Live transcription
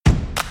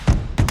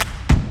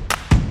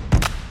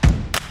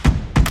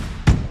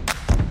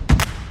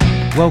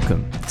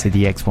Welcome to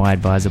the XY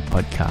Advisor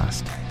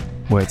podcast,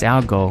 where it's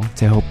our goal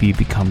to help you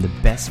become the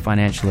best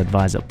financial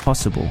advisor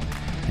possible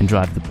and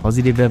drive the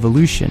positive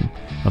evolution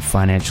of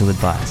financial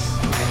advice.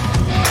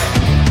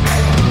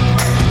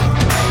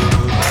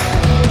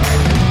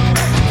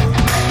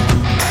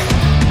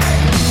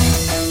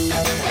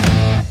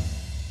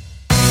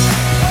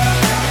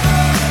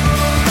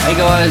 Hey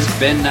guys,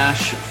 Ben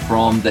Nash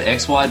from the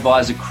XY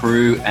Advisor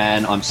crew,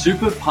 and I'm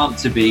super pumped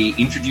to be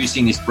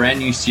introducing this brand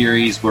new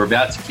series we're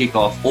about to kick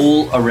off,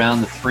 all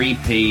around the 3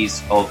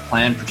 Ps of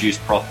Plan, Produce,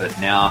 Profit.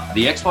 Now,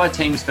 the XY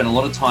team spent a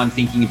lot of time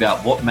thinking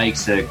about what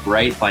makes a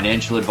great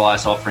financial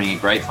advice offering, a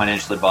great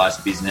financial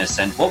advice business,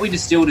 and what we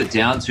distilled it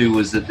down to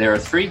was that there are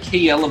 3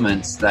 key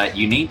elements that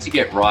you need to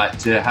get right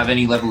to have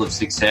any level of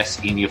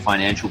success in your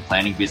financial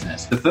planning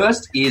business. The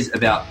first is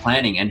about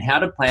planning and how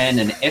to plan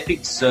an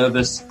epic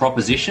service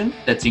proposition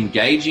that's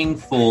engaging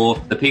for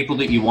the people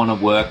that you want to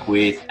work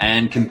with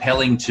and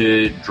compelling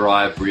to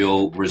drive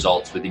real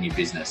results within your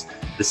business.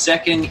 The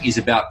second is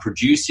about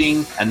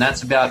producing, and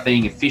that's about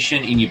being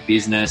efficient in your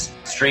business,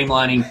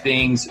 streamlining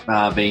things,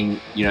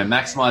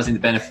 maximizing the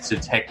benefits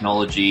of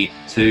technology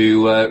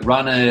to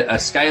run a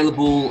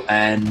scalable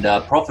and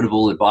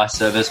profitable advice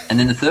service. And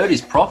then the third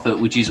is profit,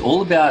 which is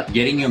all about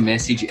getting your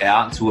message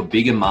out to a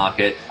bigger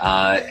market.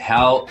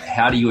 How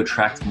do you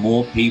attract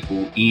more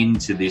people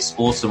into this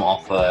awesome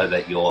offer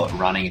that you're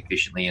running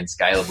efficiently and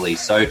scalably?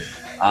 So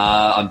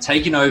I'm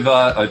taking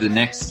over the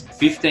next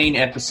 15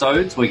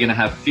 episodes. We're going to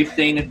have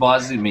 15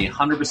 advisors, going to be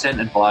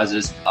 100%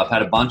 advisors. I've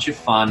had a bunch of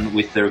fun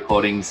with the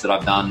recordings that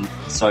I've done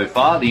so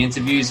far, the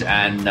interviews,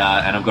 and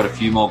I've got a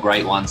few more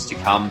great ones to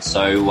come.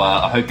 So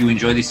I hope you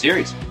enjoy this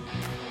series.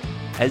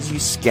 As you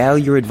scale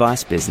your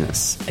advice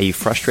business, are you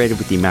frustrated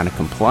with the amount of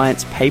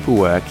compliance,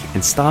 paperwork,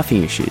 and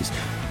staffing issues?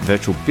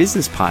 Virtual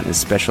Business Partners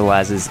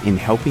specializes in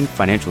helping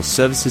financial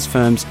services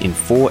firms in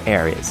 4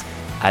 areas: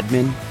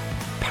 admin,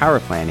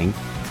 paraplanning,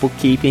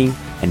 bookkeeping,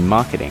 and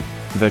marketing.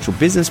 Virtual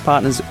Business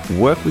Partners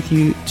work with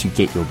you to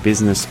get your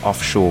business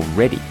offshore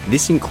ready.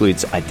 This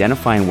includes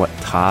identifying what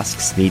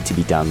tasks need to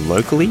be done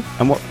locally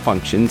and what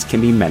functions can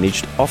be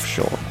managed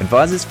offshore.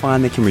 Advisors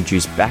find they can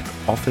reduce back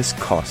office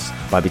costs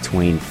by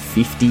between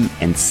 50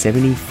 and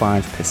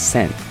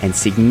 75% and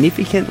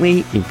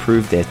significantly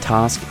improve their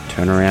task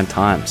turnaround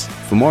times.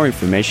 For more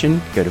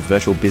information, go to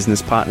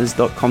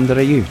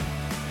virtualbusinesspartners.com.au.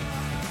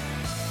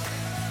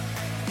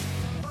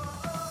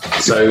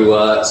 So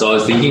I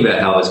was thinking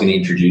about how I was going to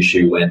introduce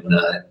you when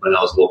I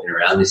was walking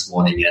around this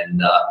morning, and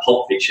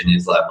Pulp Fiction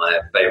is like my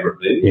favourite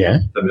movie. Yeah.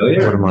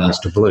 Familiar? What am I,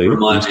 Mr. Blue?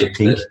 Mr.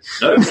 Pink?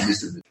 No,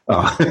 Mr. Blue.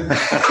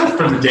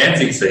 From the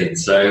dancing scene.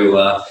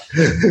 So,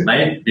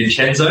 mate,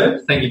 Vincenzo,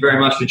 thank you very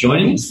much for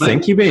joining us. Mate.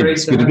 Thank you, Ben.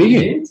 It's good to be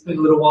here. It's been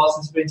a little while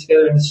since we've been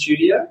together in the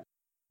studio.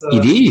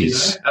 It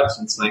is.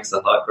 Absence makes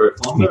the heart grow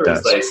fonder,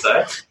 as they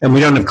say. And we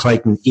don't have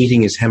Clayton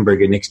eating his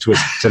hamburger next to us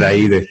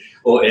today either.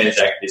 Or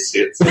Anzac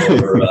biscuits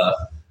or...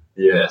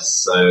 Yes,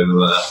 so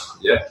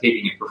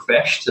keeping it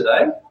fresh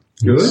today.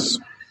 Good. Yes.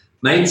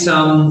 Mate,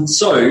 so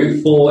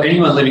for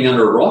anyone living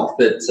under a rock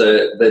that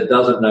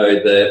doesn't know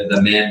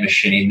the man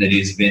machine that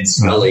is Vince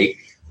Scully,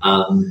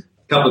 a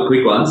couple of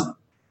quick ones.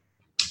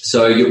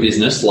 So your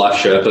business,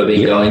 Life Sherpa,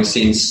 been going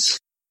since...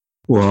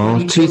 Well,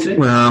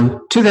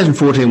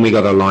 2014 we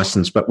got a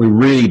license, but we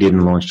really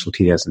didn't launch till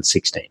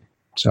 2016.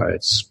 So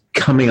it's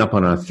coming up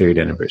on our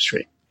 3rd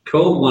anniversary.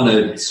 Cool. Won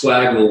a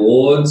swag of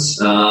awards.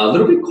 A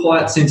little bit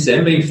quiet since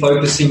then. Been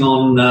focusing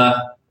on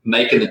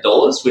making the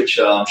dollars, which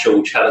I'm sure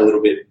we'll chat a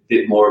little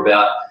bit more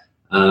about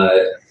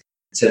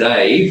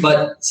today.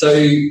 But so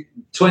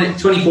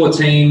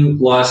 2014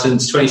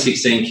 license,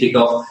 2016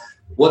 kickoff.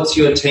 What's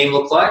your team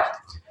look like?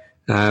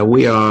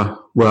 We are,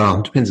 well,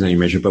 it depends on how you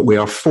measure, but we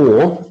are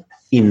 4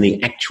 in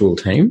the actual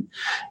team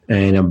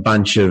and a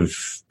bunch of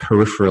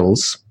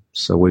peripherals.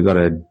 So we've got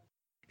a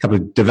couple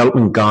of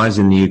development guys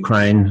in the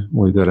Ukraine.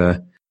 We've got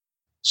a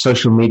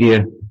social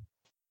media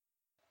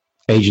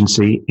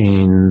agency,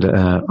 and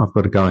I've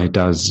got a guy who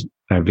does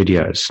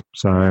videos.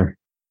 So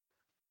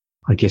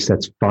I guess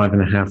that's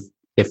 5.5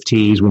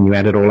 FTEs when you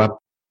add it all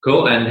up.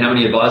 Cool. And how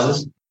many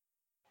advisors?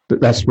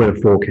 That's where the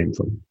 4 came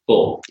from.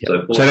 4.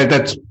 Yep. So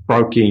that's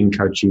broking,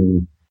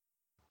 coaching,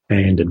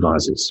 and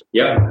advisors.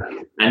 Yep.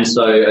 And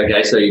so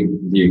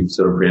you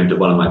sort of preempted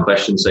one of my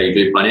questions. So you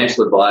do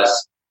financial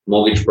advice,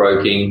 mortgage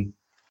broking,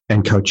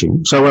 and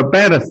coaching. So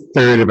about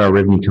 1/3 of our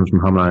revenue comes from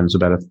home loans,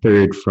 about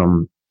 1/3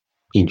 from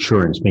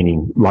insurance,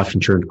 meaning life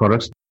insurance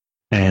products,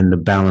 and the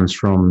balance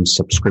from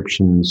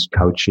subscriptions,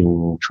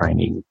 coaching,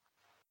 training,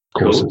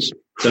 courses.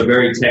 Cool. So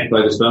very tech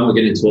focused firm. We're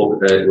going to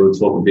talk. We'll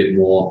talk a bit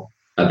more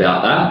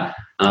about that.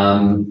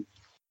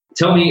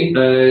 Tell me,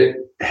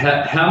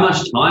 how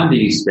much time do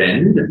you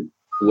spend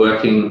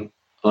working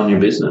on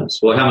your business?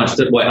 Well, how much?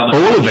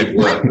 All of it.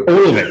 Work?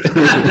 All of it.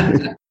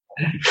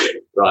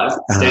 Right.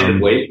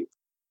 Standard week.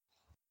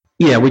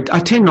 Yeah, I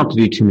tend not to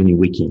do too many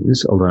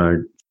weekends, although I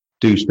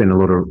do spend a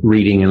lot of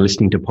reading and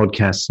listening to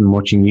podcasts and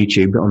watching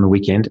YouTube on the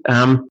weekend.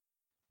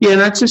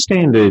 That's a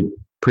standard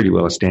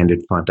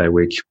 5-day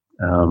week.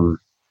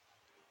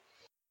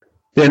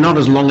 They're not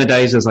as long a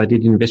days as I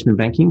did in investment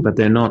banking, but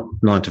they're not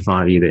 9 to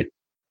 5 either.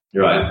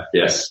 Right.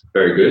 Yes.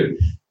 Very good.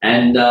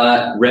 And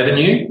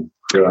revenue?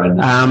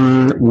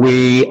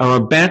 We are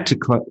about to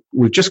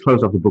we've just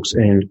closed off the books,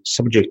 and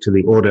subject to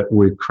the audit,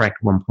 we've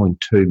cracked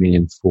 1.2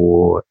 million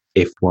for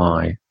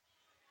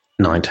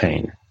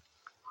FY19.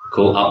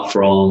 Cool. Up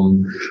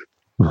from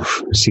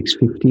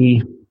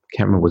 650.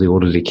 Can't remember what the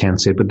audited account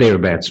said, but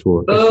thereabouts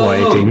for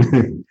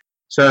FY18.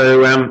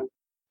 So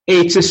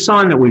it's a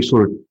sign that we've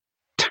sort of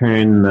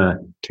turned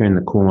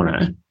the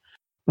corner.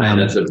 Man,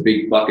 that's a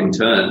big fucking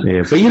turn.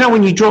 Yeah, but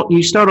when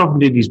you start off and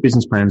do these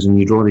business plans and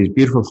you draw these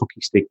beautiful hockey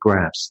stick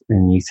graphs,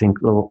 and you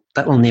think, well,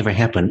 that will never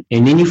happen,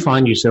 and then you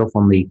find yourself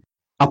on the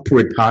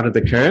upward part of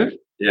the curve.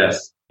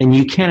 Yes. And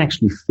you can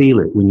actually feel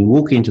it when you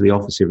walk into the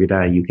office every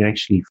day. You can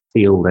actually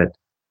feel that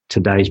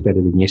today's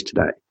better than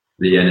yesterday.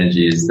 The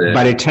energy is there,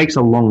 but it takes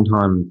a long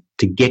time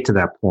to get to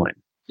that point.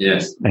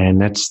 Yes,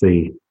 and it's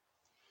the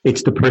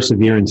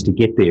perseverance to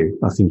get there,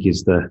 I think,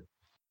 is the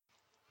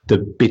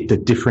bit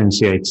that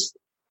differentiates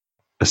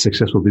a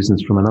successful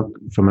business from a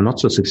not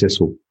so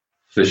successful.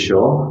 For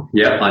sure.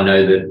 Yeah, I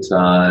know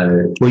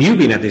that. Well, you've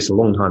been at this a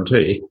long time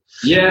too.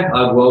 Yeah,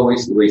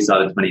 we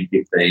started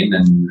 2015,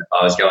 and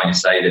I was going to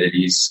say that it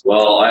is.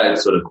 Well, I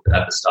sort of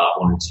at the start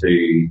wanted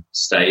to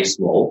stay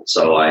small,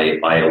 so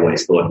I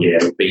always thought, yeah,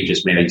 it'll be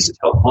just me. I used to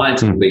tell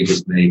clients it'll be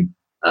just me,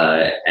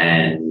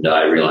 and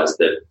I realised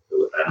that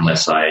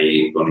unless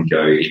I want to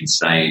go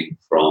insane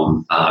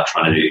from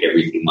trying to do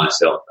everything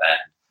myself and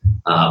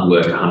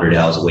work 100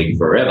 hours a week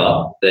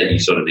forever, that you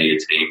sort of need a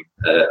team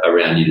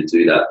around you to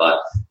do that. But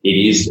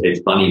it's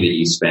funny that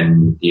you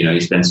spend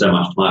so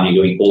much time,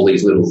 you're doing all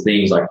these little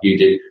things like you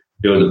did,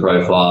 build the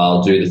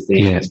profile, do the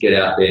things, get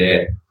out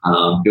there,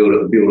 build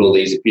all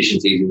these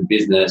efficiencies in the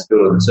business,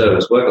 build on the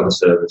service, work on the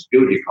service,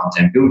 build your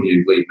content, build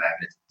your lead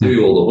magnets,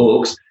 do all the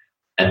hooks.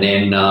 And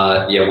then,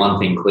 one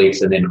thing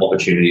clicks, and then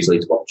opportunities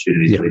lead to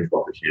opportunities, lead to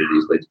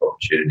opportunities, lead to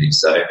opportunities.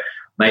 So,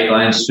 mate,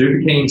 I am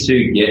super keen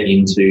to get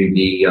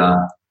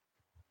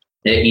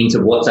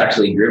into what's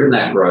actually driven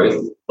that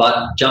growth.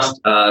 But just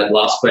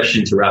last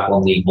question to wrap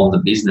on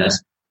the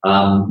business.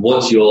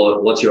 What's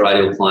your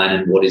ideal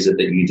client, and what is it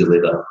that you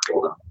deliver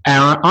for them?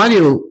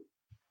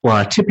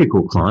 Our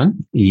typical client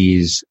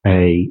is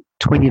a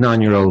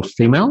 29-year-old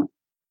female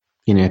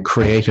in a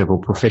creative or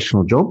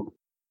professional job.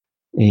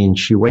 And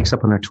she wakes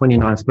up on her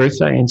 29th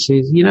birthday and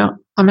says,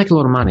 I make a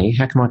lot of money.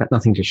 How come I got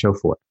nothing to show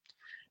for it?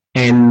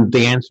 And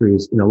the answer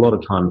is, a lot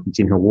of time it's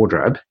in her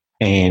wardrobe.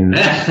 And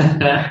it's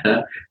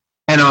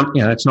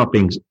not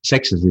being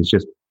sexist. It's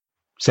just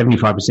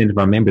 75% of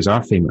our members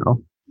are female.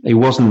 It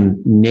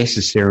wasn't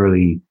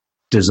necessarily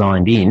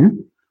designed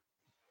in,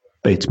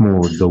 but it's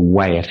more the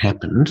way it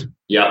happened.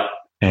 Yeah.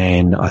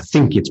 And I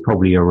think it's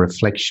probably a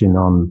reflection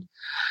on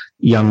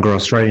younger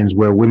Australians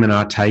where women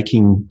are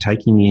taking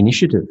the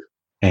initiative.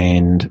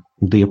 And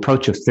the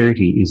approach of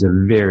 30 is a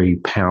very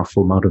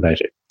powerful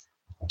motivator.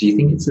 Do you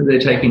think they're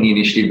taking the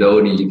initiative, though,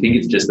 or do you think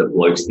it's just that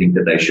blokes think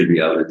that they should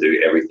be able to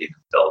do everything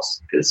themselves?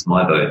 Because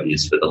my vote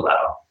is for the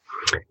latter.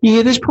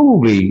 Yeah, there's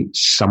probably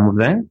some of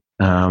that.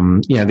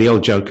 The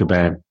old joke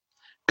about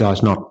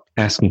guys not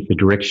asking for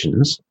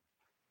directions,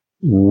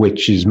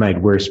 which is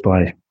made worse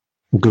by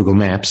Google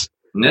Maps.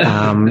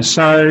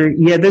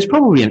 There's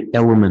probably an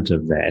element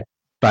of that.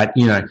 But,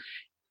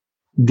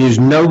 there's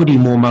nobody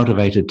more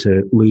motivated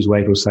to lose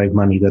weight or save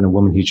money than a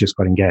woman who's just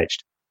got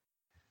engaged.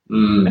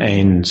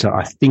 And so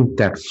I think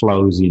that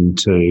flows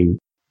into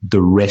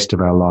the rest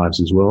of our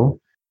lives as well,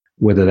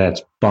 whether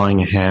that's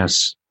buying a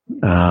house,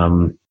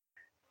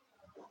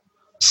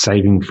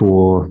 saving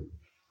for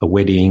a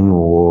wedding,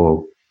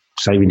 or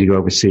saving to go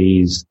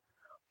overseas.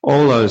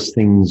 All those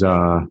things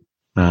are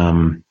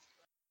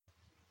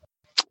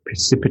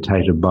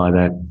precipitated by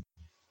that.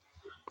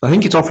 I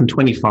think it's often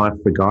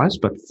 25 for guys,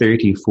 but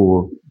 30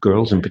 for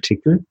girls in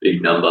particular.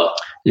 Big number.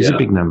 It's a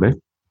big number.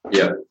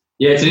 Yeah.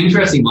 Yeah, it's an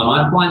interesting one.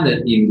 I find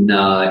that in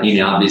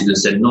our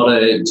business, and not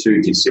a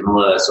too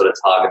dissimilar sort of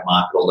target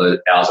market, although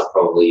ours are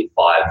probably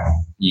 5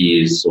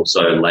 years or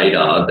so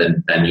later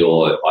than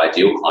your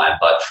ideal client,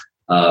 but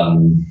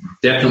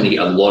definitely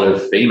a lot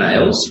of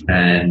females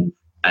and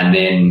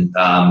then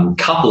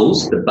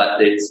couples, but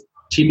it's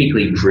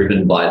typically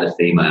driven by the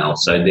female.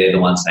 So they're the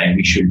ones saying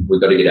we've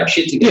got to get our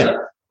shit together. Yeah.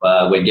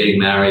 We're getting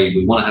married,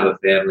 we want to have a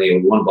family, or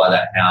we want to buy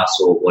that house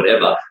or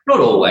whatever. Not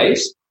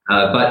always,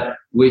 but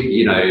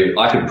we've only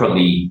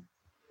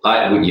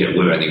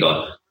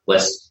got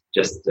less,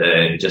 just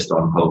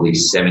on probably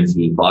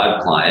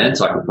 75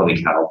 clients. I could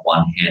probably count on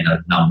one hand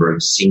a number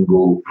of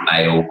single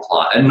male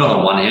clients, and not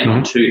on one hand,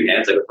 on two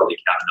hands, I could probably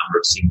count a number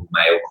of single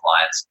male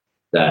clients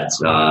that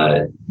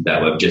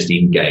were just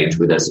engaged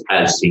with us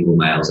as single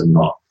males and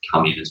not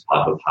come in as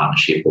part of a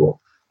partnership or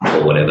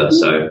whatever.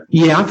 So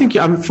yeah, I think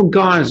for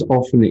guys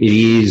often it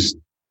is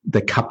the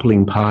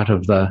coupling part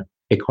of the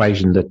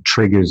equation that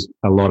triggers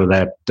a lot of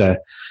that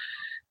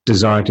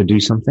desire to do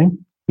something.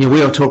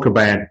 We all talk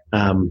about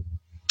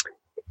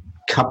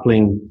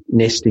coupling,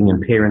 nesting,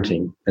 and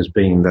parenting as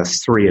being the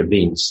three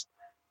events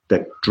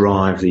that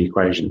drive the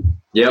equation.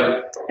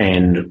 Yep.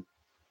 And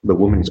the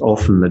woman is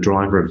often the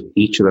driver of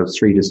each of those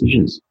three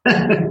decisions.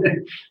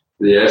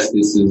 Yes,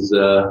 this is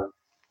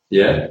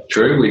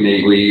true.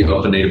 We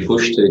often need a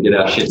push to get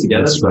our shit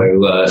together. That's so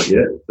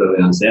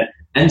totally understand.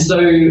 And so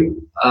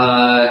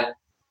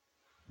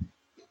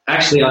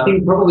actually, I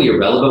think probably a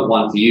relevant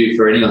one for you,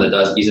 for anyone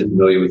that isn't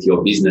familiar with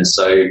your business.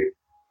 So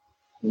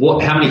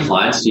how many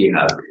clients do you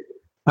have?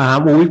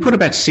 Well, we put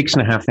about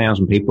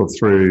 6,500 people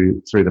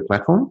through the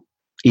platform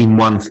in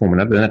one form or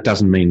another. And that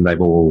doesn't mean they've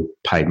all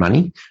paid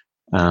money,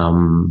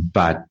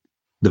 but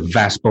the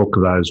vast bulk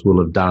of those will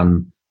have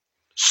done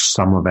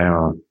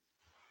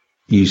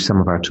use some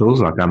of our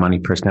tools, like our money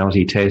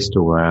personality test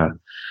or our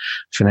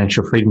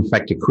financial freedom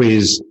factor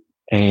quiz.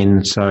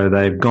 And so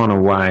they've gone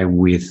away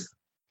with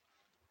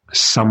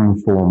some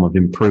form of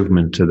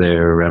improvement to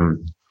their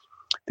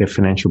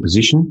financial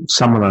position.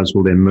 Some of those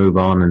will then move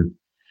on and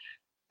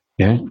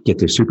get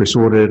their super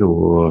sorted,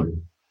 or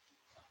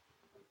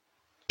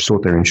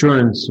sort their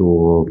insurance,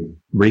 or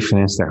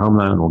refinance their home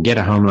loan, or get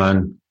a home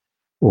loan,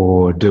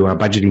 or do our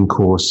budgeting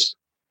course.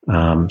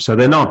 So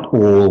they're not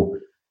all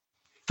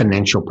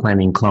financial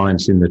planning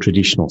clients in the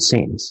traditional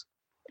sense.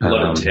 A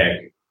lot of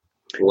tech,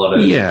 a lot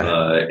of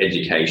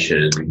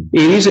education.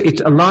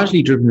 It's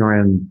largely driven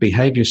around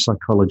behaviour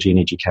psychology and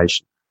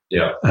education.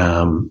 Yeah.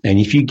 And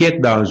if you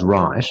get those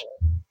right,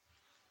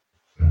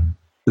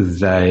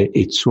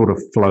 it sort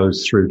of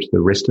flows through to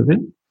the rest of it.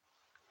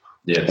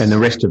 Yes. And the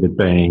rest of it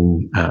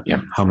being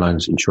home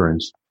loans,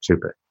 insurance,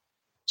 super.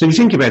 So if you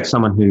think about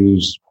someone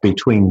who's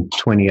between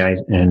 28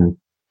 and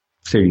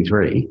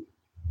 33,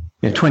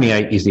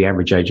 28 is the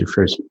average age of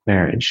first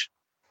marriage.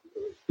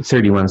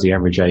 31 is the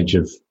average age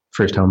of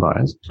first home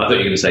buyers. I thought you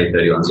were going to say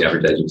 31 is the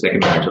average age of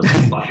second marriage. I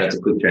was like, that's a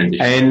good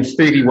transition. And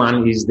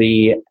 31 is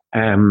the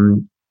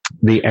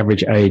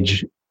average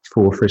age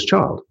for first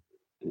child.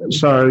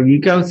 So you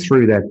go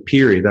through that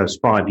period, those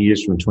 5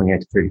 years from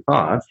 28 to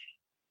 35,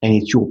 and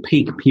it's your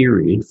peak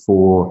period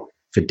for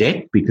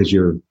debt because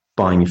you're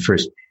buying your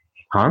first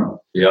home.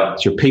 Yeah.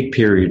 It's your peak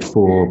period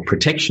for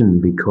protection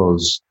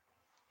because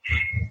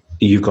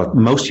you've got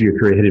most of your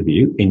career ahead of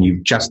you and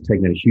you've just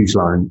taken a huge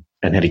loan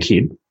and had a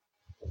kid.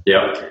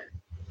 Yeah.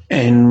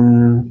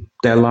 And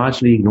they're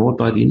largely ignored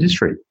by the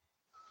industry.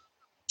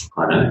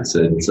 I know. It's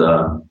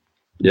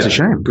a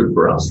shame. Good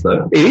for us,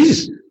 though. It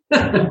is.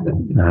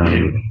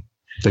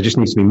 There just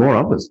needs to be more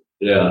of us.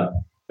 Yeah,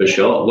 for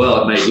sure.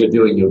 Well, mate, you're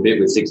doing your bit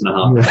with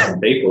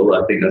 6,500 people.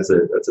 I think that's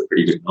a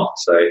pretty good knock.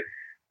 So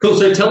cool.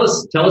 So tell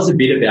us a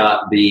bit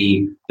about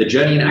the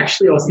journey. And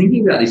actually, I was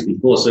thinking about this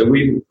before. So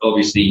we've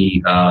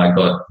obviously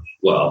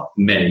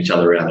met each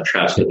other around the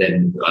traps, but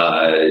then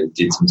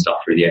did some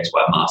stuff through the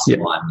XY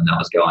Mastermind, and that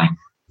was going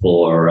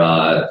for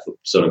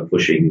sort of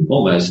pushing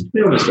almost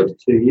got to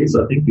 2 years,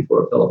 I think,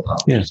 before it fell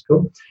apart. Yeah, which is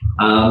cool.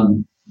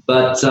 I'm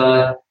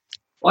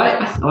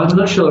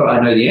not sure I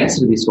know the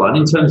answer to this one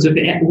in terms of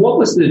what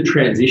was the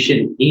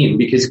transition in,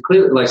 because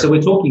clearly, so we're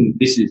talking,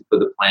 this is for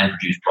the Plan,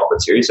 Produce,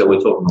 Profit series, so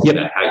we're talking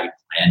about how you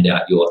planned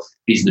out your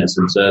business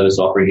and service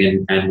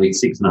offering, and with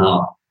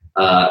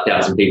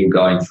 6,500 people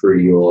going through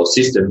your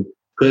system,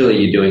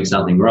 clearly you're doing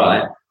something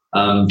right.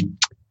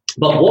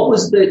 But what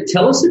was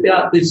tell us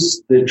about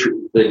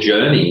the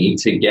journey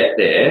to get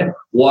there,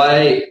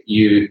 why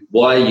you've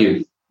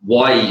done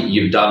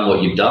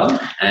what you've done,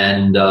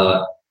 and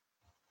I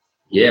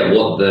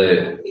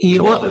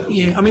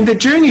mean, the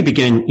journey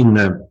began in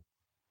the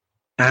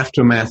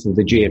aftermath of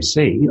the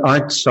GFC.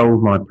 I'd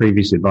sold my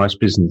previous advice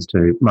business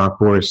to Mark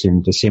Boris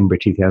in December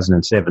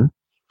 2007.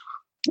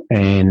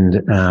 And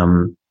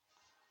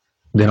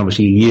then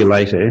obviously a year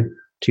later,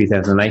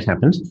 2008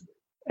 happened.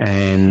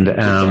 And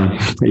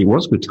it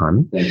was good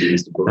timing. Thank you,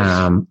 Mr. Boris.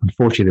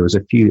 Unfortunately, there was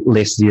a few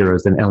less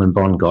zeros than Alan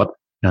Bond got.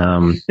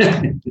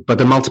 But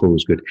the multiple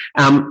was good.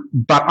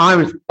 But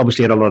I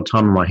obviously had a lot of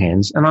time on my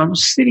hands, and I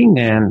was sitting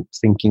there and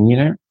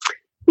thinking,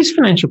 this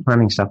financial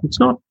planning stuff, it's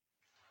not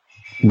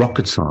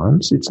rocket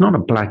science. It's not a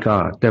black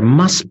art. There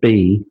must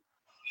be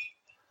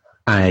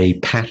a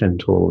pattern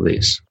to all of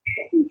this.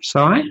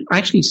 So I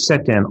actually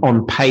sat down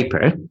on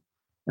paper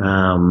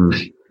and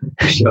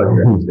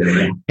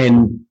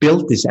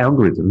built this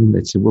algorithm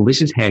that said, well,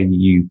 this is how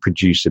you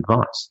produce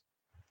advice.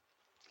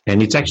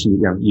 And it's actually,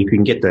 you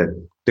can get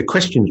the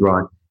questions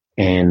right,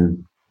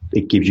 and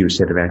it gives you a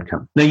set of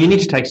outcomes. Now, you need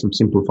to take some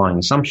simplifying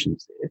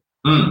assumptions there,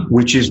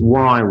 which is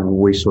why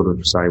we sort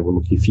of say, well,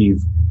 look, if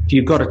you've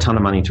got a ton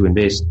of money to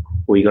invest,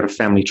 or you've got a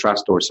family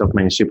trust or a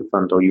self-managed super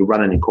fund, or you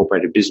run an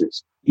incorporated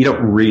business, you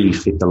don't really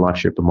fit the Life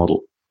Sherpa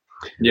model.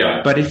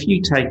 Yeah. But if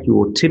you take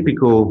your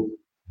typical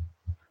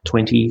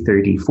 20,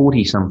 30,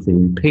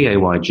 40-something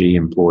PAYG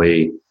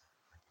employee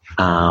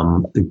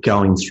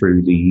going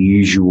through the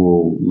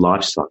usual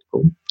life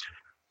cycle,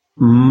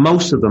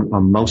 most of them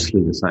are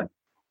mostly the same.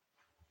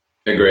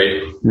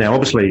 Agreed. Now,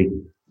 obviously,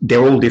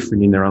 they're all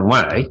different in their own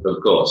way.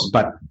 Of course.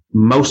 But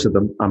most of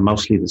them are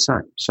mostly the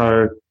same.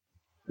 So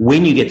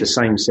when you get the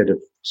same set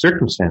of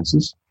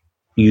circumstances,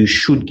 you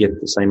should get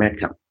the same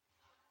outcome.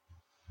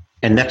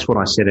 And that's what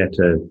I set out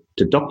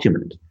to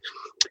document.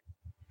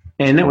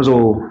 And that was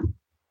all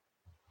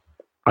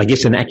I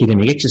guess, an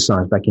academic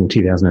exercise back in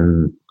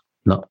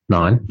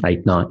 2009,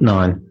 8, 9,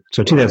 9.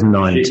 So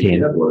 2009 and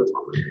 10.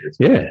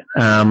 Yeah.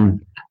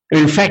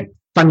 In fact,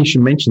 funny you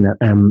should mention that.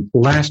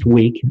 Last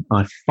week,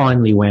 I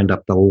finally wound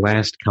up the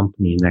last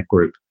company in that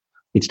group.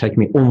 It's taken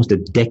me almost a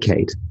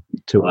decade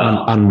to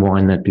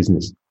unwind that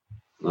business.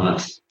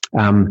 Nice.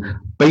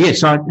 But yeah,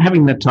 so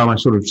having that time, I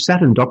sort of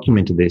sat and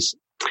documented this.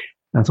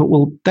 I thought,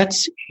 well,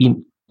 that's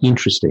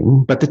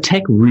interesting, but the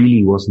tech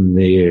really wasn't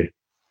there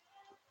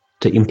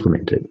to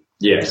implement it.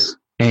 Yes.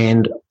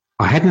 And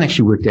I hadn't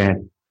actually worked out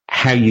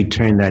how you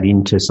turn that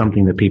into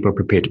something that people are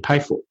prepared to pay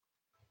for.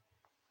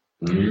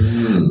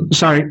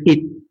 So it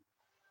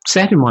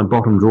sat in my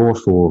bottom drawer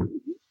for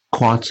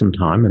quite some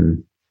time,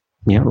 and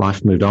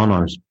life moved on.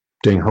 I was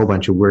doing a whole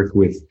bunch of work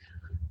with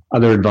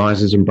other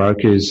advisors and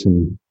brokers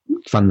and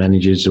fund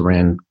managers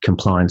around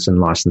compliance and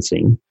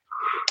licensing.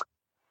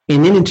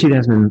 And then in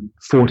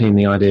 2014,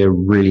 the idea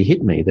really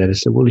hit me that I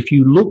said, well, if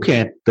you look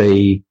at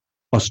the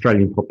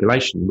Australian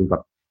population, we've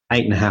got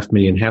 8.5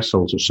 million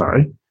households or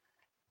so,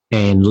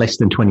 and less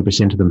than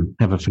 20% of them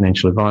have a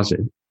financial advisor,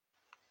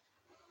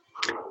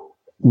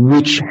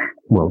 which,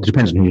 well, it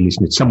depends on who you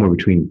listen to. It's somewhere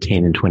between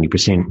 10 and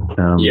 20%.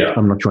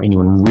 I'm not sure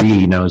anyone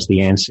really knows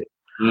the answer.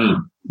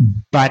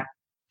 But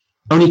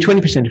only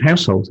 20% of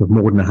households have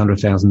more than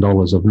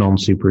 $100,000 of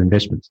non-super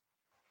investments.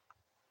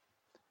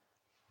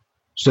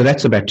 So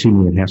that's about 2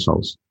 million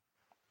households.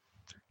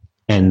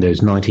 And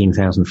there's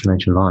 19,000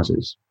 financial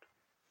advisors.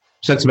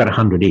 So that's about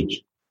 100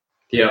 each.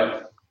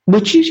 Yeah.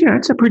 Which is,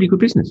 it's a pretty good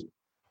business.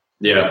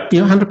 Yeah.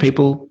 100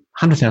 people,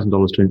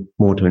 $100,000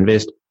 more to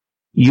invest.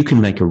 You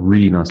can make a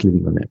really nice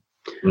living on that.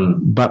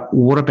 But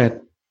what about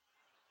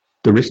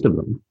the rest of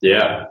them?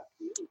 Yeah.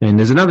 And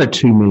there's another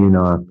 2 million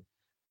are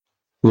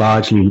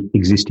largely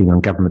existing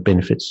on government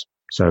benefits.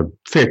 So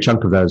a fair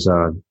chunk of those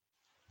are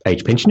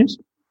age pensioners,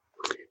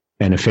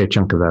 and a fair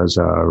chunk of those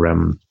are,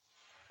 on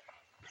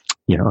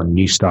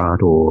New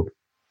Start or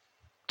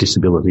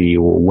disability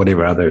or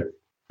whatever other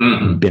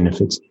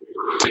benefits,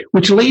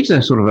 which leaves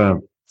a sort of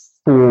a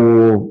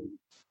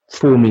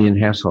 4 million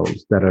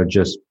households that are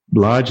just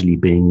largely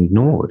being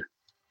ignored.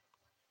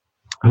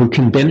 Who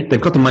can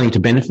they've got the money to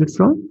benefit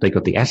from, they've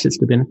got the assets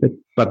to benefit,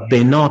 but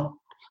they're not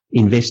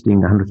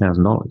investing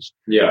 $100,000.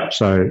 Yeah.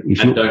 So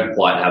if you don't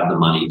quite have the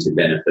money to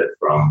benefit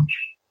from,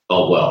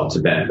 to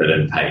benefit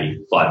and pay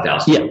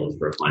 $5,000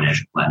 for a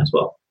financial plan as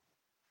well.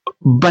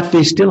 But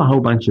there's still a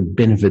whole bunch of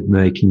benefit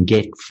they can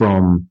get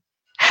from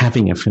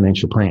having a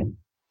financial plan.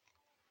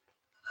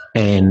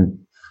 And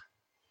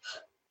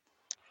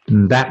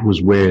that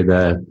was where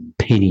the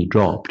penny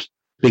dropped.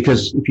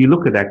 Because if you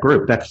look at that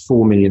group, that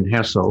 4 million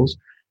households,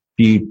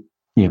 if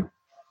you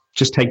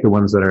just take the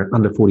ones that are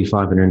under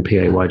 45 and are in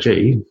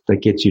PAYG, that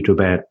gets you to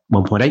about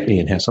 1.8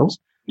 million households.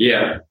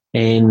 Yeah.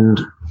 And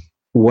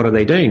what are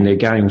they doing? They're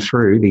going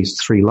through these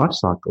 3 life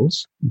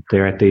cycles.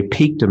 They're at their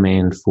peak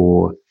demand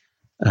for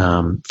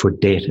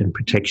debt and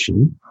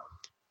protection,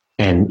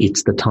 and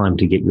it's the time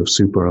to get your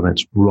super on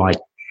its right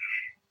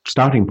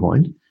starting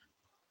point.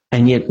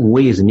 And yet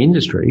we as an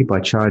industry, by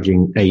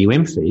charging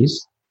AUM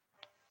fees,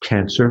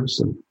 can't service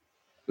them.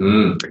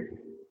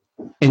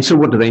 And so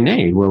what do they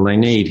need? Well, they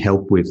need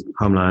help with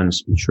home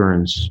loans,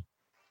 insurance,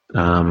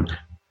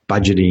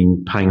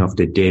 budgeting, paying off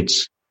their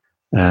debts,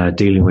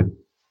 dealing with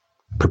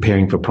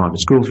preparing for private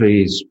school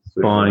fees,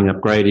 buying,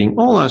 upgrading,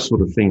 all those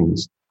sort of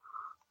things.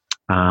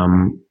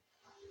 But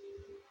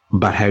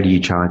how do you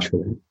charge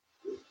for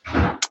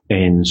that?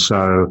 And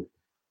so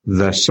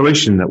the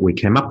solution that we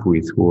came up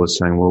with was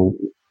saying, well,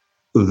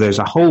 there's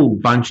a whole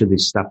bunch of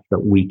this stuff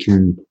that we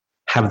can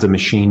have the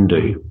machine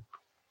do.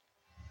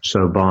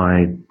 So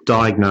by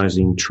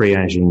diagnosing,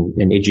 triaging,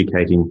 and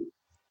educating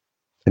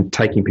and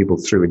taking people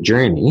through a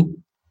journey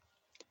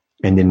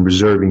and then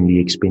reserving the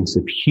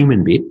expensive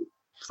human bit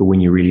for when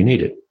you really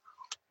need it.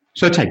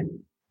 So take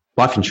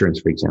life insurance,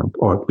 for example,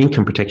 or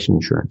income protection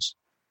insurance.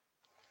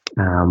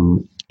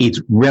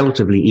 It's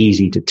relatively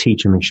easy to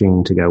teach a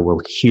machine to go, well,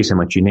 here's how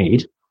much you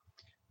need.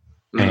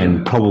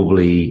 And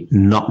probably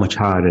not much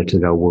harder to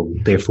go, well,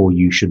 therefore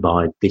you should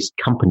buy this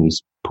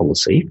company's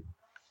policy.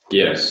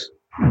 Yes.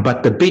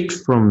 But the bit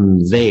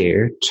from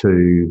there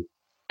to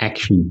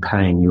actually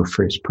paying your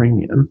first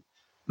premium,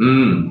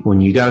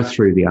 when you go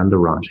through the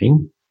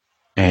underwriting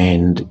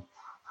and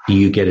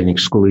you get an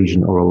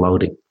exclusion or a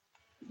loading,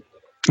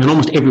 and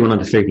almost everyone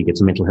under 30 gets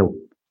a mental health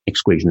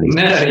exclusion these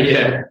days.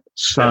 Yeah.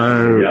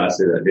 So, yeah, I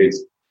see that. Thanks.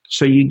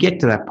 So you get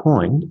to that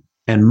point,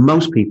 and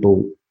most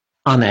people,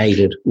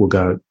 unaided, will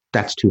go,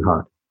 that's too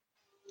hard.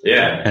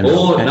 Yeah.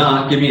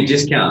 Give me a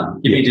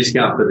discount. Give me a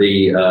discount for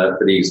the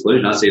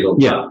exclusion. I see it all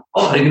the time.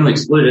 Oh, they're going to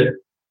exclude it.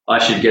 I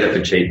should get it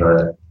for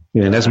cheaper.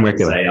 Yeah, it doesn't work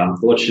that way.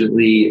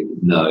 Unfortunately,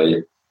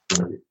 no.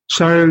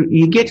 So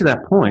you get to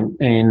that point,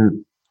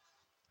 and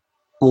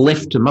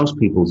left to most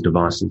people's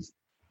devices,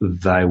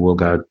 they will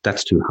go,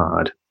 that's too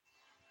hard.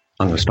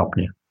 I'm going to stop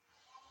now.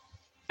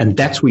 And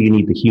that's where you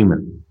need the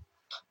human.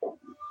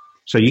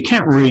 So you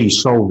can't really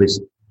solve this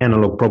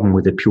analog problem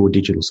with a pure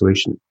digital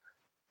solution.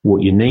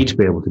 What you need to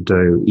be able to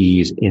do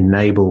is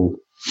enable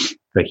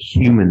the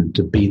human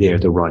to be there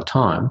at the right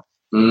time.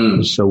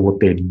 So what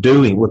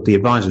the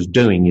advisor's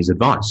doing is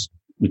advice.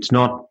 It's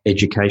not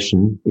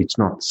education. It's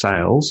not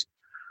sales.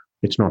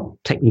 It's not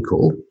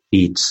technical.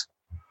 It's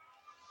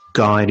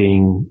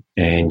guiding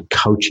and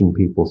coaching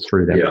people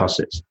through that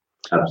process.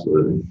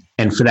 Absolutely.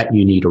 And for that,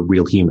 you need a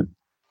real human.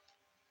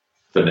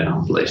 For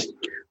now, at least.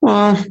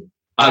 Well,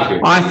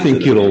 I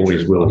think you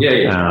always will.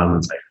 Yeah.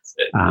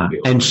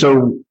 And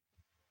so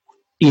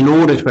in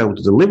order to be able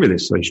to deliver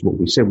this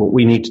solution, what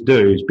we need to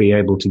do is be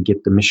able to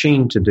get the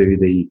machine to do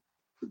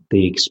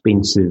the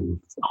expensive,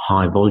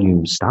 high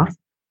volume stuff,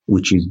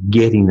 which is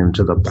getting them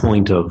to the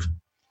point of,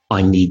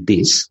 I need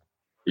this.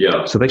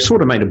 Yeah. So they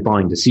sort of made a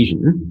buying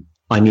decision.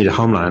 I need a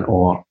home loan,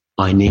 or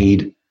I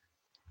need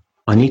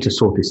to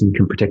sort this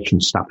income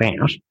protection stuff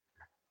out.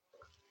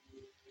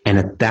 And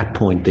at that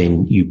point,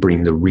 then you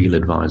bring the real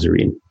advisor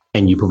in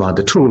and you provide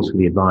the tools for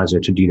the advisor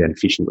to do that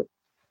efficiently.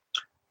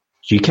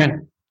 So you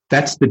can't,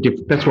 that's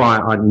why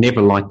I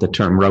never liked the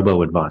term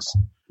robo-advice.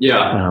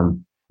 Yeah.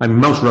 And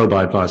most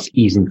robo-advice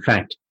is, in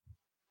fact,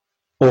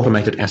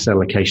 automated asset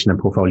allocation and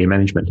portfolio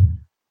management.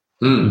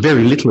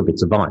 Very little of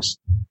it's advice.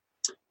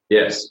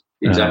 Yes,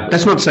 exactly.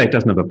 That's not to say it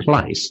doesn't have a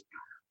place,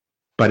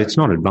 but it's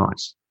not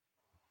advice.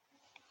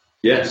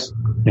 Yes.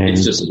 And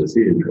it's just a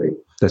decision tree.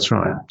 That's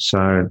right.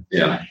 So,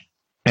 yeah.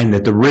 And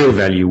that the real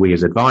value we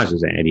as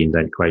advisors add in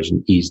that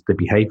equation is the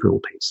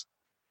behavioural piece.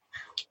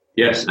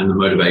 Yes, and the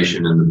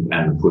motivation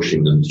and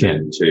pushing them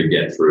to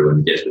get through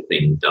and get the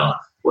thing done,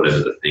 whatever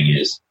the thing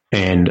is.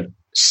 And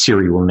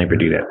Siri will never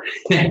do that.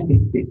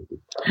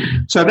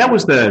 So that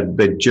was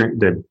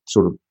the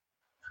sort of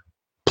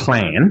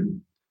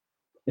plan,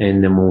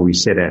 and then we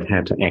set out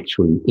how to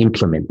actually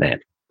implement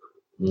that.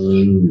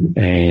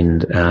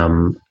 And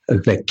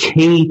the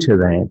key to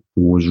that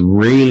was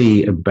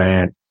really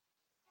about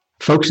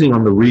focusing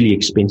on the really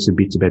expensive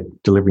bits about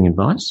delivering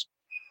advice.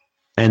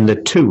 And the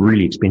two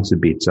really expensive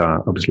bits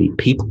are obviously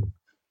people.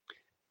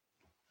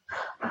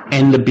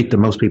 And the bit that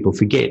most people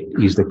forget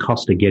is the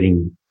cost of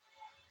getting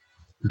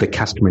the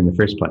customer in the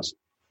first place.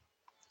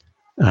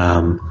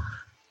 And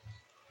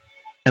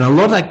a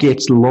lot of that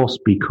gets lost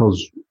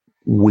because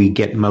we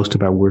get most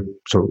of our work,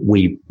 so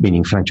we,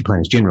 meaning financial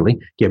planners generally,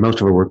 get most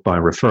of our work by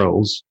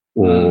referrals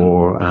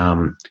or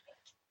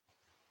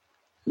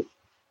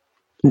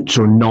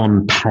sort of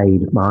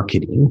non-paid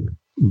marketing,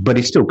 but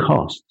it still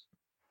costs.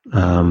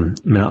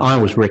 Now, I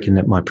always reckon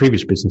that my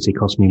previous business, it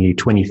cost me nearly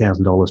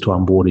 $20,000 to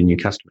onboard a new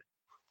customer.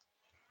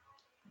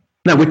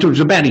 Now, which was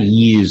about a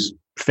year's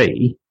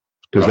fee,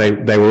 because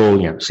they were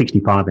all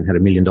 65 and had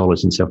 $1 million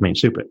in self-managed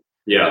super.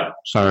 Yeah.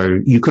 So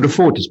you could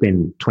afford to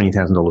spend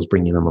 $20,000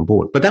 bringing them on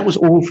board. But that was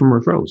all from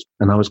referrals,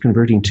 and I was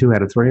converting 2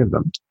 out of 3 of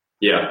them.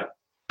 Yeah.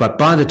 But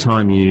by the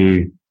time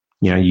you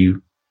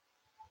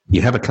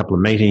have a couple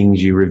of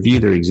meetings, you review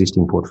their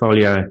existing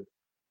portfolio,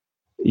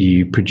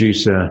 you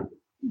produce a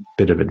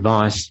bit of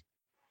advice,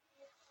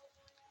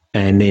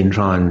 and then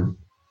try and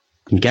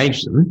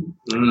engage them,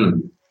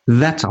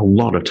 that's a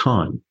lot of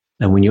time.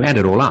 And when you add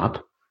it all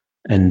up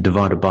and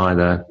divide it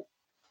by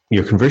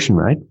your conversion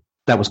rate,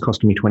 that was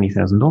costing me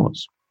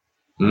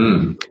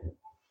 $20,000.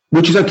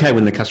 Which is okay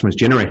when the customer's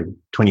generated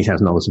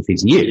 $20,000 in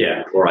fees a year.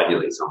 Yeah, or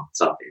ideally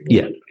something.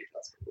 Yeah.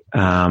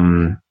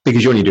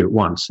 Because you only do it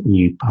once and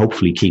you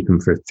hopefully keep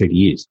them for 30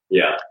 years.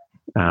 Yeah.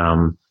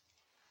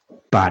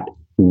 But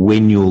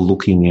when you're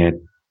looking at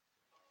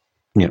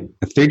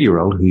a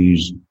 30-year-old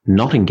who's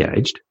not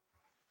engaged,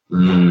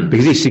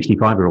 because these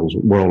 65-year-olds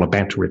were all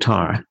about to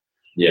retire,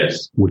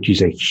 yes, which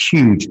is a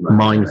huge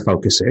mind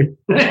focuser.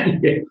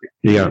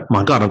 Yeah,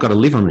 my God, I've got to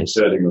live on this.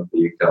 Turning off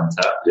the income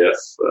tap,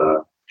 yes.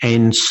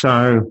 And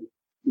so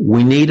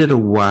we needed a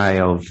way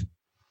of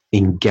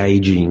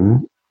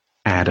engaging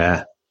at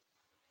a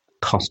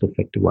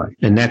cost-effective way.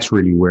 And that's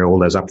really where all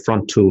those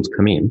upfront tools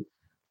come in,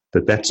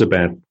 that's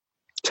about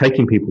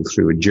taking people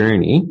through a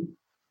journey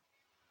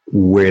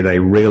where they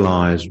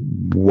realize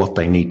what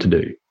they need to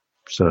do.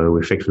 So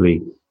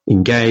effectively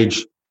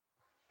engage,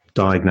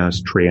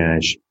 diagnose,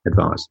 triage,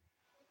 advise.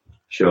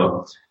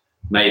 Sure.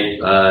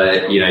 Mate,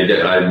 I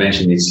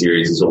mentioned this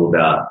series is all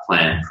about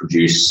plan,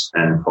 produce,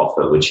 and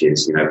profit, which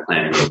is,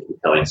 planning a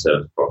compelling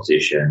service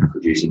proposition,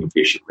 producing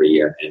efficiently,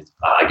 and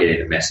getting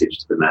the message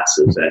to the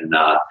masses. And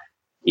I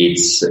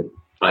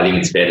think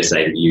it's fair to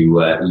say that you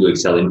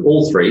excel in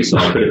all three. So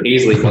I could have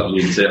easily put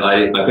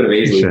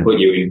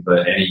you in for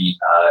any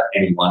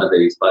one of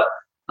these. But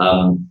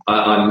I'm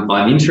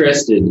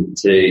interested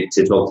to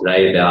talk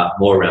today about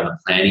more around the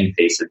planning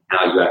piece and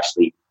how you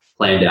actually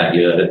planned out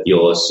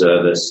your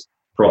service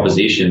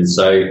proposition.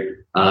 So,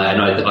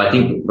 and I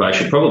think I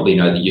should probably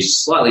know that you're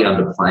slightly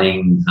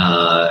underplaying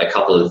a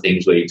couple of the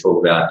things where you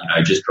talk about,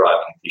 just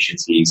driving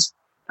efficiencies,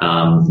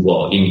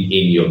 in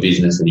your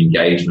business and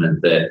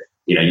engagement, that,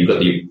 you've got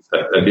the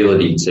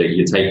ability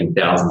you're taking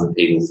thousands of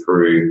people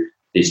through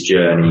this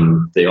journey.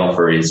 The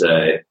offer is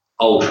a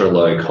ultra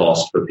low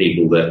cost for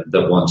people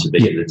that want to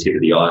be at the tip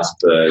of the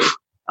iceberg,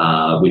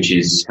 which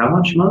is how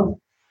much a month?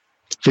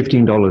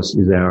 $15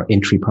 is our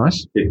entry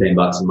price.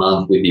 $15 a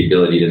month with the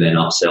ability to then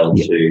upsell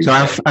to. So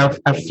our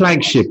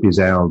flagship is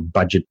our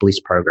Budget Bliss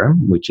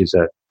program, which is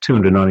a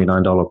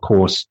 $299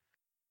 course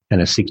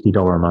and a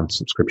 $60 a month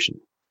subscription.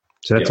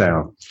 So that's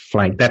our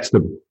flag. That's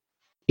the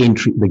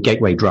entry, the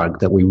gateway drug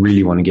that we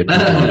really want to get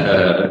people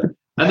on.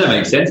 And that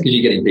makes sense because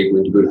you're getting people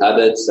into good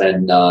habits,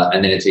 and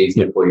then it's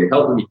easier for you to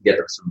help them. You can get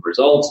them some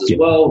results as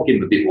well. Give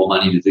them a bit more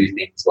money to do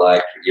things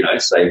like,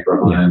 save for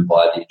a home,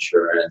 buy the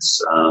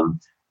insurance,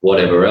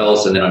 whatever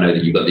else. And then I know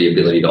that you've got the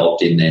ability to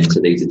opt in then to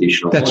these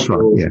additional. That's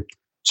modules. right.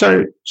 Yeah.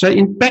 So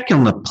back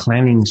on the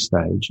planning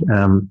stage,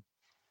 I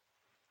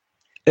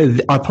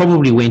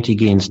probably went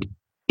against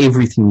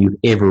everything you've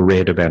ever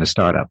read about a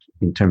startup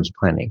in terms of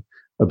planning,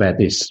 about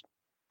this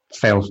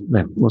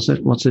what's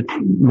it?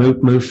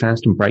 Move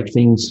fast and break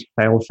things,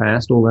 fail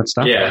fast, all that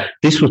stuff. Yeah.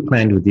 This was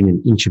planned within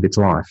an inch of its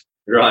life.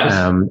 Right.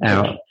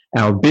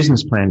 Our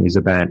business plan is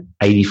about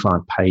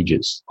 85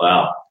 pages.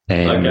 Wow.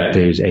 And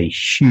there's a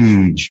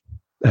huge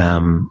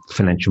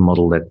financial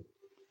model that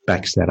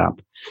backs that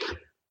up.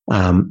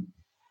 And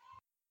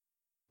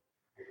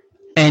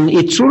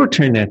it sort of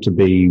turned out to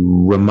be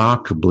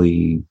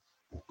remarkably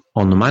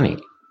on the money.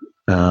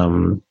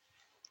 But,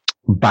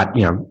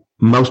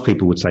 most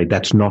people would say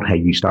that's not how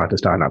you start a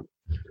startup.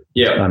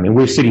 Yeah. I mean,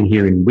 we're sitting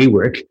here in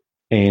WeWork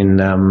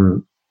and,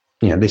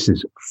 this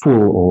is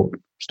full, or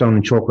Stone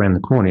and Chalk around the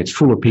corner. It's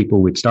full of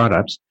people with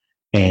startups,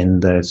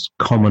 and the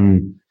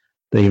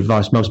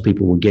advice most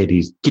people will get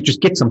is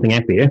just get something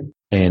out there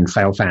and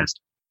fail fast.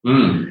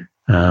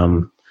 That's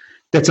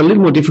a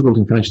little more difficult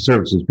in financial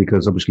services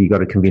because obviously you've got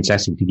to convince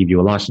ASIC to give you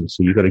a license.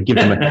 So you've got to give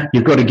them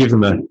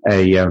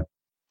a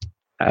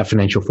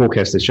financial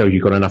forecast that shows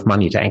you've got enough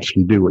money to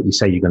actually do what you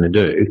say you're going to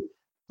do,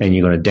 and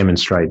you're going to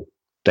demonstrate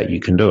that you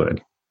can do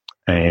it.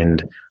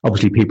 And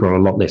obviously people are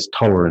a lot less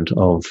tolerant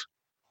of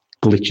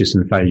glitches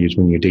and failures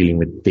when you're dealing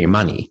with their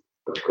money.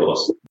 Of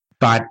course.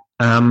 But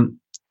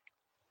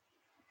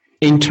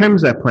in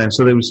terms of that plan,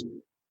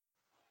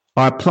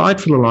 I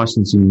applied for the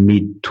license in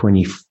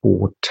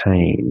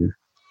mid-2014,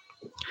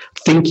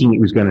 thinking it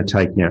was going to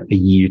take a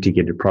year to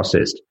get it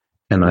processed,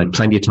 and I had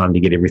plenty of time to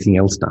get everything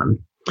else done.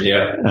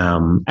 Yeah.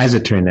 As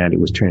it turned out, it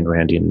was turned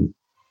around in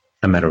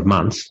a matter of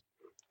months.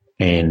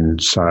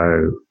 And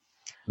so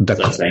Is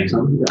that saying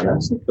something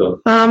about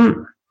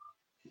that?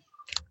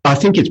 I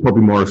think it's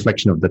probably more a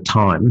reflection of the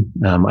time.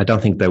 I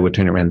don't think they would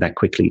turn around that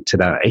quickly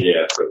today.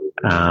 Yeah.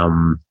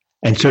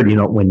 And certainly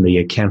not when the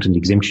accountant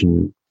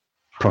exemption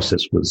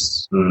process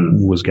was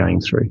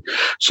going through.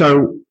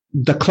 So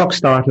the clock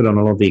started on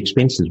a lot of the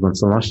expenses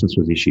once the license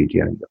was issued.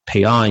 You've got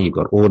PI, you've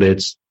got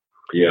audits.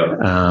 Yeah.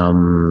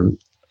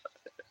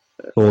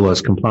 All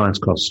those compliance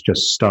costs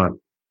just start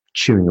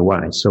chewing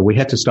away. So we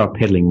had to start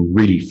pedaling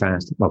really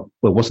fast. Well,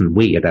 it wasn't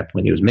we at that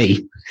point, it was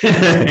me.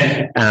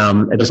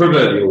 The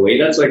proverbial we,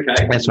 that's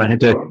okay. That's why I had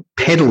to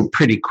pedal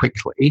pretty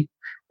quickly.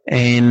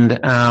 And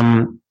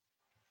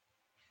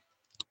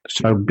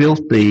so I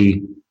built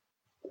the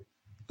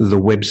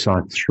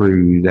website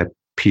through that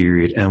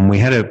period, and we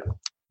had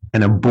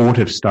an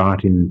abortive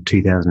start in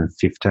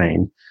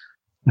 2015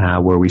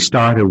 where we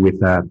started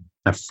with a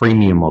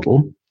freemium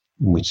model.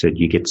 We said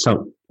you get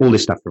all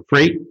this stuff for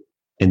free,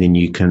 and then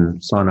you can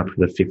sign up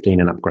for the 15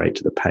 and upgrade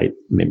to the paid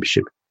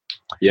membership.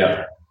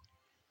 Yeah.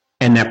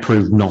 And that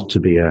proved not to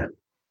be a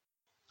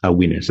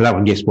winner. So that,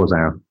 I guess, was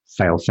our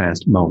fail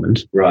fast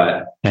moment.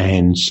 Right.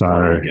 And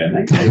so... you're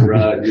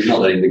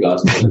not letting the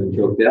guys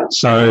talk about.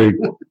 So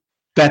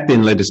that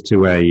then led us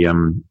to a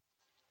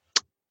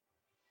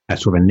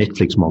sort of a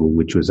Netflix model,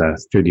 which was a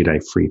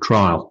 30-day free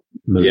trial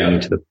moving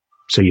into the...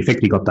 So you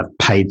effectively got the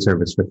paid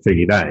service for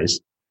 30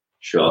 days.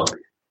 Sure.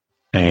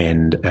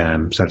 And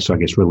so I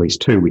guess release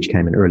 2, which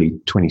came in early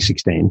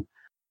 2016.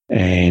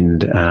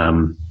 And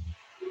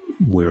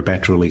we're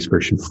about to release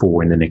version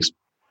 4 in the next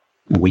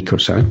week or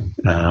so,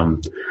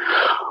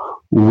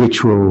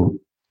 which will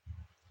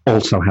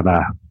also have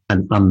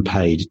an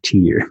unpaid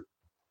tier.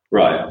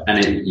 Right.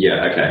 And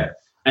okay.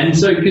 And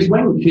so, because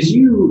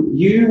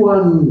you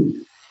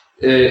won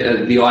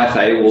the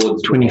IFA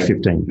Awards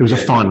 2015. It was a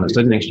finalist.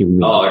 I didn't actually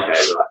win. Oh, okay,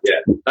 right. Yeah.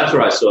 That's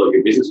where I saw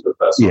your business for the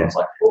first time. I was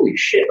like, holy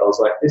shit. I was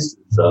like, this is...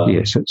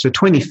 Yeah, so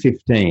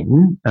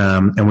 2015,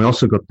 and we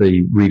also got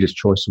the Reader's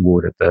Choice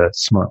Award at the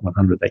Smart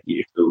 100 that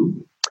year,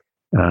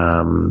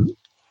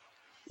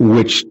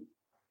 which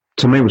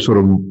to me was sort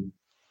of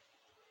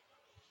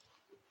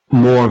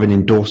more of an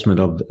endorsement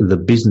of the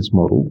business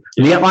model.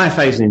 The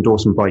IFA is an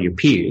endorsement by your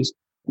peers,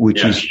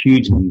 which is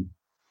hugely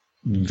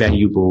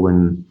valuable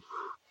and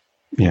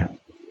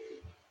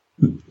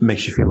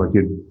makes you feel like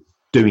you're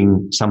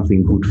doing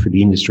something good for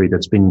the industry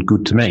that's been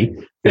good to me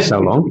for so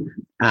long.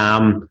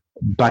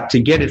 But to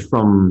get it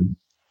from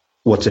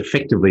what's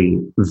effectively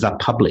the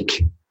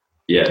public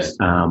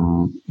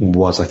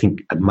was, I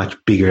think, a much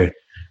bigger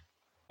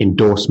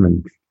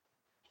endorsement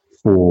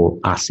for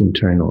us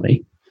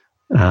internally.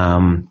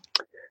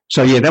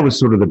 So, that was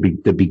sort of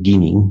the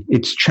beginning.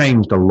 It's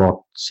changed a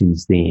lot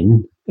since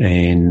then,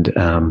 and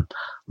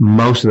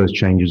most of those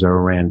changes are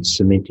around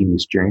cementing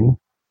this journey.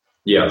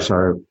 Yeah.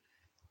 So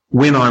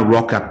when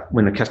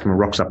the customer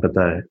rocks up at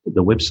the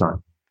website,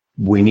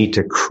 we need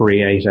to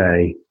create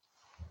a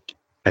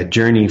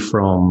journey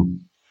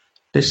from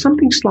there's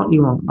something slightly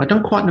wrong. I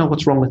don't quite know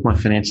what's wrong with my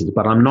finances,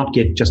 but I'm not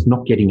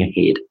getting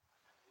ahead.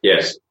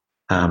 Yes.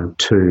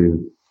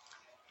 To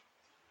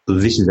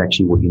this is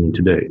actually what you need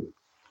to do.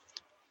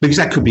 Because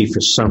that could be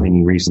for so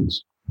many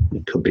reasons.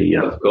 It could be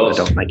I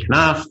don't make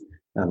enough,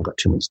 I've got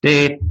too much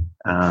debt,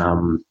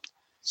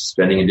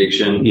 spending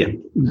addiction. Yeah,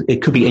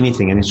 it could be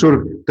anything. And it's sort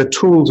of the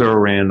tools are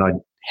around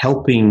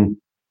helping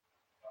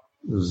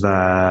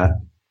the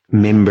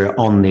member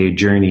on their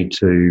journey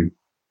to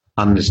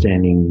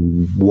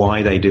understanding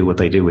why they do what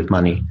they do with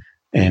money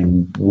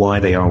and why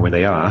they are where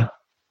they are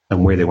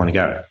and where they want to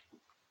go.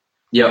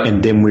 Yeah.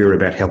 And then we're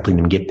about helping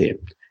them get there.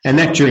 And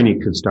that journey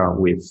could start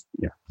with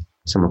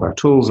some of our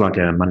tools like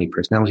a money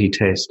personality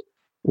test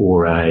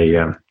or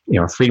a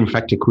freedom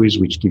factor quiz,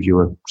 which gives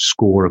you a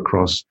score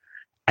across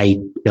 8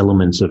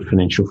 elements of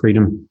financial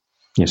freedom,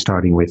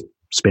 starting with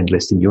spend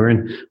less than you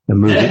earn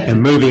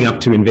and moving up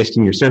to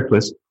investing your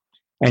surplus,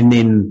 and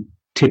then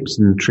tips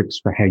and tricks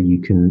for how you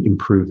can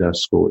improve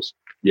those scores.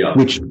 Yeah.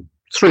 Which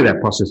through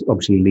that process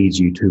obviously leads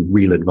you to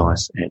real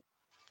advice at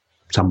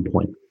some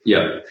point.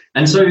 Yeah,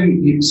 and so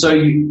you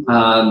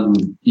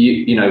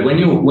know when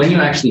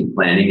you're actually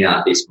planning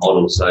out this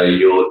model, so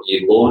you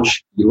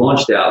launched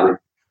out with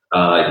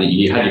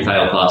you had your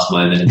fail fast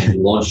moment, and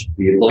you launched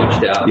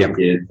out with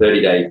your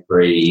 30-day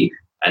free,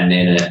 and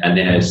then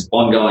an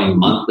ongoing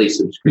monthly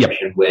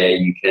subscription where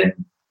you can.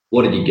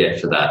 What did you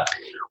get for that?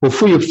 Well,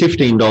 for your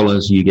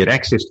 $15, you get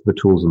access to the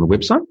tools on the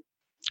website,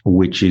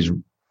 which is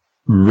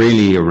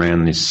really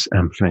around this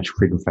financial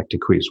freedom factor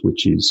quiz,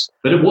 which is...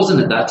 But it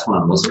wasn't at that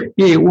time, was it?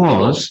 Yeah, it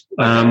was.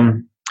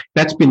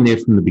 That's been there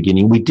from the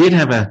beginning. We did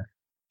have a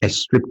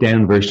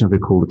stripped-down version of it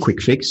called a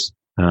quick fix,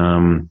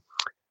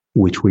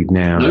 which we've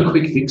now... No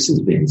quick fixes,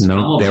 Vince.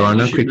 No, there are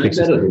no quick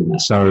fixes.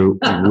 So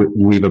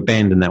we've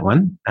abandoned that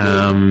one.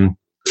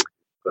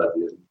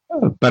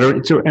 But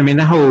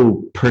the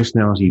whole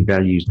personality,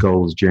 values,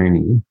 goals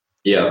journey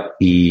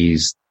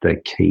is the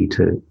key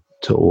to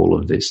all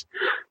of this.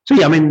 So,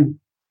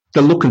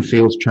 the look and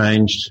feel's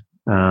changed.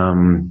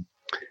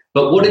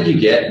 But what did you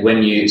get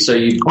when you?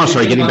 Getting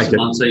back to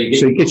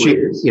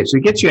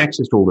it gets you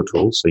access to all the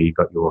tools. So you've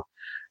got your,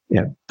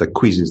 the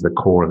quiz is the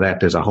core of that.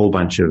 There's a whole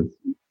bunch of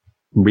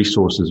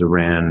resources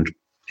around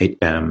it,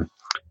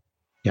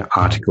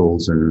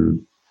 articles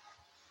and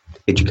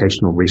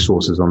educational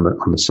resources on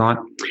the site,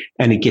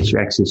 and it gets you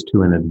access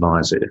to an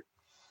advisor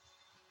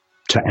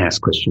to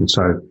ask questions.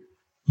 So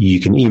you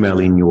can email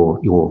in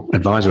your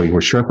advisor or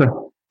your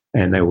Sherpa,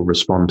 and they will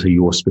respond to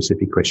your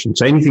specific question.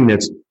 So anything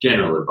that's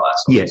general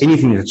advice. Obviously.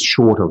 Anything that's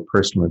short of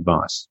personal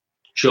advice.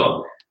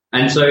 Sure.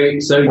 And so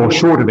or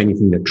short of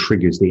anything that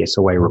triggers the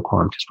SOA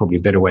requirement is probably a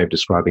better way of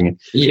describing it.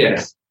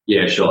 Yes.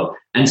 Yeah, sure.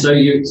 And so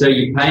you're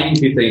paying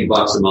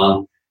 $15 a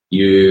month.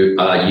 You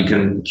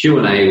can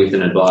Q&A with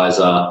an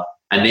advisor.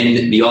 And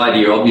then the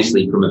idea,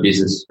 obviously, from a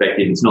business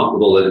perspective, it's not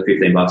with all of the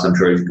 $15, I'm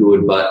sure is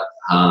good, but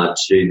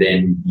to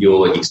then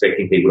you're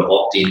expecting people to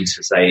opt in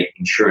to, say,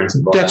 insurance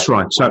advice. That's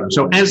right.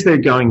 So as they're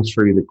going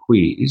through the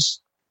quiz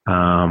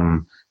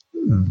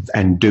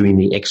and doing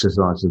the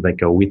exercises that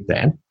go with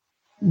that,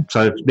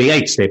 so the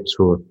 8 steps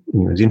for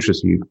anyone's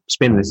interest, you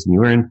spend less than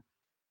you earn,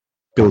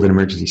 build an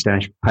emergency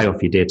stash, pay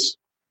off your debts,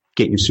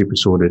 get your super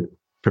sorted,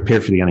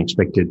 prepare for the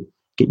unexpected,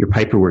 get your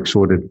paperwork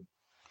sorted,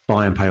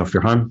 buy and pay off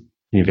your home,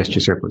 and invest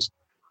your surplus.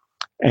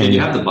 And, did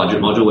you have the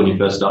budget module when you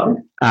first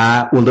started?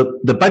 Well,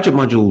 the budget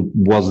module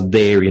was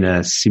there in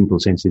a simple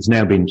sense. It's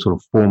now been sort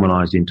of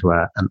formalized into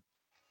a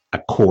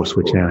course,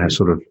 which now has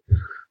sort of,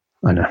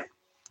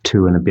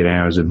 2 and a bit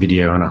hours of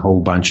video and a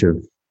whole bunch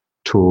of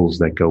tools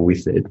that go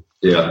with it.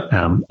 Yeah.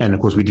 And,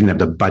 of course, we didn't have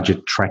the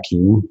budget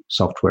tracking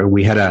software.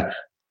 We had a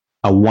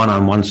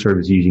one-on-one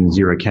service using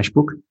Xero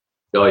Cashbook.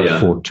 Oh, yeah.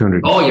 For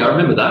 200. Oh, yeah, I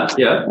remember that,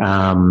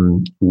 yeah.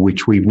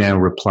 Which we've now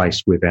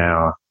replaced with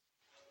our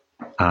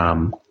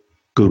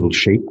Google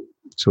Sheet.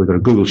 So we've got a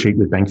Google Sheet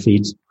with bank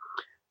feeds,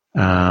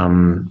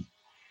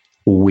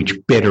 which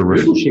better...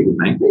 Google Sheet with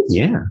bank feeds?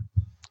 Yeah.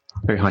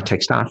 Very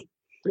high-tech stuff.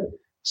 Yeah.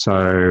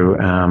 So,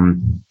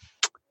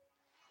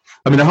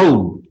 the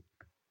whole...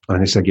 I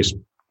guess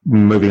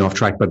moving off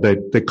track, but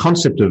the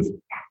concept of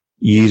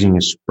using a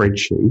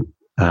spreadsheet,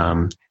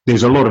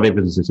 there's a lot of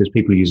evidence that says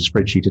people who use a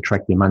spreadsheet to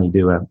track their money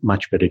do a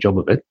much better job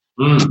of it.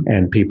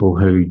 And people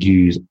who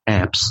use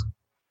apps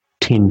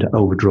tend to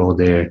overdraw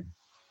their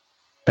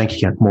bank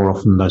account more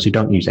often than those who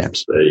don't use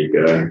apps. There you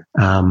go.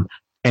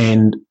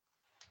 And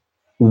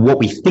what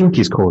we think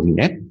is causing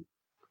that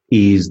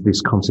is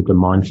this concept of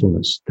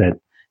mindfulness, that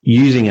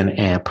using an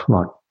app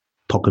like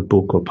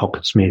Pocketbook or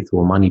Pocketsmith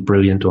or Money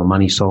Brilliant or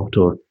MoneySoft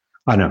or,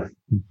 I don't know,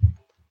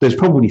 there's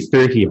probably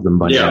 30 of them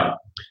by now.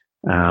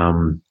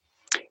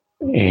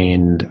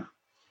 And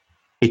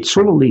it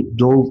sort of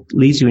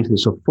leads you into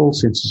this sort of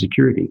false sense of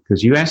security,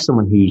 because you ask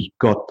someone who's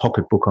got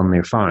Pocketbook on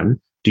their phone,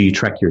 do you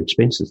track your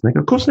expenses? And they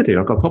go, of course I do.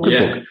 I've got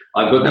Pocketbook. Yeah,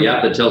 I've got the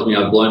app that tells me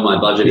I've blown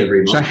my budget every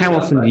month. So how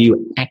often do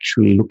you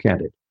actually look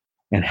at it?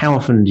 And how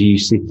often do you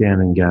sit down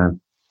and go,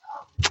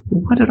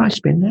 why did I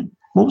spend that?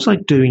 What was I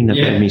doing that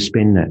made me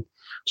spend that?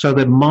 So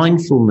the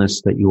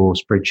mindfulness that your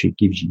spreadsheet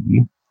gives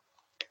you,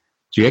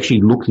 so you're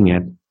actually looking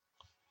at,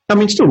 I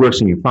mean, it still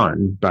works on your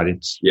phone, but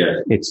it's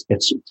a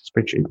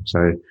spreadsheet.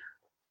 So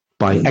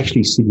by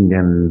actually sitting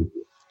down and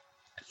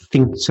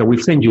think, so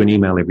we send you an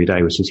email every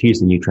day which says, here's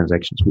the new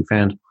transactions we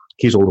found.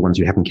 Here's all the ones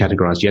you haven't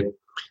categorized yet.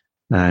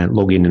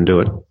 Log in and do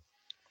it.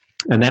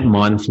 And that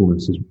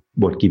mindfulness is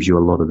what gives you a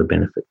lot of the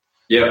benefit.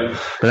 Yeah.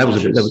 But that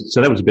was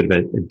a bit of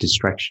a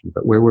distraction.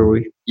 But where were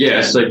we?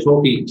 Yeah. So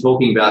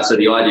talking about, so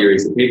the idea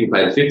is that people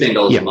pay the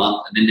 $15 a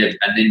month, and then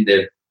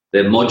they're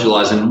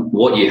modularized. And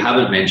what you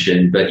haven't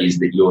mentioned, but is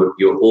that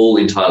you're all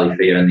entirely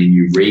fee, and then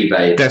you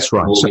rebate. That's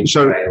right. Mortgage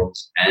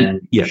sales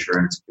and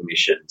insurance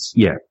commissions.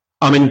 Yeah.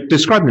 I mean,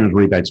 describing them as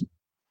rebates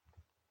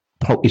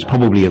is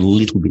probably a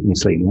little bit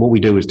misleading. What we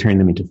do is turn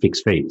them into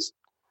fixed fees.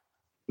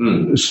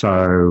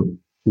 So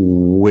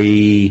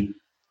we,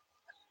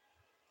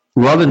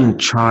 rather than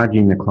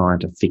charging the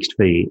client a fixed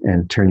fee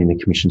and turning the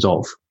commissions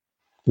off,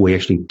 we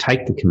actually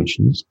take the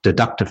commissions,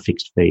 deduct a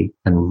fixed fee,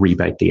 and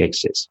rebate the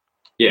excess.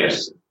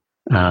 Yes.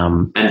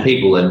 And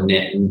people are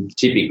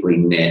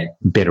typically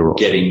better off,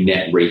 getting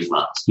net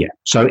refunds. Yeah.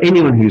 So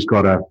anyone who's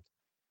got a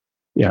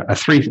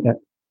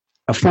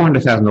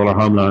 $400,000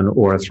 home loan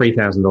or a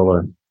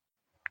 $3,000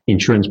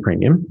 insurance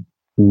premium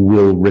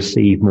will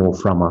receive more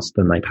from us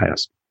than they pay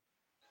us.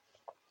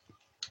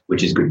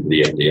 Which is good for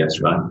the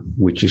FDS, right?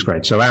 Which is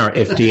great. So our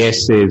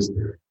FDS says,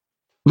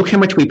 look how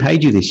much we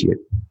paid you this year.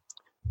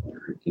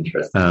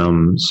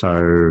 Interesting.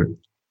 So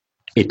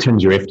it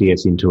turns your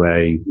FDS into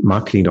a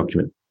marketing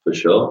document. For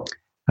sure.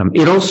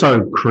 It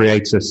also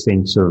creates a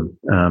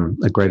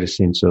greater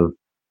sense of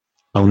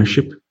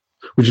ownership,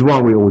 which is why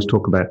we always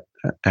talk about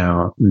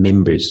our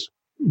members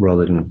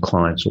rather than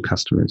clients or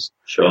customers.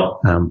 Sure.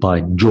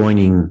 By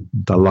joining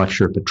the Life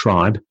Sherpa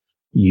tribe,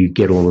 you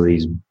get all of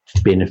these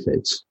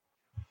benefits.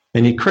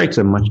 And it creates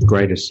a much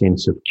greater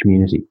sense of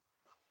community.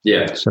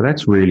 Yeah. So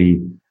that's really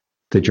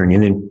the journey.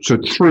 And then, so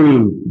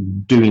through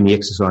doing the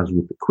exercise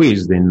with the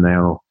quiz, then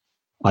they'll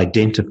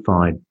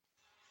identify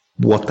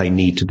what they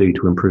need to do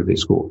to improve their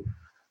score.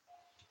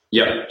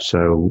 Yeah.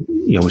 So,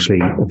 obviously,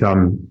 if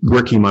I'm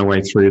working my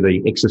way through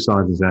the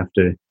exercises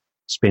after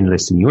spend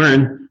less than you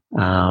earn,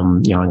 that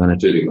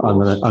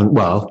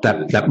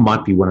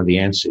might be one of the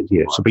answers.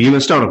 Yeah. So, but you're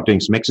going to start off doing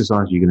some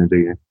exercise. You're going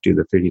to do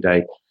the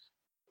 30-day.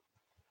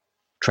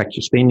 Track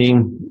your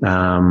spending,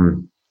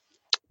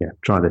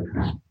 try the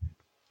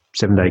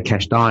 7-day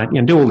cash diet,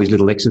 do all these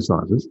little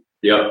exercises.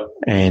 Yeah.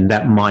 And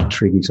that might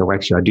trigger, so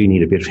actually I do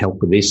need a bit of help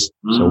with this,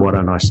 so why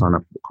don't I sign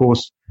up for the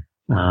course?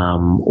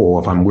 Or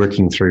if I'm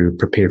working through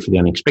Prepare for the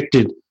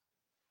Unexpected,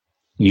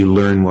 you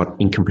learn what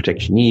income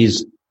protection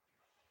is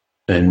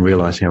and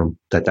realize how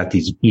that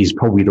is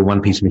probably the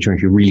one piece of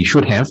insurance you really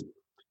should have.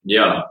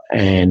 Yeah.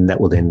 And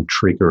that will then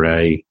trigger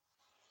a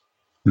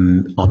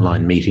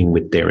online meeting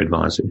with their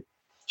advisor.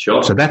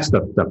 Sure. So that's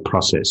the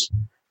process.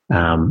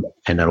 And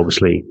that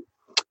obviously,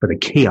 but the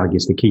key to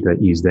that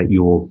is that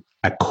you're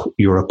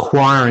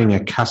acquiring a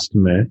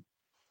customer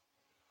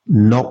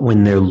not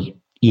when they're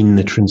in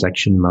the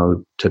transaction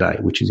mode today,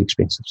 which is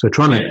expensive. So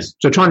trying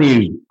to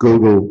use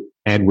Google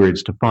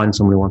AdWords to find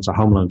someone who wants a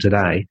home loan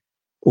today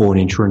or an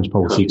insurance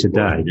policy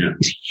today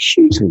is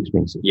hugely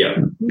expensive. Yeah.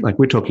 Like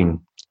we're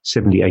talking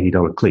 $70,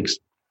 $80 clicks.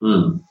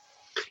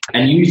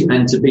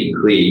 And to be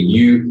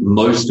clear,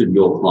 most of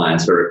your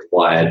clients are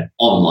acquired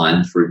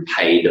online through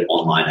paid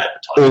online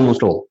advertising.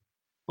 Almost all.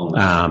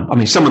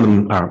 Some of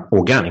them are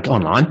organic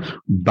online,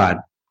 but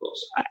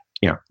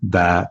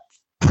the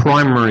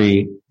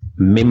primary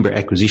member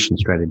acquisition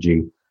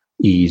strategy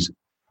is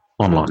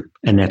online,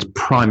 and that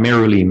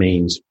primarily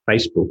means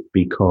Facebook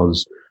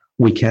because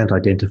we can't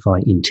identify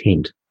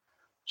intent.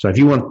 So if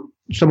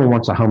someone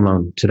wants a home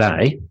loan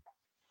today,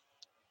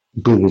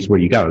 Google's where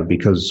you go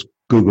because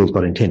Google's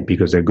got intent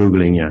because they're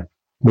Googling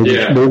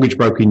mortgage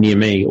broker near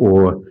me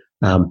or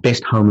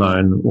best home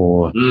loan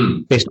or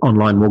best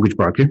online mortgage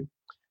broker.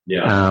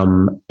 Yeah.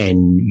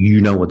 And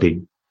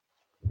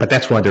but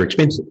that's why they're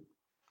expensive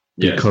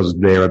because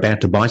they're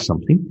about to buy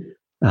something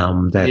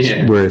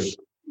that's worth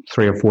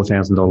 $3,000 or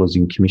 $4,000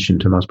 in commission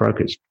to most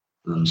brokers.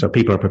 So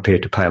people are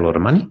prepared to pay a lot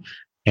of money,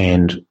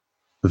 and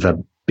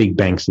the big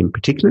banks in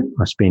particular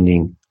are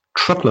spending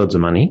truckloads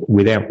of money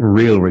without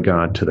real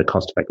regard to the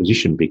cost of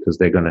acquisition because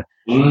they're going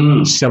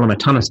to sell them a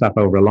ton of stuff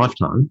over a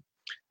lifetime.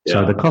 Yeah.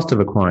 So the cost of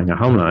acquiring a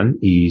home loan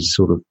is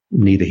sort of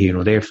neither here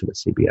nor there for the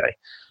CBA.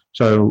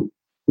 So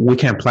we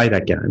can't play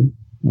that game.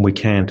 We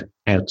can't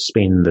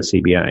outspend the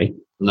CBA.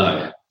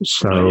 No.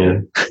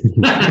 So,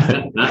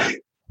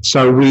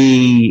 so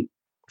we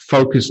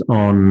focus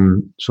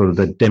on sort of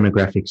the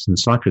demographics and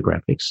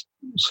psychographics.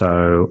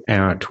 So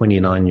our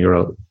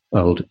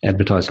 29-year-old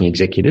advertising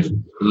executive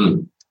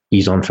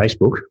is on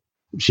Facebook.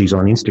 She's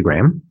on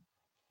Instagram,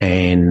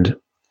 and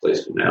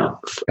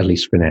at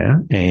least for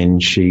now,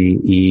 and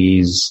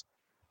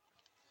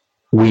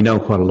we know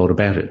quite a lot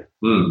about it.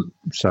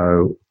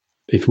 So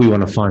if we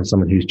want to find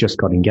someone who's just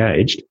got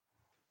engaged,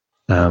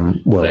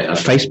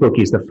 Facebook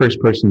is the first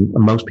person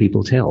most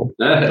people tell.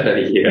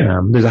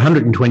 There's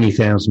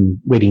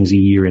 120,000 weddings a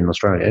year in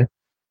Australia.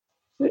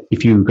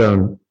 If you go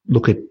and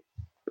look at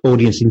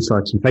audience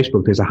insights on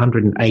Facebook, there's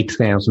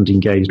 108,000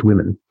 engaged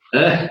women.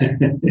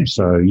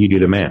 So you do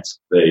the maths.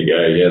 There you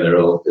go. Yeah, they're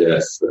all,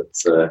 yes.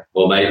 That's,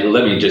 well, mate,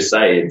 let me just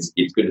say it's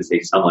good to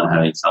see someone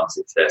having some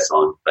success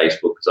on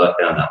Facebook, because I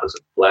found that was a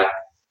black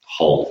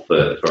hole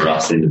for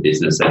us in the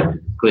business. And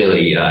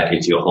clearly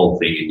it's your whole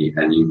thing,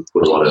 and you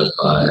put a lot of...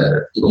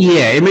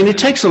 yeah, I mean, it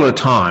takes a lot of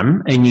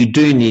time, and you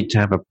do need to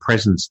have a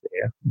presence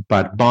there,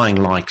 but buying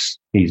likes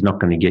is not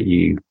going to get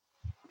you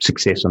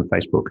success on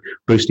Facebook.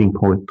 Boosting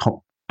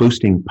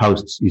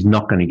posts is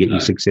not going to get you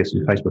success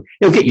on Facebook.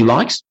 It'll get you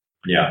likes,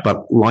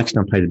 but likes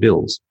don't pay the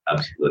bills.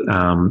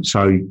 Absolutely.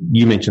 So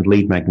you mentioned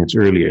lead magnets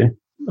earlier.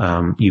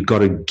 You've got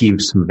to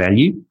give some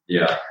value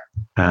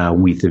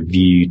with a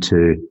view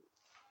to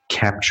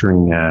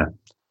capturing,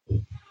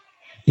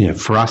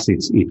 for us,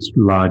 it's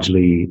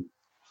largely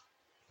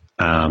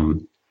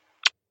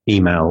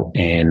email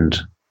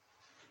and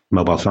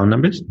mobile phone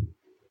numbers.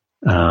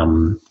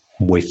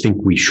 We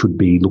think we should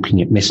be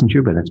looking at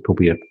Messenger, but that's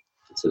probably a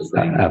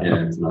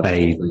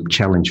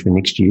challenge for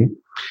next year.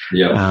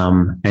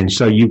 And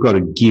so you've got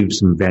to give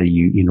some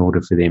value in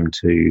order for them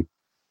to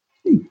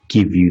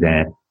give you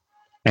that,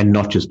 and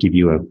not just give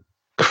you a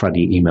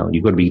cruddy email.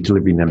 You've got to be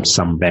delivering them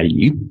some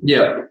value.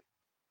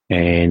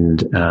 And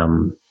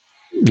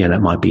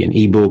that might be an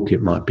ebook,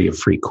 it might be a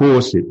free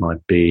course, it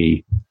might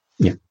be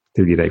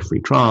 30-day free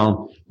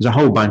trial. There's a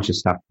whole bunch of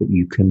stuff that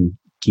you can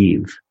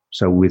give.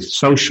 So with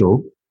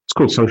social, it's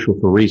called social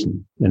for a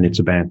reason, and it's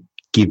about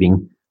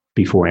giving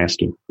before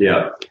asking.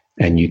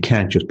 And you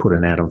can't just put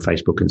an ad on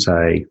Facebook and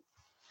say,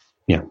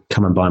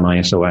 come and buy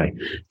my SOA.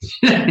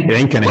 It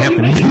ain't going to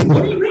happen.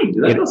 What do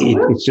you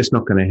mean? It's just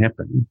not going to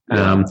happen.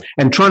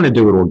 And trying to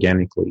do it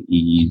organically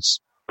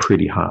is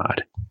pretty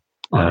hard.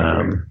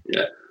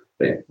 That's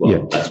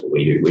what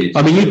we do.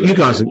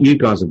 You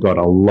guys have got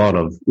a lot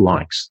of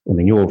likes. I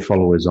mean, your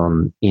followers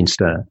on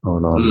Insta,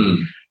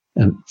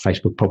 and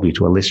Facebook probably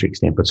to a lesser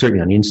extent, but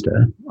certainly on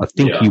Insta, I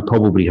think you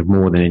probably have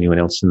more than anyone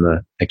else in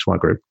the XY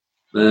group.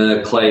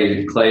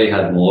 Clay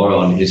had more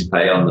on his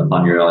page, on the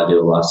Fund Your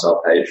Ideal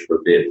Lifestyle page for a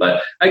bit,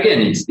 but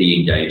again, it's the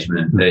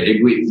engagement.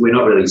 We're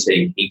not really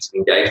seeing heaps of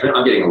engagement.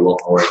 I'm getting a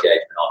lot more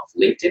engagement on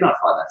LinkedIn. I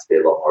find that to be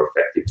a lot more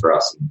effective for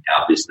us in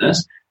our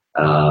business.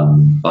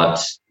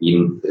 But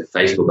in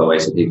Facebook, I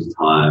wasted heaps of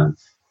time.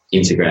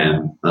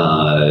 Instagram,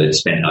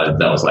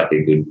 that was like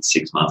a good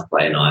 6 months.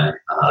 Clay and I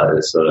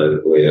we're sort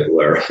of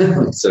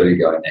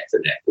going neck to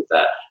neck with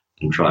that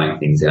and trying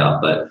things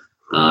out, but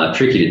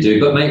tricky to do.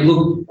 But mate,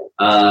 look,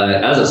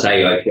 as I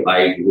say,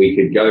 we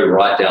could go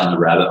right down the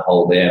rabbit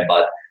hole there,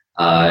 but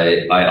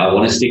I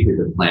want to stick with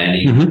the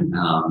planning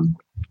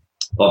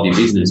of your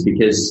business,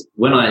 because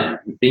when I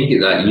think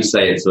of that, you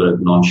say it sort of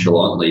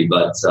nonchalantly,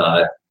 but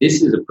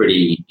this is a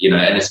pretty,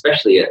 and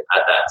especially at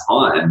that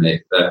time,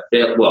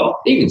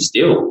 even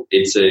still,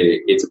 it's a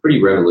pretty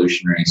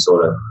revolutionary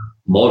sort of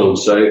model.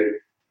 So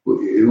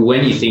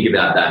when you think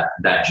about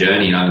that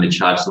journey, and I'm going to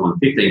charge someone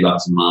 $15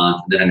 a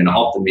month, and then I'm going to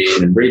opt them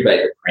in and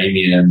rebate the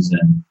premiums,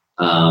 and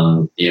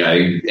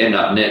end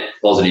up net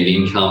positive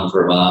income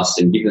from us,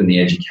 and give them the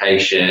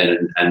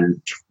education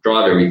and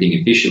drive everything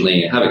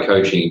efficiently, and have a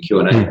coaching and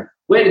Q&A.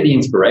 Where did the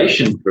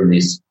inspiration for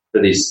this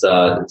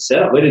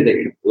setup? Where did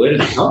it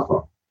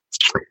come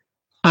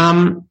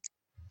from?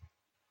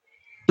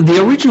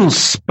 The original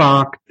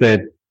spark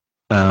that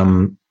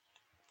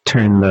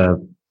turned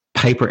the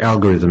paper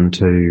algorithm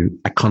to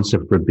a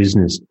concept for a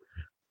business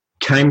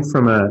came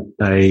from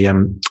I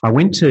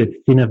went to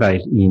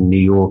Finovate in New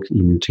York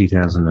in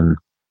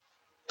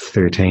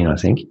 2013, I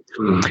think,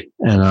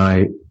 and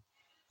I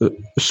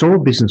saw a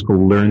business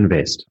called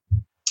LearnVest.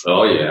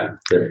 Oh yeah,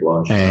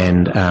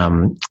 and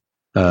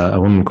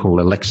a woman called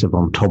Alexa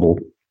von Tobel,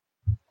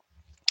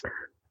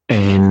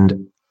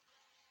 and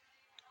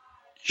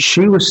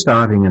she was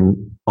starting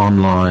an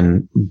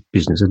online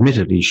business.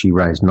 Admittedly, she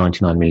raised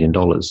 $99 million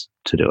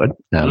to do it.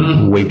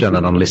 We've done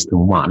it on less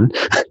than one.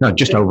 No,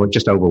 just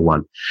over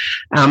one.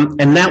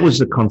 And that was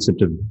the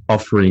concept of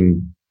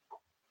offering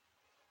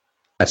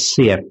a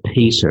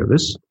CFP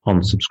service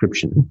on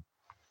subscription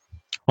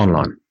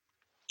online.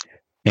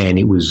 And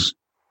it was,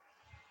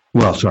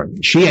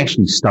 she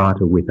actually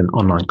started with an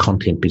online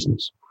content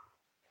business.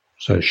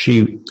 So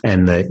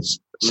and the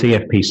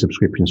CFP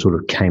subscription sort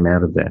of came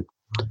out of that.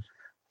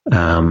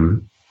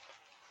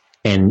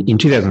 And in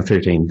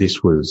 2013,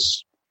 this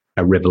was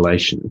a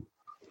revelation.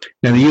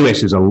 Now, the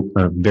US is a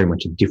very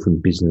much a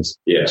different business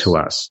to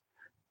us.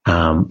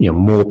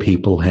 More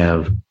people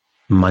have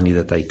money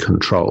that they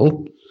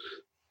control,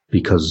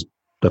 because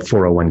the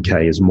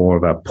 401k is more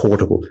of a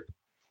portable,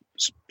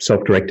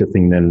 self-directed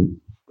thing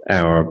than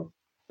our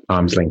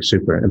arm's length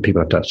super, and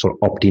people have to sort of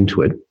opt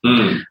into it.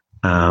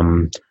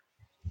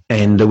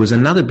 And there was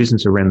another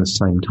business around the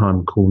same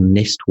time called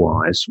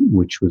Nestwise,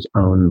 which was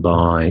owned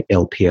by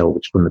LPL,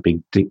 which is one of the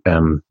big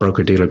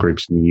broker-dealer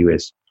groups in the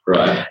US.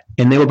 Right.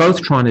 And they were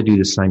both trying to do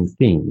the same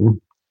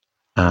thing.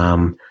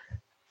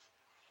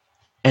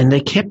 And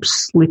they kept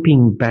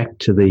slipping back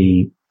to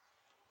the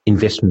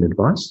investment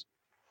advice.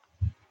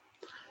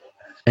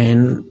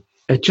 And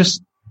it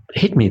just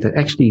hit me that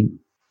actually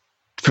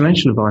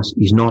financial advice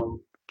is not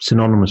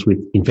synonymous with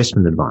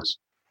investment advice.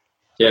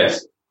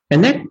 Yes.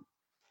 And that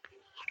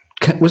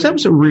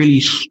was a really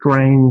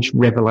strange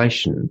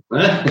revelation,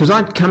 because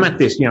I'd come at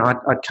this,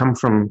 I'd come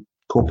from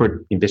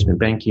corporate investment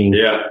banking,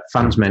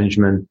 funds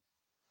management,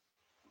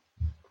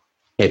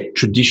 at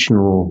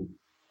traditional.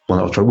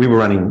 We were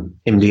running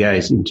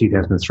MDAs in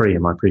 2003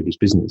 in my previous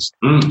business.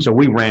 So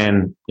we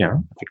ran,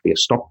 effectively a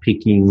stock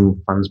picking,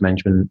 funds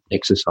management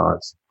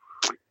exercise.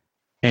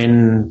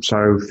 And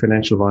so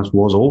financial advice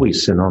was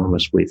always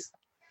synonymous with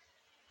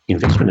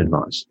investment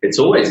advice. It's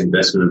always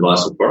investment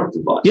advice or product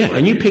advice. Yeah,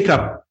 and you pick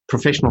up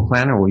Professional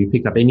Planner or you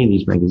pick up any of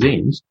these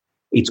magazines,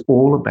 it's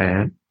all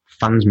about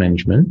funds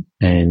management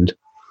and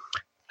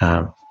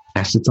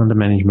assets under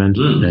management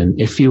and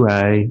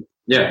FUA.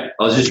 Yeah,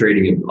 I was just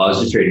reading an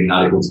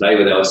article today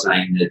where they were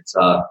saying that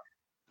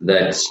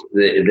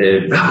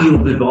the value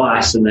of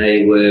advice, and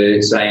they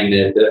were saying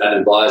that an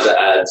advisor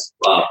adds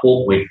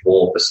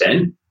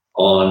 4.4%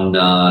 on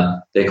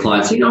their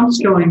clients. I'm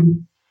just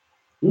going,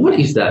 what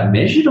is that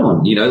measured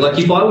on? Like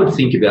if I would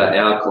think about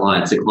our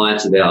clients, the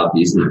clients of our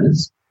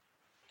business,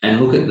 and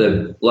look at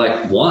the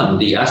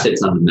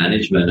assets under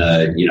management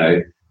are,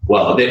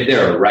 well,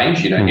 they're a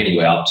range,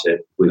 anywhere up to,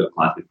 we've got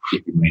clients with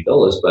 $50 million,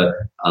 but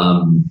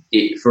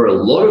for a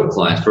lot of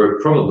clients,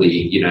 for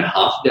probably,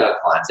 half of our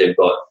clients, they've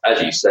got,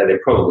 as you say, they're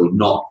probably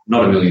not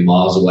a million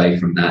miles away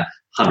from that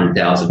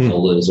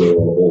 $100,000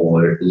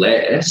 or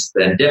less.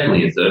 Then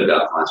definitely a third of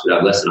our clients would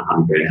have less than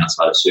 $100,000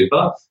 outside of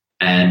super.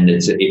 And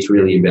it's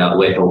really about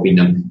we're helping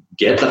them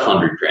get the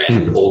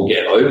 $100,000 or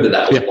get over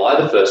that or buy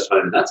the first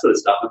home and that sort of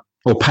stuff.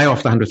 Or pay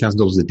off the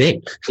 $100,000 of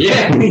debt.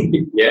 Yeah,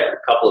 a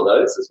couple of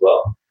those as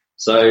well.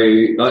 So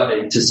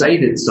to say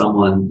that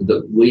someone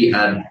that we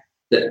had,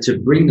 that to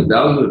bring the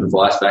value of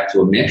advice back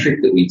to a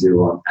metric that we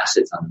do on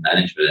assets under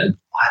management,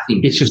 I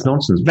think it's just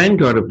nonsense.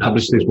 Vanguard have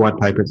published this white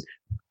paper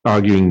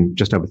arguing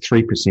just over 3% for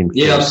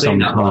I've some seen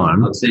that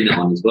time. One. I've seen that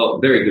one as well.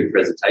 Very good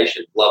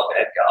presentation. Love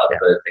Vanguard,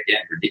 but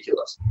again,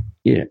 ridiculous.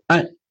 Yeah.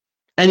 And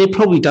it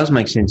probably does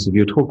make sense if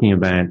you're talking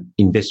about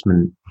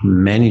investment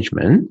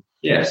management.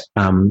 Yes.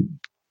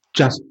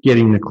 Just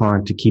getting the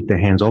client to keep their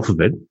hands off of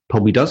it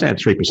probably does add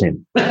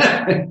 3%.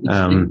 But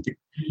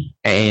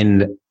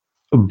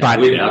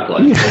with our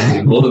clients,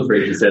 more than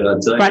 3%,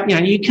 I'd say. But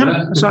you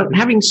come. So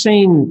having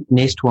seen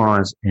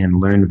Nestwise and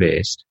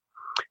LearnVest,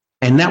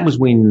 and that was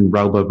when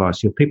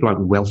robo-advice, people like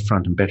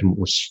Wealthfront and Betterment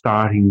were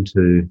starting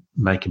to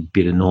make a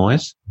bit of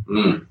noise.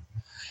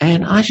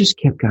 And I just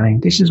kept going,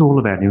 this is all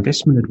about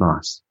investment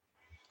advice.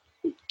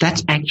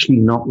 That's actually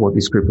not what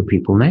this group of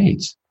people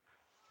needs.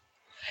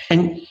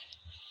 And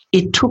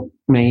it took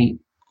me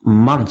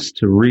months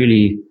to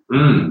really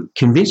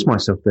convince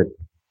myself that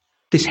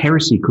this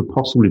heresy could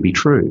possibly be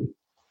true.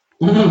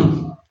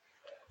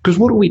 Because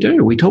what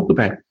do? We talk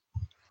about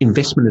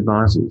investment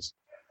advisors,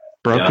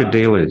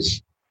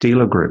 broker-dealers,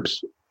 dealer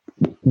groups.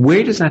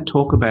 Where does that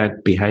talk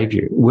about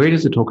behavior? Where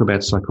does it talk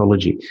about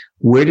psychology?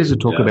 Where does it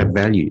talk about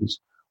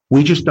values?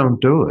 We just don't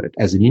do it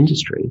as an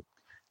industry.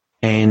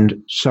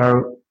 And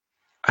so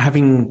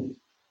having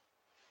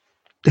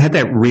had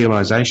that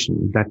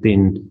realization, that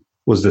then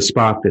was the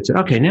spark that said,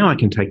 okay, now I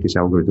can take this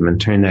algorithm and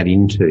turn that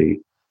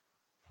into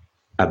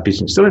a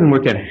business. Still didn't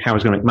work out how I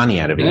was going to make money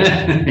out of it.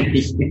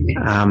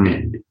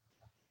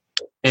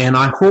 And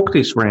I hawked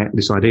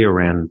this idea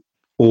around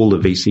all the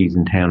VCs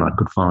in town I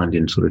could find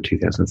in sort of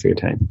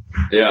 2013.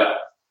 Yeah.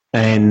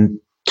 And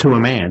to a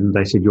man,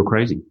 they said, you're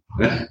crazy.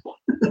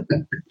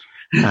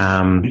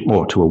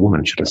 Or to a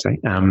woman, should I say,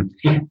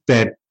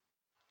 that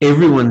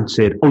everyone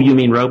said, oh, you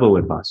mean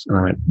robo-advice? And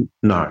I went,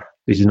 no,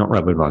 this is not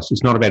robo-advice.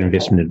 It's not about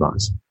investment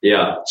advice.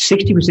 Yeah.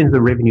 60% of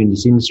the revenue in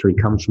this industry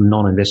comes from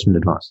non-investment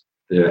advice.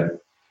 Yeah.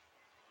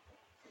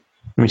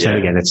 Let me say it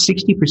again. That's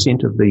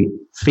 60% of the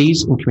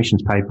fees and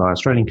commissions paid by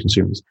Australian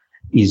consumers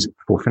is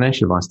for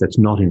financial advice that's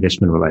not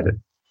investment related.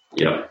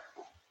 Yeah.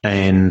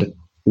 And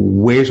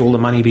where's all the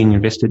money being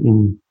invested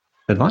in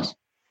advice?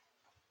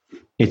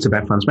 It's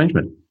about funds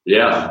management.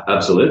 Yeah,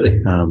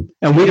 absolutely.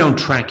 And we don't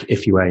track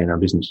FUA in our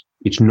business.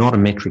 It's not a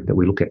metric that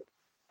we look at.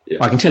 Yeah.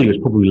 I can tell you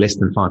it's probably less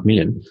than 5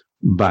 million,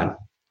 but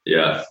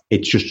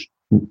it's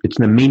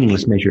a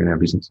meaningless measure in our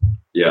business.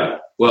 Yeah.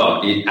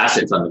 Well,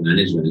 assets under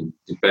management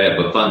is fair,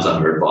 but funds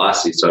under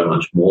advice is so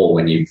much more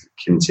when you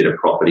consider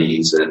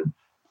properties and,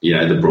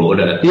 the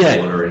broader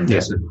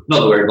investment.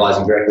 Not that we're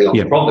advising directly on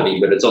the property,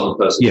 but it's on the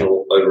person's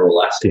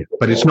overall asset. Yeah.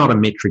 But it's not a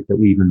metric that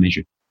we even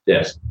measure.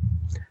 Yes.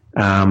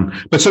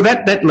 But so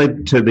that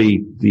led to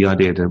the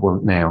idea that, well,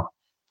 now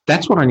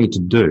that's what I need to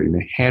do. Now,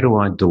 how do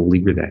I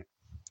deliver that?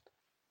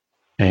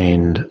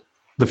 And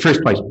the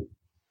first place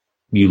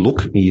you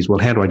look is, well,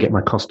 how do I get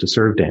my cost to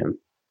serve down?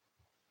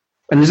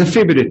 And there's a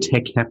fair bit of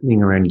tech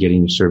happening around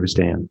getting your service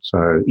down.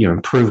 So,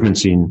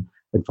 improvements in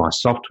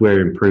advice software,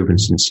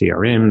 improvements in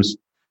CRMs,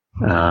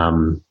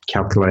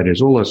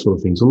 calculators, all those sort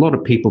of things. A lot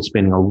of people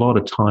spending a lot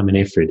of time and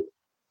effort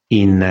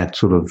in that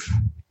sort of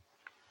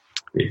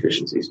The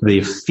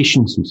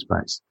efficiency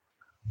space.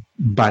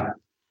 But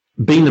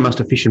being the most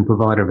efficient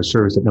provider of a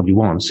service that nobody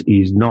wants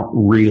is not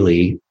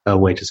really a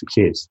way to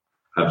success.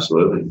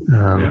 Absolutely.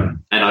 And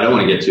I don't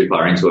want to get too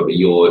far into it, but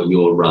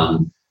your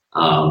run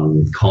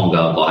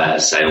Conga via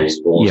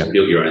Salesforce,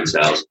 built your own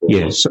Salesforce.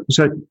 Yeah.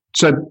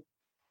 So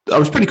I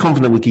was pretty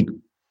confident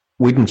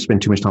we didn't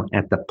spend too much time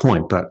at that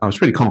point, but I was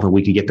pretty confident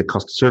we could get the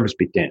cost of service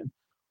bit down.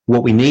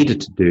 What we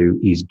needed to do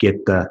is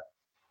get the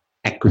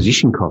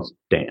acquisition cost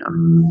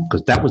down,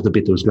 because that was the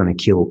bit that was going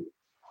to kill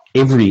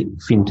every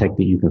fintech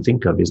that you can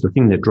think of. Is the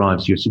thing that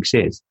drives your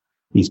success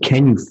is,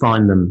 can you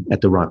find them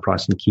at the right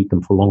price and keep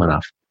them for long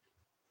enough?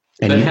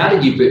 And but how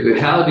did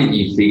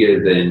you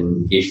figure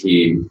then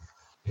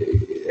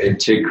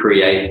to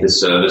create the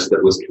service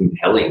that was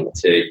compelling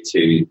to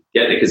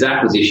get there? Because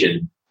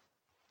acquisition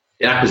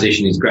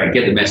is great.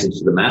 Get the message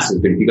to the masses,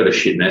 but if you've got a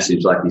shit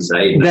message, like you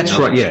say, no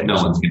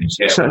one's going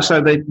to care.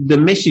 So the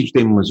message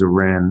then was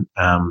around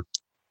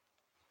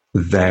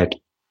that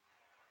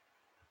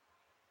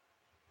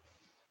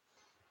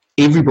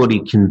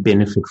everybody can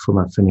benefit from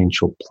a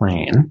financial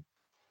plan.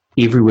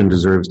 Everyone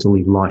deserves to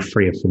live life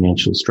free of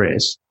financial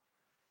stress.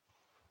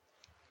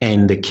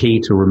 And the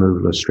key to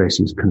removal of stress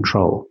is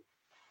control.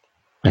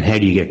 And how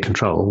do you get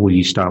control? Well,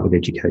 you start with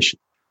education.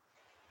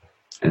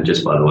 And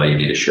just by the way, you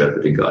need a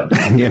Sherpa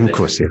guide. Yeah, of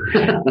course, yeah.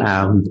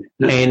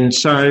 And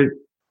so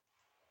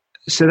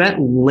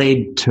that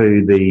led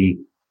to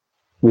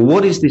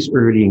what is this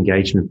early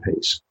engagement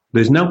piece?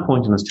 There's no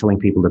point in us telling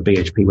people that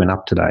BHP went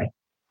up today,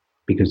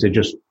 because they're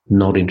just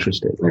not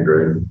interested. I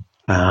agree.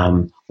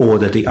 Or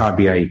that the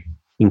RBA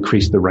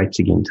increased the rates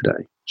again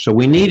today. So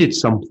we needed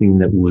something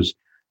that was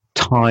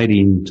tied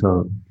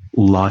into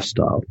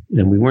lifestyle,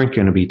 and we weren't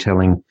going to be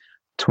telling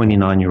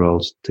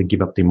 29-year-olds to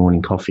give up their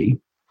morning coffee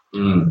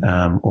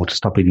or to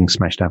stop eating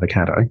smashed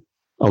avocado,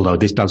 although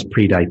this does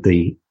predate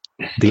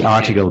the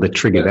article that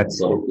triggered that.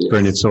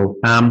 Bernard Saul.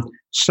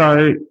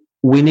 So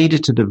we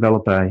needed to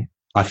develop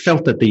I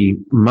felt that the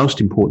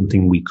most important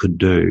thing we could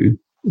do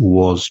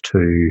was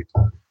to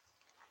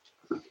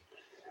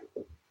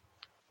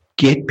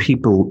get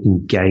people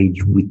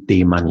engaged with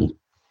their money.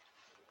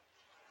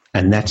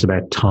 And that's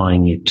about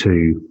tying it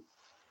to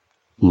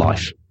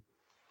life.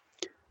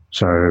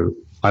 So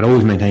I'd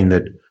always maintain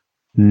that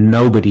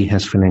nobody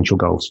has financial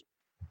goals.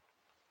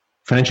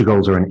 Financial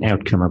goals are an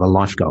outcome of a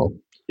life goal.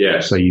 Yeah.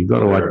 So you've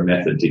got a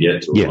method to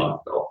get to a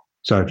life goal.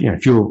 So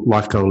if your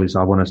life goal is,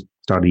 I want to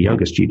start a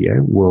yoga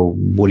studio, well,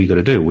 what do you got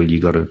to do? Well, you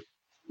got to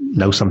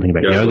know something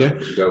about yoga.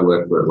 Go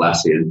work for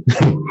Atlassian.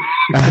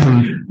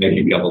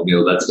 Making a couple of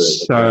meals.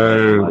 That's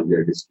where my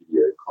yoga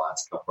studio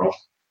clients come from.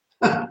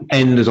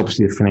 And there's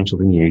obviously the financial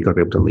thing. You've got to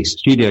be able to lease a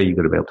studio. You've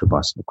got to be able to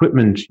buy some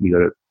equipment. You've got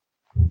to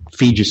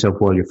feed yourself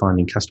while you're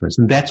finding customers.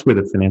 And that's where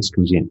the finance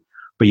comes in.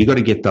 But you've got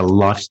to get the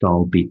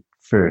lifestyle bit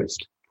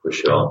first. For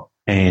sure.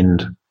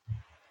 And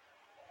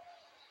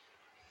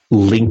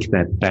link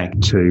that back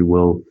to,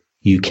 well,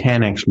 you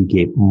can actually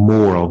get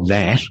more of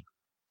that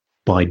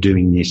by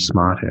doing this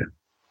smarter.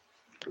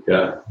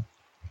 Yeah.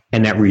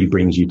 And that really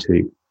brings you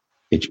to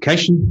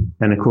education.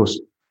 And, of course,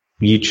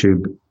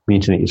 YouTube, the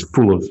internet is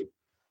full of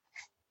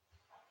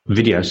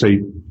video. So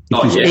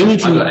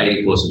anything, I've got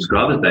 84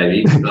 subscribers,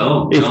 baby.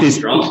 Oh,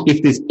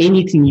 if there's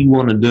anything you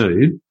want to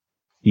do,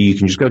 you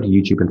can just go to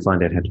YouTube and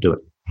find out how to do it.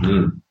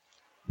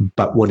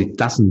 But what it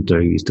doesn't do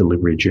is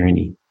deliver a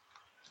journey.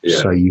 Yeah.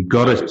 So you've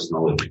got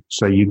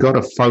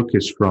to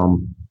focus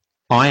from,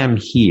 I am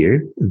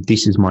here,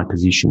 this is my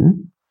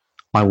position,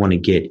 I want to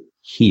get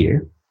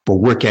here, but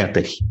work out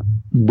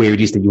where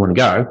it is that you want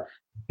to go,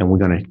 and we're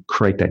going to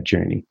create that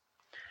journey.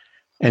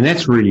 And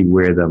that's really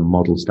where the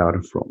model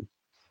started from.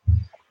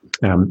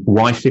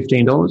 Why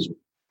 $15?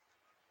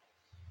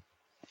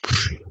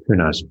 Who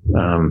knows?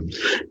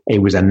 It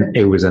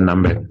was a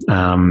number.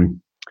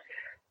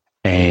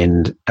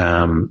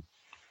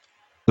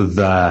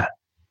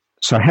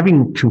 So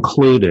having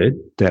concluded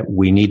that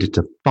we needed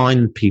to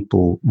find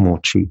people more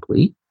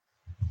cheaply,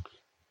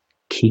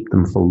 keep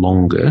them for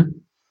longer,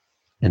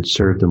 and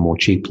serve them more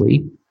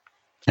cheaply,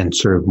 and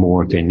serve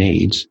more of their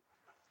needs,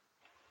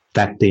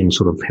 that then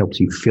sort of helps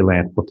you fill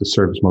out what the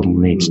service model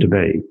needs to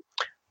be.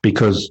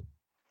 Because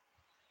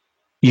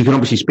you can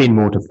obviously spend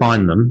more to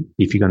find them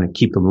if you're going to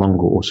keep them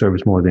longer or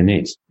service more of their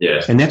needs.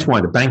 Yes. And that's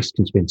why the banks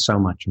can spend so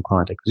much on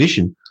client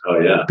acquisition. Oh,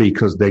 yeah.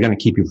 Because they're going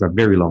to keep you for a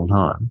very long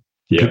time.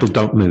 Yeah. People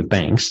don't move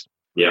banks.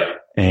 Yeah.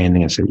 And they're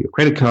going to sell you a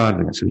credit card.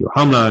 They're going to sell you a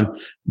home loan.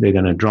 They're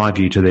going to drive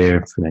you to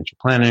their financial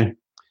planner.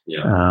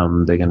 Yeah.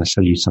 They're going to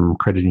sell you some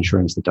credit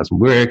insurance that doesn't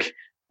work.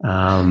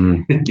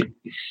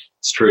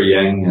 It's true,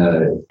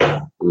 Yang.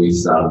 We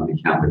started an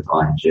account with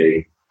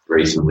ING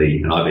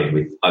recently, and I've been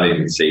with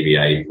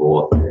CBA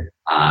for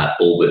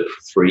all but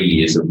 3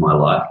 years of my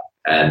life.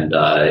 And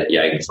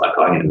Yang is like,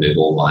 I'm going to move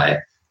all my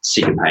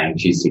she's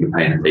sick of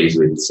paying fees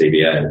with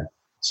CBA.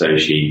 So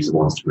she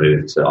wants to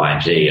move to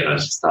ING, and I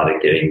just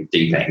started getting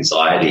deep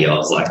anxiety. I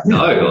was like,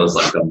 no,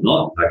 I'm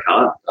not,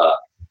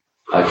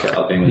 I can't.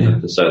 I've been with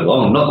them for so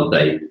long. Not that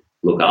they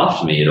look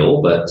after me at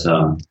all, but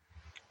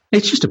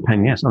it's just a pain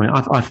in the ass. I mean,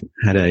 I've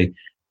had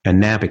a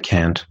NAB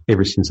account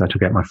ever since I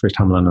took out my first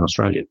home loan in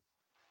Australia.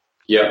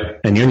 Yeah.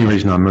 And the only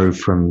reason I moved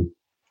from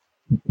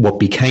what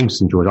became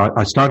St. George,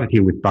 I started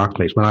here with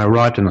Barclays. When I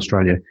arrived in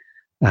Australia,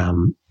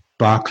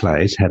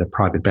 Barclays had a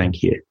private bank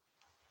here.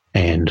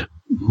 And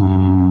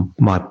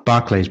my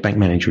Barclays bank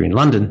manager in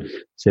London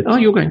said, "Oh,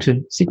 you're going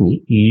to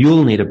Sydney,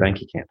 you'll need a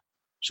bank account."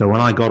 So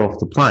when I got off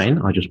the plane,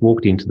 I just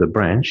walked into the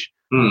branch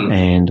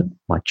and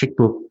my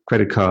checkbook,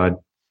 credit card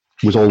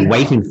was all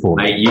waiting for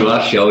me. Mate, you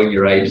are showing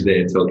your age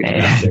there talking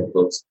about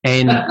checkbooks.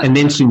 And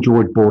then St.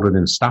 George bought it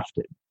and stuffed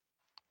it.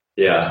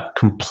 Yeah.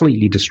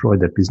 Completely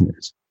destroyed that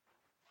business.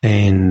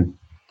 And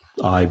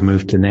I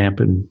moved to NAB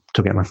and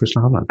took out my first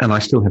home loan. And I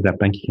still have that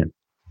bank account.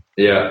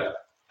 Yeah.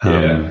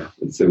 Yeah.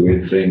 It's a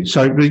weird thing.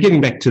 So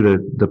getting back to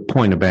the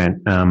point about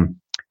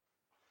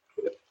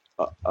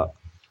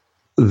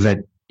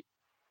that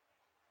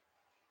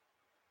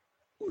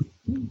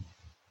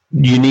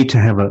you need to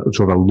have a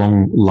sort of a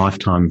long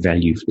lifetime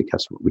value for the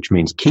customer, which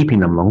means keeping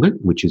them longer,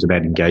 which is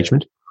about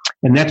engagement.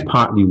 And that's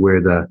partly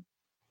where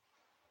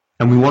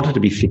and we wanted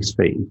to be fixed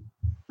fee,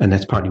 and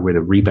that's partly where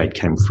the rebate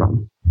came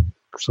from.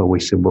 So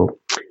we said, well,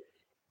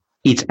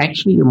 it's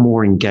actually a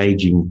more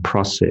engaging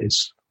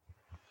process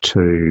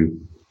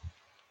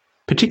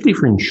particularly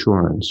for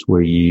insurance,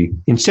 where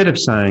you, instead of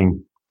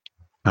saying,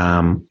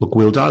 look,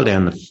 we'll dial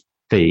down the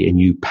fee and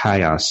you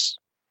pay us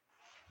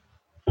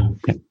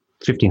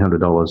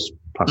 $1,500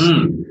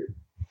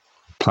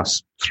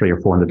 plus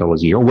 $300 or $400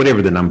 a year, or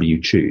whatever the number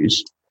you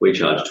choose. We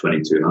charge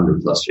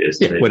 $2,200 plus GST.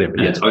 Yeah, whatever.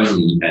 And it's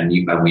only,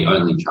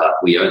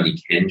 we only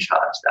can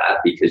charge that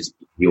because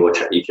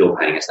if you're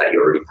paying us that,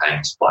 you're already paying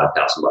us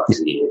 $5,000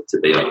 a year to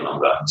be on an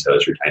ongoing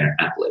service retainer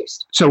at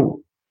least.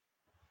 So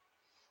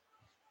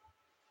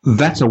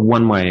that's a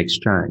one-way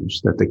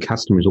exchange that the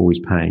customer is always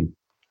paying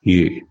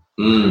you.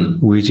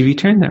 Whereas if you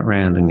turn that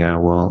around and go,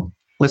 well,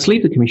 let's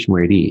leave the commission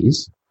where it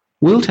is.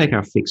 We'll take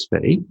our fixed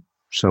fee,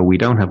 so we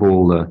don't have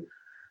all the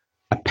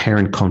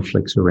apparent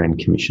conflicts around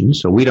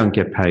commissions. So we don't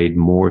get paid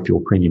more if your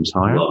premium's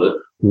higher. Love it.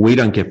 We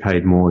don't get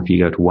paid more if you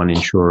go to one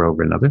insurer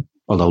over another,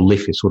 although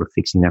LIF is sort of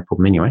fixing that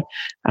problem anyway.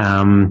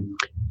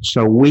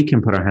 So we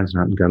can put our hands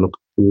on it and go, look,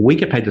 we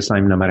get paid the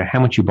same no matter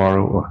how much you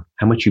borrow or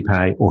how much you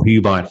pay or who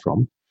you buy it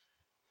from.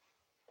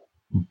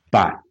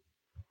 But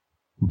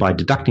by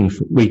deducting,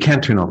 we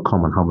can't turn off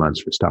common home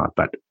loans for a start,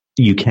 but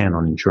you can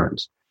on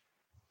insurance.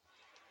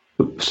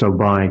 So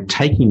by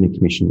taking the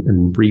commission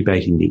and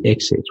rebating the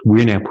excess,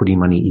 we're now putting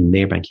money in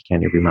their bank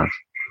account every month.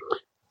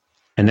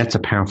 And that's a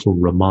powerful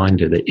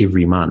reminder that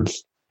every month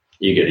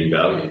you're getting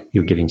value.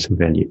 You're getting some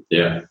value.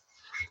 Yeah.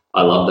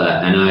 I love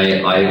that. And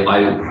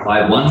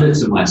I wonder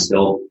to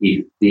myself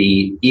if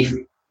the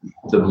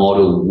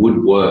model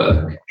would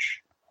work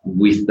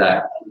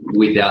without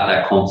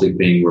that conflict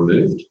being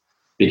removed.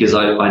 Because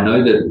I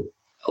know that,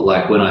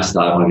 like, when I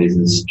started my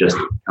business just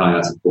coming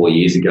out to 4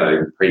 years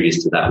ago,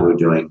 previous to that, we were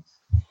doing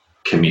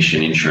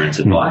commission insurance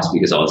advice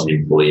because I was an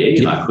employee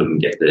and I couldn't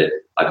get it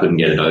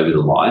over the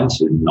line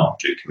to not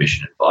do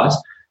commission advice.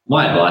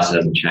 My advice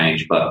hasn't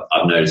changed, but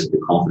I've noticed the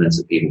confidence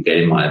that people get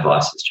in my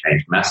advice has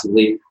changed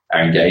massively.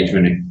 Our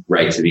engagement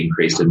rates have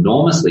increased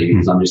enormously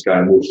because I'm just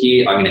going, well,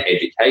 here, I'm going to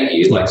educate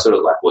you, like sort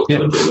of like what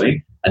you're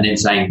doing, and then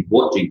saying,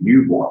 what do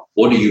you want?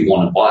 What do you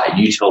want to buy?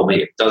 You tell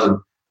me.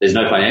 There's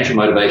no financial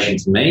motivation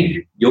to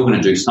me. You're going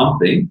to do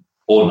something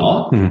or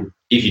not.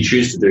 If you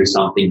choose to do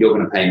something, you're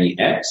going to pay me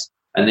X.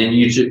 And then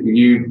you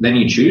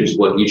choose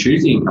what you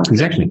choose the income.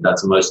 Exactly.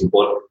 That's the most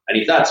important.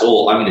 And if that's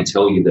all, I'm going to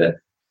tell you that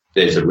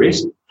there's a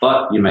risk,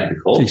 but you make the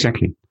call.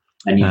 Exactly.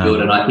 And you do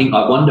it. And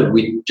I wonder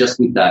with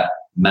that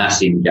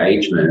mass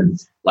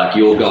engagement, like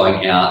you're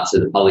going out to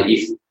the public,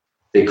 if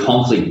the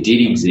conflict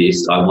did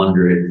exist, I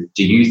wonder,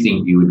 do you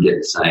think you would get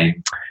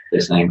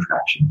the same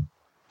traction?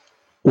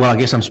 Well, I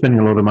guess I'm spending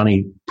a lot of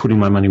money putting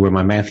my money where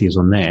my mouth is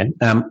on that.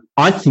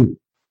 I think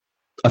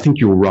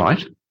you're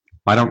right.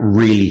 I don't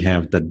really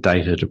have the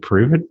data to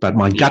prove it, but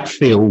my gut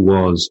feel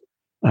was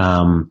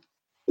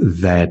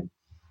that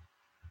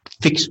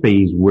fixed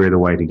fees were the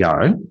way to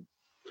go,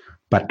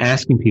 but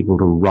asking people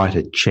to write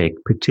a check,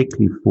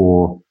 particularly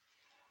for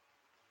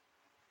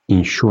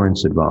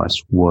insurance advice,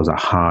 was a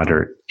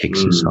harder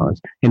exercise.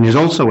 And there's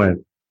also a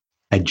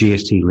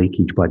GST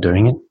leakage by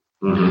doing it,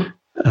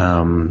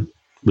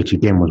 which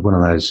again was one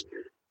of those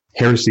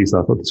heresies.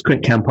 I thought this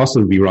can't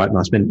possibly be right, and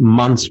I spent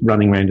months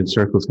running around in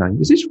circles going,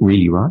 is this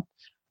really right?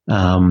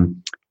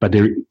 But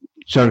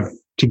so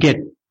to get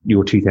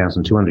your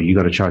 2,200, you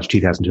got to charge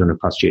 2,200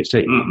 plus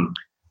GST.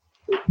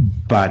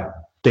 But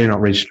they're not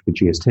registered for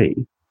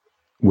GST.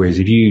 Whereas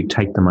if you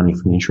take the money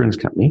from the insurance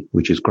company,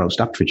 which is grossed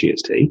up for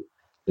GST,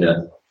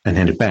 and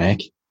hand it back,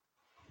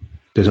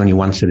 there's only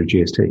one set of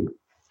GST.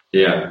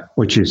 Yeah,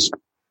 which is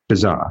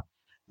bizarre.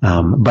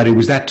 But it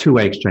was that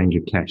two-way exchange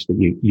of cash that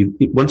you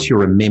once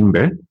you're a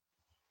member,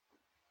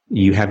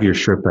 you have your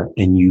Sherpa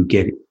and you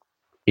get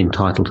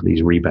entitled to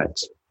these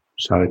rebates.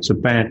 So it's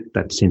about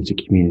that sense of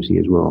community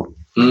as well.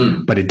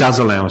 But it does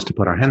allow us to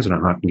put our hands on our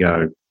heart and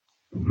go,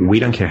 we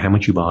don't care how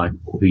much you buy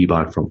or who you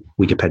buy it from.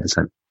 We get paid the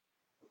same.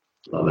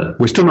 Love it.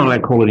 We're still not allowed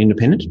to call it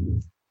independent.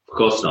 Of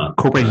course not.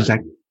 Corporations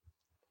Act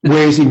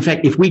Whereas, in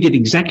fact, if we did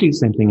exactly the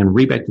same thing and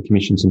rebate the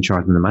commissions and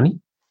charge them the money,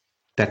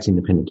 that's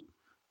independent.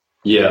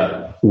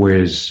 Yeah.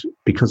 Whereas,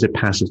 because it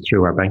passes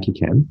through our bank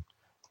account,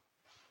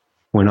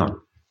 we're not.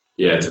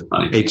 Yeah, it's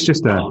funny. It's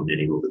just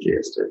netting all the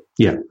GST.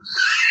 Yeah.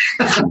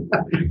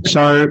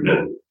 So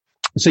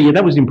yeah,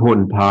 that was an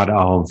important part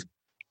of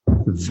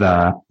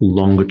the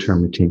longer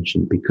term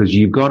retention, because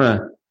you've got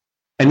to,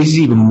 and this is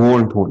even more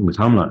important with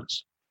home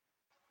loans,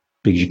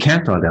 because you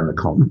can't die down the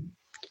column,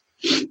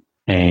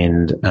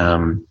 and they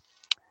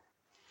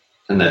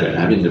don't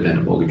have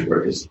independent mortgage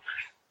brokers.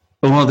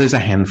 Well, there's a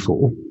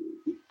handful,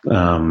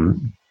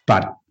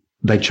 but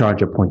they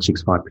charge a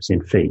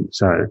 0.65% fee.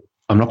 So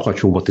I'm not quite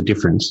sure what the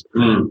difference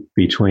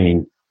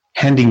between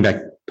handing back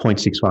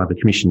 0.65 a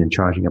commission and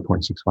charging a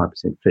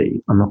 0.65%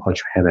 fee. I'm not quite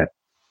sure how that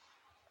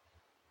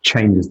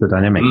changes the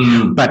dynamic.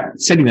 But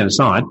setting that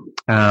aside,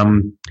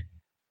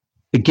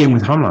 again,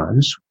 with home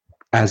loans,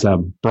 as a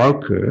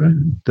broker,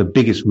 the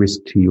biggest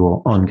risk to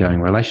your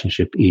ongoing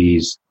relationship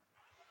is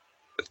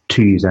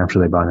 2 years after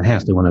they buy the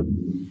house, they want to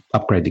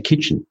upgrade the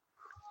kitchen.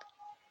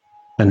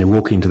 And they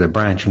walk into the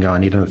branch and go, I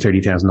need another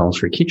 $30,000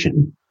 for a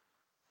kitchen.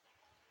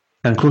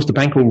 And, of course, the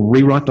bank will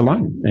rewrite the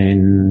loan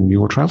and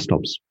your trail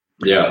stops.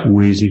 Yeah.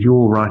 Whereas if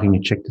you're writing a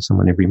check to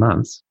someone every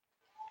month,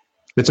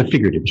 that's a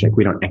figurative check.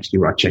 We don't actually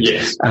write checks.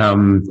 Yes.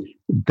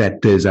 That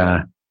there's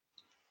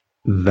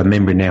the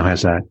member now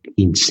has a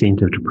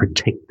incentive to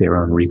protect their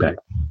own rebate.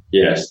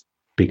 Yes.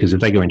 Because if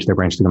they go into their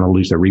branch, they're going to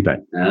lose their rebate.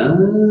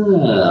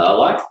 I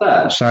like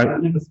that. So, I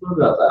never thought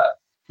about that.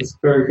 That's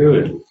very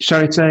good.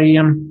 So it's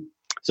a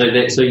So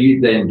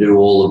you then do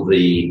all of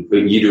the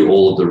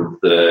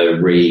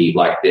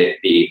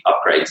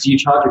upgrades. Do you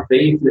charge a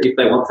fee if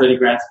they want 30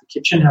 grand for the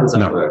kitchen? How does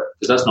that work?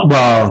 Because that's not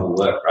how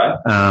work, right?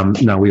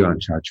 No, we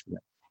won't charge for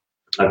that.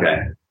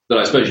 Okay, but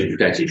I suppose you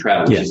protect your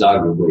travel, which is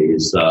arguably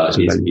is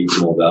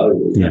more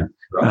valuable. Yeah,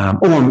 right?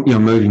 Or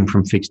moving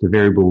from fixed to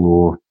variable,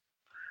 or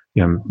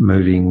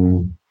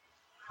moving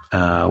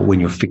when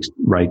your fixed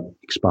rate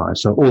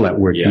expires. So all that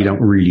work you don't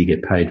really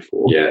get paid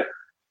for. Yeah.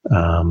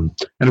 And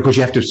of course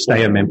you have to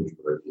stay a member.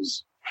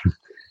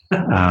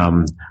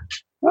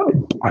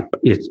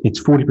 It's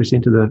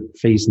 40% of the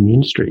fees in the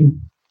industry,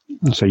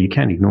 so you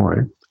can't ignore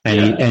it.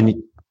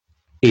 And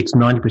it's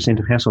 90%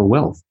 of household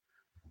wealth.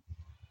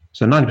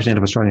 So 90%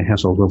 of Australian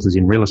household wealth is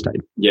in real estate.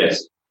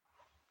 Yes.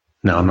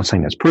 Now, I'm not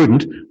saying that's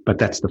prudent, but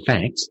that's the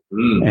facts.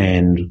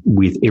 And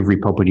with every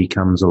property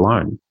comes a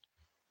loan.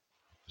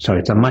 So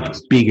it's a much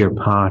bigger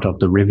part of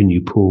the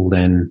revenue pool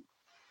than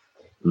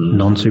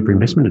non-super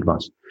investment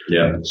advice.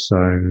 Yeah.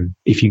 So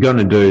if you're going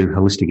to do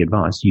holistic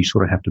advice, you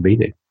sort of have to be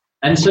there.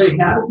 And so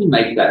how do you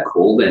make that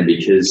call then?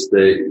 Because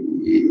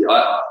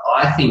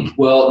I think,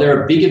 well, there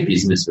are bigger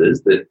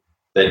businesses that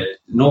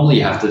normally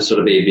you have to sort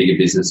of be a bigger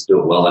business to do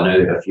it well. I know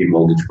a few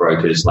mortgage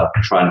brokers like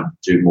try and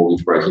do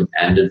mortgage broking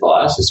and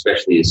advice,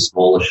 especially as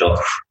smaller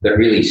shops that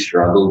really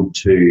struggle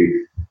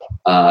to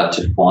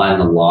find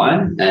the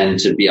line and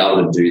to be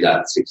able to do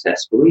that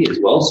successfully as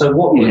well. So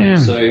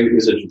so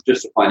is it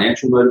just a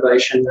financial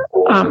motivation?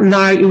 Or?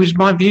 No, it was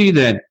my view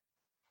that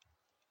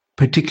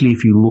particularly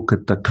if you look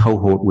at the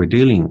cohort we're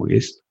dealing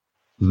with,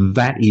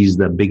 that is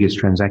the biggest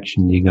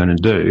transaction you're going to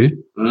do.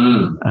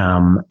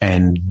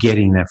 And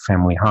getting that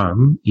family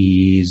home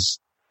is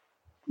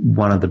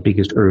one of the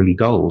biggest early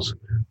goals.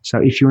 So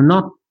if you're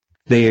not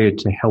there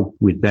to help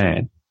with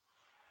that,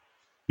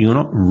 you're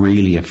not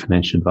really a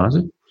financial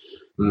advisor.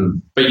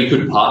 But you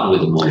could partner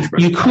with a mortgage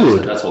broker. You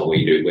could. So that's what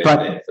we do.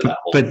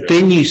 But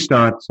then you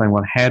start saying,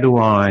 well, how do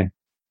I,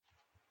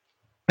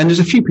 and there's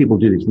a few people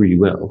do this really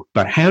well,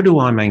 but how do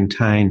I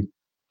maintain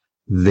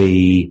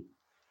the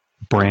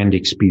brand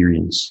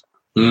experience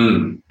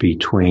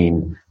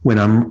between when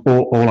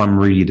all I'm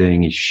really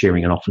doing is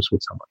sharing an office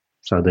with someone.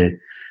 So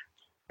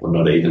well,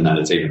 not even that.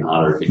 It's even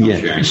harder if you're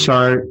not sharing.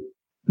 So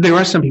there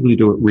are some people who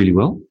do it really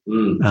well.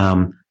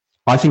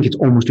 I think it's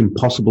almost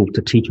impossible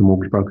to teach a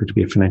mortgage broker to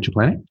be a financial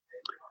planner.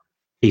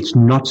 It's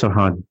not so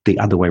hard the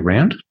other way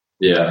around.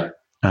 Yeah.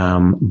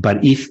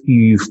 But if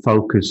you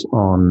focus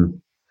on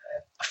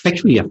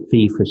effectively a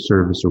fee for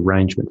service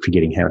arrangement,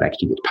 forgetting how it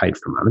actually gets paid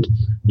for a moment.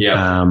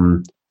 Yeah.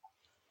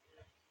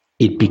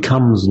 It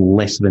becomes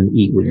less of an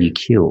eat what you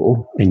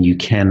kill, and you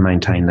can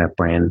maintain that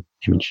brand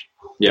image.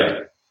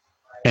 Yeah.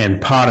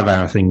 And part of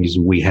our thing is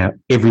we have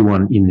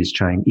everyone in this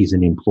chain is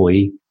an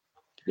employee.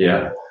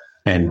 Yeah.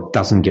 And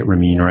doesn't get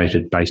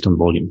remunerated based on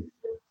volume.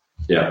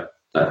 Yeah,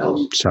 that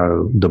helps.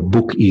 So the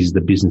book is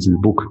the business's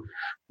book.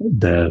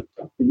 The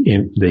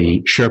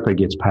Sherpa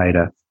gets paid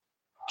a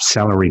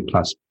salary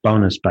plus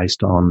bonus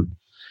based on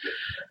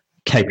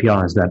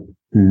KPIs that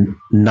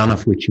none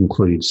of which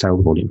include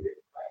sales volume.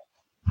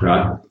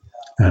 Right.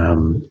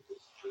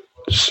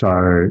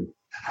 So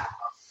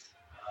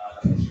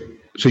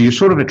you're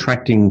sort of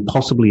attracting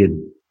possibly a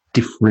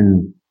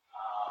different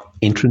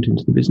entrant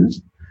into the business.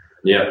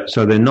 Yeah.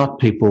 So they're not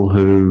people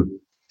who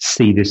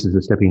see this as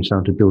a stepping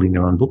stone to building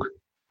their own book,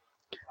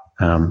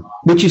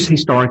 which is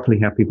historically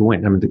how people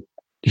went. I mean,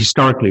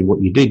 historically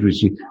what you did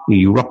was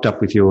you rocked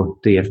up with your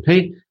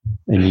DFP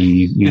and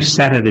you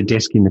sat at a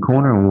desk in the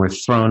corner and were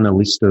thrown a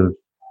list of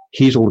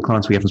here's all the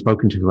clients we haven't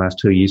spoken to for the last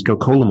 2 years. Go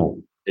call them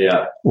all.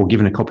 Yeah. Or give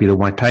them a copy of the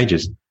white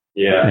pages.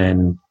 Yeah.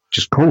 And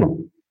just call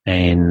them.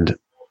 And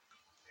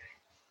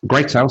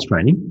great sales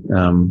training.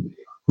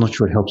 Not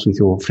sure it helps with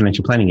your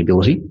financial planning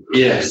ability.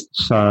 Yes.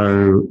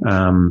 So,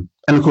 and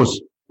of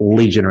course,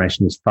 lead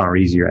generation is far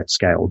easier at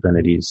scale than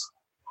it is.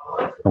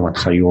 I want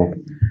to say your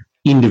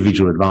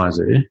individual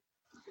advisor.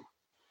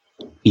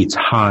 It's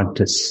hard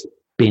to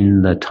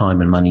spend the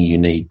time and money you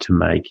need to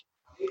make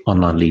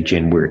online lead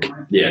gen work.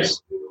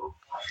 Yes.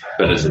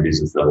 But as a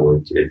business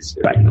level, it's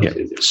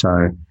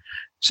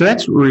So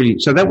that's really,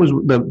 so that was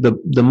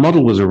the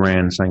model was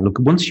around saying, look,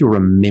 once you're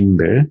a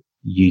member,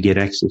 you get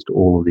access to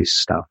all of this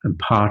stuff. And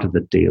part of the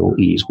deal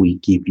is we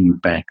give you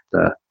back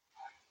the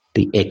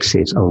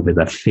excess over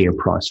the fair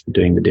price for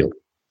doing the deal,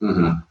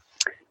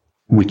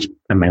 which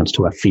amounts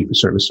to a fee for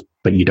service,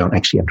 but you don't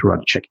actually have to write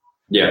a check.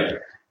 Yeah.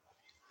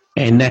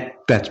 And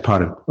that's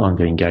part of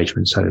ongoing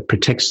engagement. So it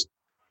protects,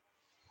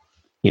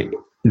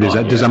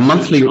 there's a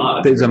monthly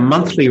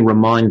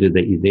reminder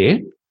that you're there.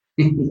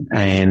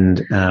 And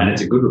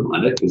it's a good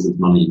reminder because it's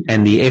money.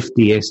 And the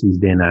FDS is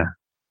then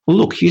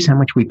look, here's how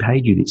much we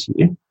paid you this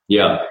year.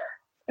 Yeah.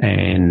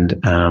 And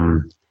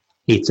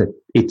it's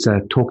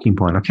a talking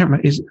point. I can't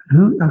remember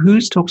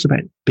who talks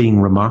about being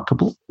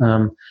remarkable.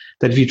 That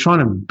if you're trying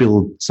to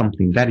build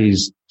something, that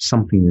is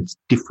something that's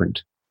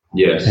different.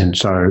 Yes. And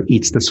so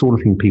it's the sort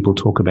of thing people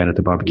talk about at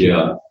the barbecue.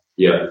 Yeah.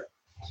 Yeah.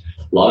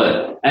 Love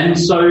it. And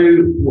so,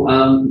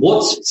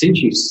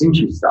 since you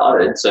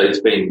started? So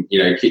it's been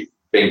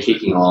been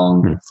kicking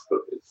along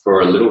for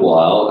a little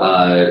while.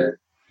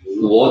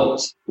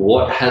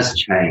 What has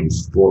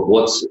changed?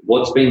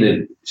 What's been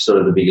the sort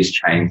of the biggest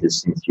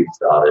changes since you've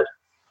started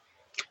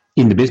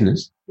in the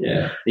business?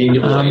 Yeah, in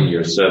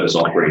your service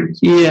offerings.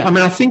 Yeah, I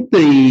mean, I think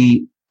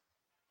the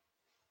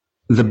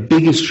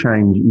biggest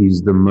change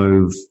is the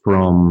move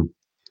from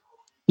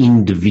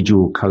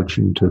individual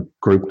coaching to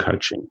group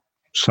coaching.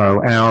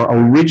 So our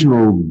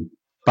original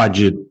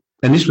budget,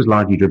 and this was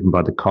largely driven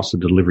by the cost of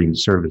delivering the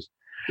service.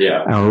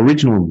 Yeah. Our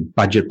original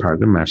budget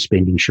program, our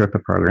Spending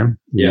Sherpa program,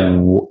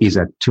 is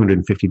a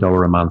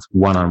 $250 a month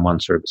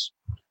one-on-one service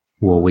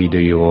where we do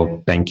your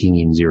banking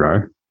in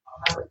Xero.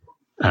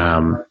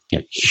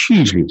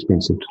 Hugely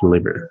expensive to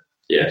deliver.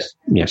 Yes.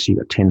 Yes, you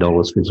got $10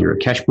 for Xero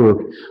Cashbook.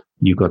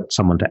 You got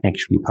someone to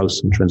actually post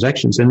some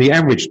transactions, and the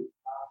average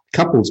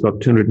couple's got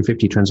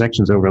 250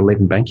 transactions over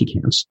 11 bank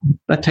accounts.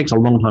 That takes a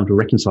long time to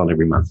reconcile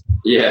every month.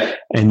 Yeah.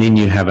 And then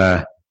you have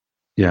a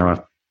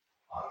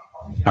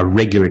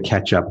regular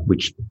catch up,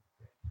 which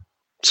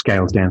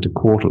scales down to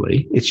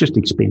quarterly. It's just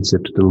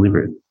expensive to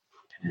deliver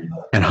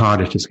and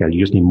harder to scale. You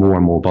just need more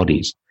and more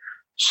bodies.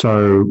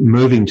 So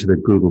moving to the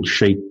Google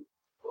Sheet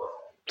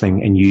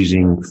thing and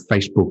using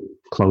Facebook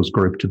closed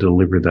group to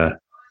deliver the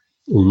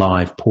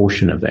live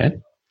portion of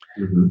that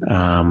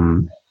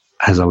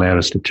has allowed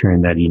us to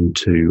turn that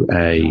into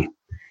a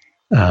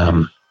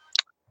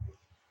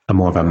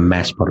more of a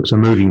mass product. So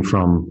moving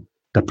from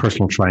the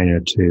personal trainer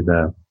to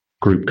the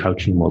group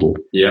coaching model.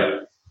 Yeah.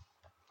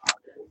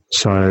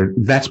 So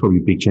that's probably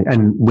a big change.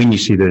 And when you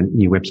see the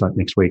new website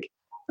next week,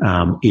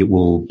 it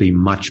will be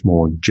much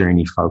more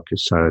journey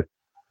focused. So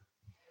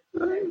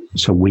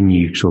when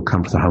you sort of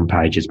come to the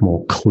homepage, it's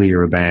more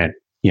clear about,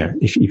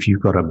 if you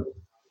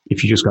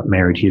just got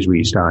married, here's where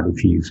you start.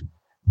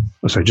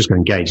 Just got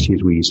engaged,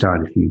 here's where you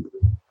start. If you've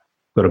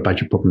got a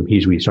budget problem,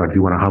 here's where you start. If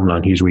you want a home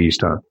loan, here's where you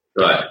start.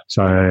 Right.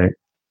 So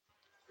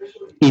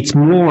it's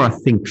more, I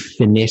think,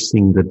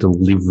 finessing the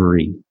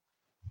delivery.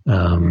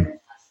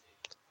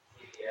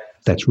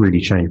 That's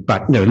really changed.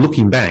 But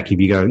looking back, if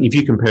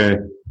you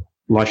compare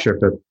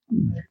LifeSherpa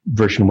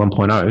version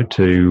 1.0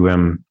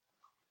 to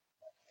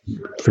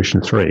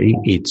version 3,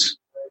 it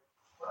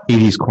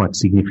is quite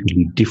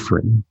significantly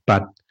different.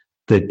 But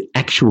the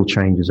actual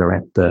changes are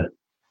at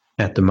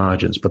the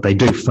margins, but they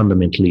do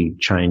fundamentally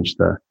change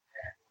the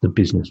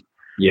business.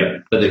 Yeah,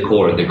 but the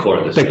core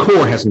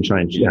hasn't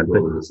changed. Yeah,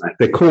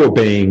 the core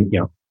being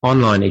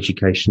online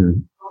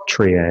education,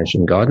 triage,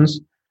 and guidance,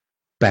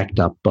 backed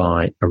up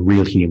by a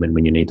real human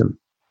when you need them.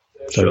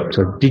 So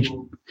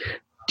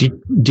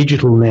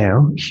digital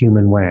now,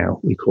 human wow,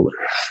 we call it.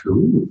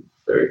 Ooh,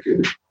 very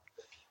good.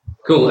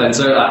 Cool. And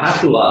so I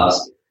have to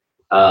ask,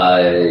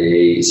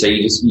 so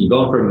you've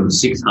gone from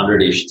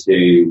 600-ish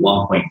to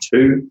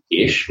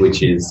 1.2-ish,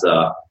 which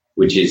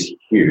is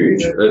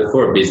huge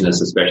for a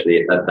business,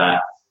 especially at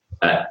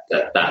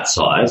that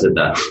size, at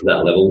that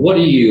level. What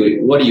do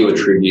you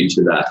attribute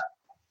to that?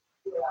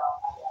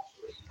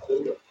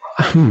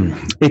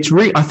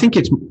 I think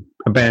it's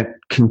about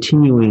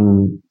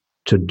continuing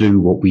to do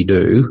what we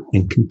do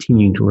and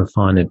continuing to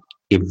refine it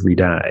every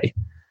day.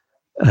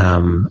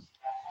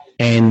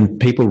 And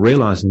people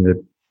realizing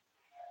that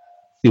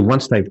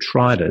once they've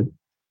tried it,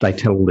 they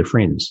tell all their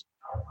friends.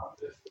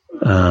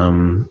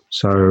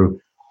 So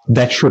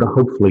that should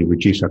hopefully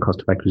reduce our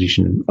cost of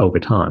acquisition over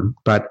time.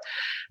 But,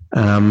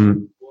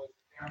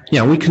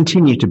 we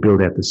continue to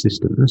build out the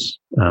systems.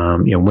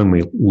 When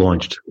we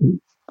launched,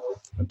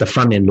 the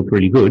front end looked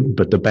really good,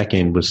 but the back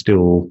end was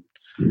still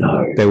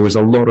No. There was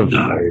a lot of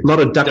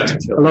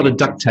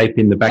duct tape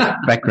in the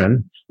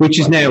background, which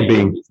is now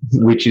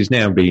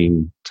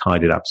being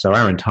tidied up. So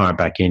our entire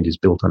back end is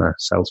built on a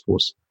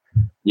Salesforce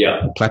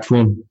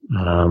platform,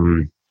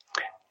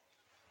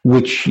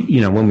 which,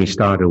 when we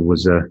started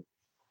was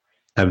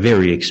a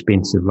very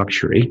expensive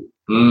luxury.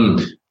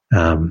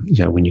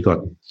 When you've got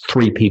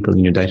 3 people in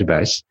your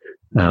database,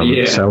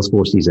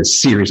 Salesforce is a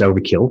serious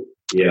overkill.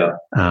 Yeah.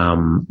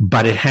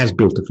 But it has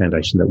built a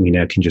foundation that we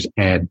now can just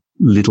add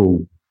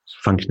little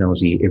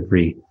functionality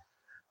every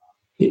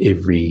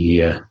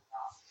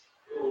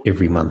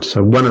month.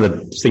 So one of the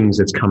things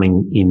that's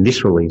coming in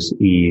this release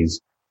is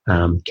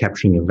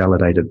capturing a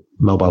validated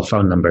mobile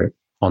phone number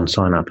on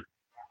sign up.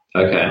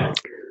 Okay.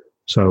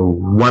 So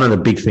one of the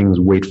big things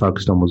we'd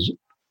focused on was,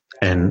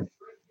 and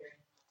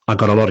I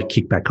got a lot of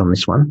kickback on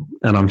this one,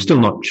 and I'm still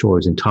not sure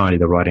it's entirely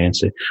the right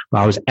answer, but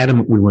I was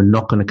adamant we were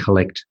not going to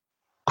collect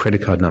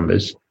credit card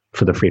numbers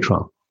for the free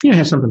trial. You know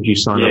how sometimes you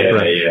sign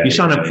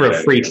up for a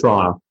free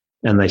trial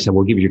and they say,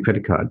 we'll give you your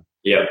credit card.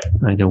 Yeah.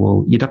 I go,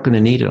 well, you're not going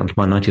to need it until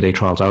my 90-day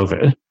trial's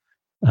over.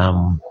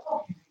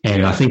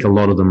 And I think a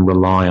lot of them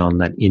rely on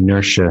that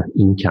inertia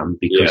income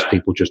because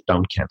people just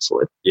don't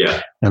cancel it.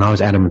 Yeah. And I was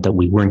adamant that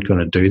we weren't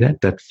going to do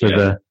that, that for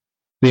the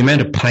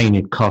amount of pain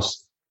it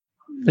costs.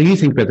 So you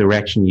think about the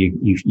reaction,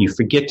 you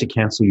forget to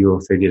cancel your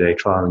 30-day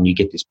trial and you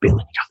get this bill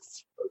and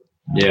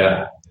you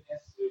go,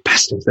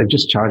 bastards, they've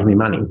just charged me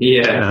money.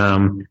 Yeah.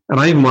 And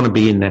I didn't want to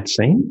be in that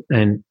scene.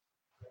 And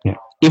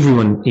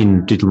everyone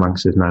in Digital Monk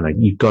says, no,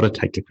 you've got to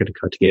take the credit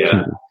card to get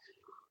in.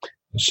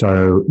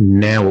 So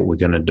now what we're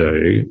going to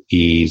do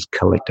is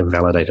collect a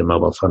validated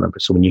mobile phone number.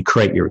 So when you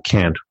create your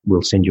account,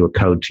 we'll send you a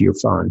code to your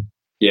phone,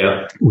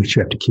 which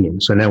you have to key in.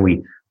 So now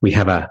we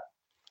have a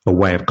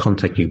way of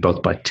contacting you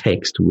both by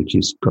text, which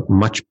has got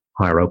much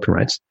higher open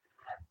rates.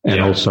 And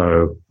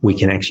also we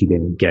can actually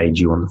then engage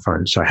you on the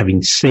phone. So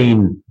having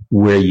seen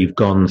where you've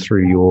gone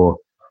through your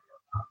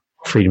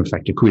Freedom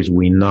Factor quiz,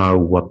 we know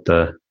what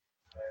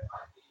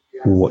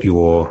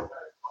your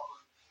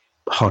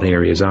hot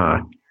areas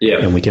are. Yeah.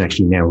 And we can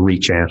actually now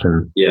reach out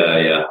and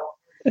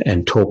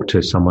talk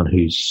to someone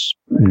who's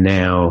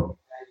now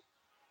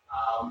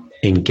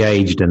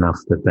engaged enough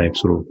that they've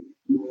sort of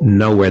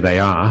know where they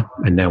are,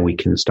 and now we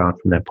can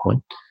start from that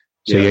point.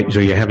 So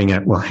you're having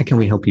how can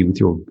we help you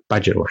with your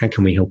budget, or how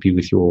can we help you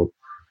with your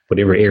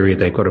whatever area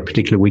they've got a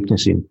particular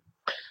weakness in?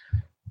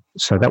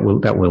 So that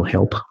will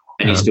help.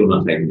 And you're still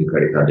not taking the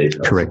credit card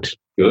details. Correct.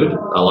 Good.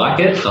 I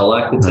like it. I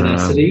like the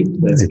tenacity.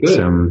 That's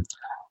good.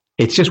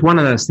 It's just one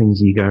of those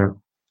things you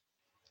go.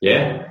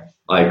 Yeah,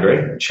 I agree.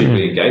 It should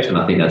be engaged, and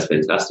I think that's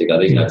fantastic. I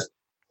think that's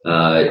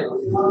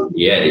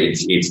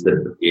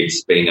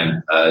it's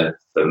been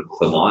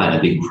for mine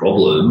a big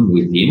problem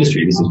with the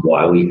industry. This is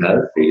why we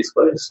have fee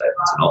disclosure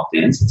statements and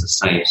opt-ins. It's the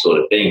same sort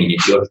of thing. And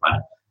if you're trying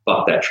to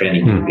buck that trend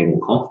and give people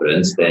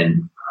confidence,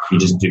 then you're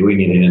just doing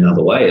it in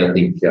another way. I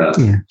think.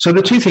 So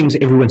the 2 things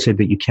everyone said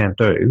that you can't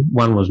do,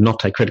 one was not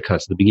take credit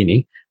cards at the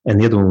beginning, and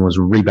the other one was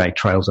rebate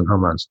trails and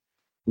home loans.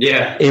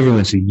 Yeah.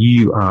 Everyone said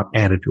you are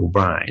out of your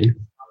brain.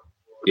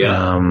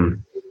 Yeah.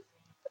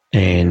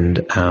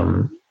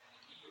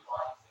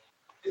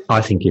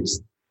 I think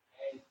it's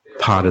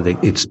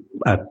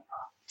a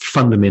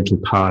fundamental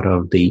part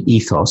of the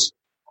ethos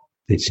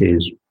that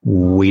says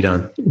we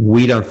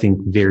don't think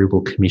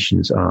variable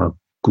commissions are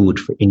good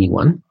for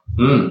anyone.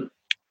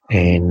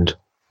 And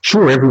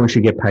sure, everyone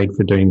should get paid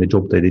for doing the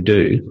job that they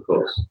do. Of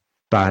course.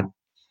 But,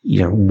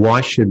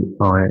 why should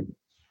I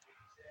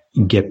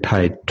get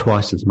paid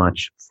twice as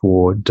much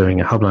for doing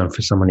a home loan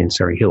for someone in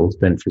Surrey Hills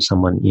than for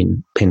someone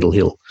in Pendle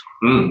Hill?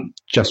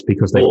 Just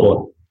because they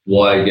bought.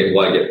 Why get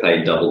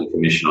paid double the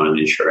commission on an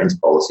insurance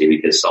policy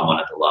because someone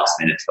at the last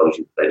minute tells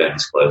you that they don't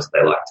disclose that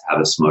they like to have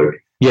a smoke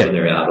when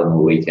they're out on the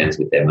weekends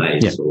with their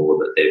mates, or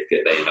that they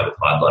end up with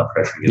high blood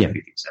pressure and get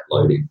 50%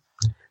 loading.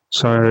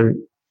 So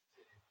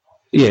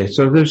there's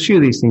a few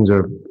of these things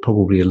are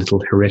probably a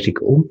little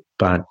heretical,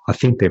 but I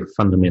think they're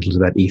fundamental to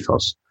that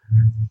ethos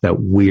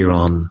that we're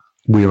on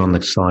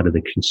the side of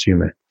the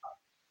consumer.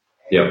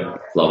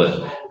 Yep, love it.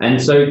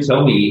 And so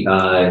tell me,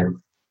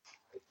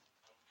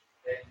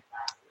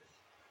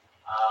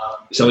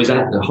 so is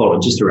that, hold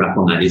on, just to wrap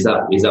on that, is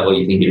that what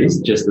you think it is?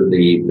 Just that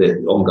the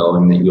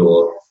ongoing that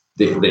you're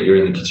in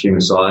the consumer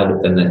side,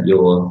 and that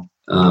you're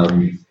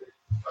that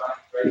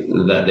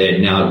they're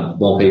now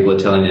more people are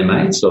telling their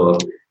mates, or?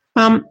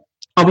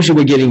 Obviously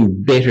we're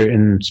getting better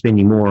and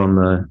spending more on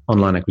the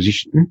online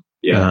acquisition.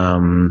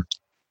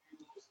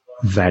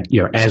 That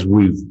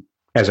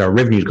as our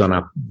revenue's gone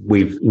up,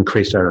 we've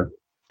increased our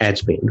ad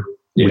spend,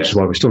 which is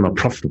why we're still not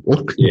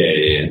profitable.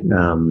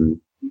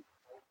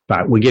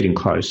 But we're getting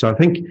close. So I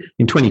think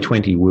in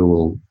 2020 we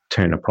will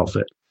turn a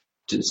profit.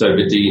 So,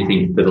 but do you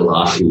think for the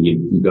last year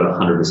you've got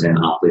 100%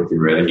 uplift in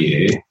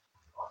revenue?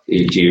 Do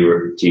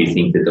you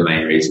think that the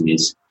main reason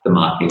is the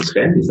marketing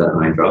spend? Is that the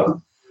main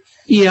driver?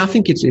 Yeah, I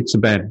think it's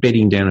about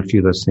bedding down a few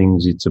of those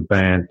things. It's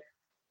about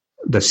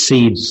the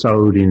seeds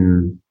sowed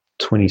in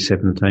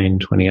 2017,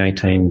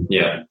 2018,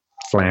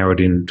 flowered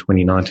in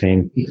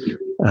 2019. You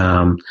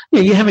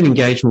have an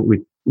engagement with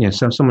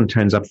so if someone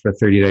turns up for a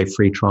 30-day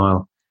free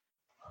trial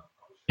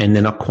and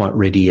they're not quite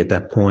ready at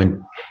that point,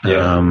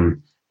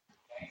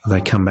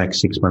 they come back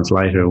 6 months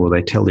later, or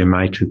they tell their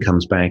mate who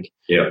comes back,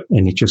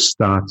 and it just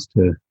starts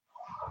to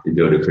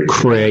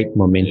create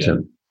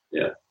momentum.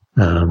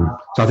 So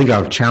I think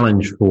our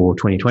challenge for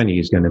 2020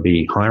 is going to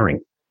be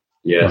hiring.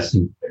 Yes.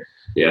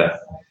 Yeah.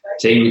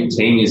 Team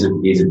is a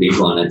big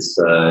one. It's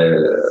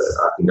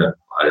I think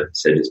I've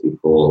said this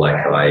before.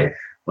 Like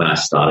when I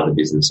started the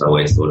business, I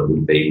always thought it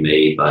would be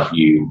me, but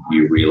you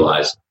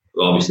realise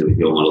obviously with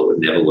your model it would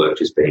never work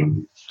just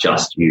being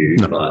just you.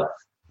 No.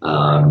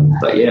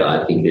 But yeah,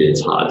 I think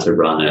it's hard to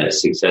run a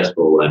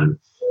successful and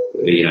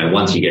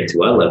once you get to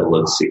a level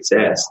of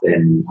success,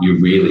 then you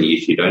really,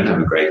 if you don't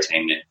have a great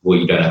team,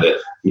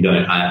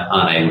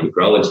 aren't able to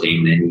grow a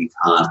team, then you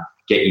can't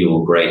get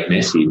your great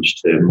message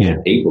to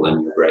more people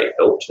and your great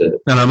help to.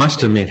 And I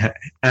must admit,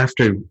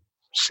 after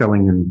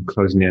selling and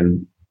closing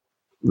down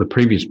the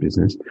previous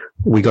business,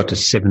 we got to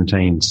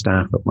 17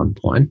 staff at one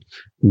point,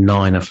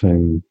 9 of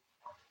whom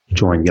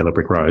joined Yellow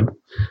Brick Road.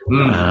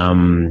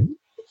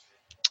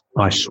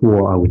 I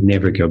swore I would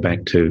never go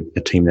back to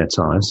a team that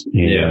size.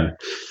 And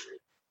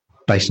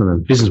based on the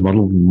business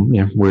model,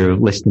 we're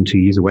less than 2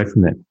 years away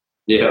from that.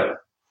 Yeah.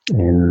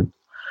 And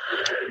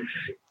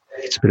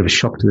it's a bit of a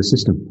shock to the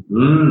system.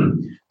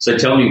 So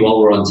tell me, while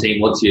we're on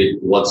team, what's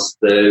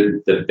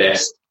the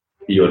best,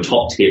 your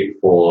top tip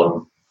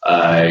for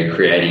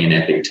creating an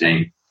epic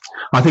team?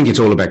 I think it's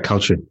all about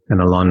culture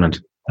and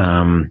alignment.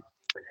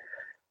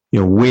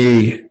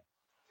 We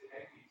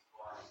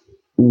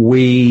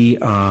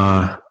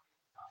are,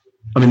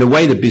 the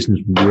way the business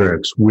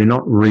works, we're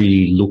not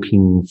really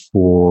looking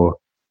for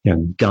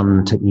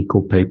gun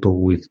technical people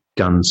with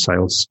gun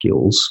sales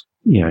skills.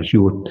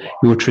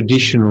 Your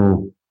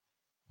traditional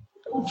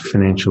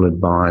financial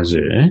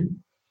advisor,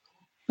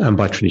 and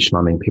by traditional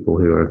I mean people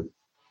who are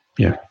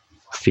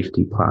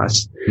 50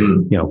 plus.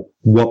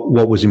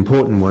 What was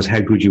important was how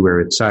good you were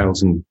at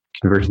sales and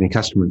converting the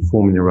customer and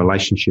forming a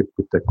relationship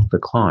with the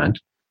client,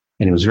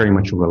 and it was very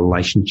much a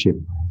relationship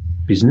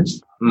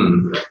business.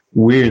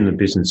 We're in the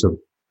business of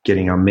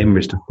getting our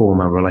members to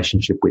form a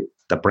relationship with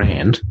the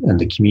brand and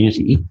the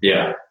community.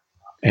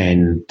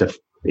 And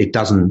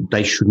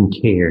they shouldn't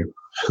care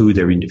who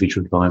their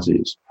individual advisor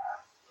is.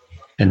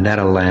 And that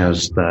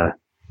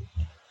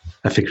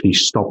effectively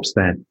stops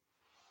that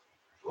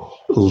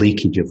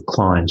leakage of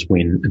clients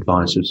when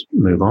advisors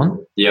move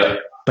on.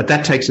 But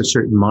that takes a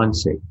certain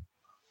mindset.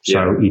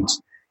 So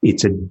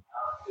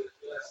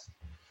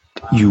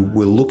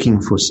we're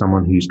looking for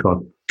someone who's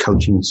got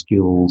coaching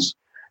skills,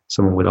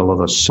 someone with a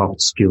lot of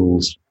soft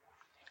skills.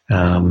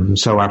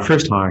 So our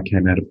first hire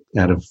came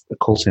out of a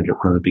call center at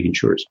one of the big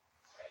insurers.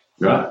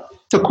 Right.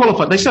 So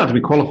qualified, they still have to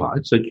be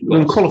qualified. So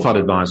qualified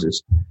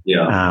advisors.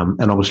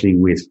 And obviously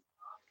with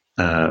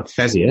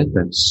Fazia,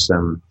 that's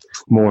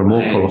more and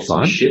more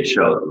qualified. It's a shit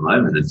show at the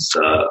moment. It's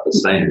the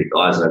same. The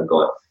guys I've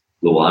got,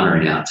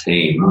 Luana in our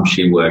team,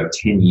 she worked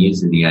 10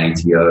 years in the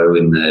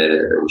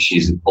ATO.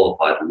 She's a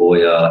qualified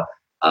lawyer,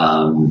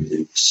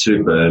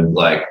 super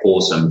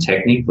awesome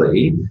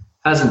technically.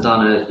 Hasn't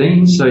done a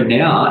thing. So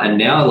now I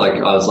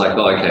was like,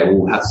 okay,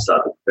 we'll have to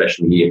start the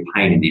professional year,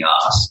 pain in the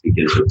ass,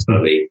 because it's going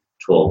to be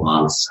 12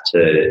 months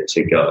to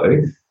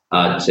go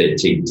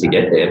to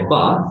get there.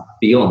 But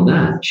beyond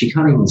that, she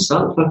can't even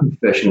start the fucking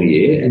professional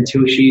year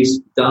until she's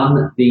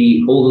done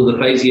all of the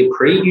Fazia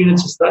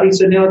pre-units of study.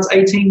 So now it's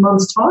 18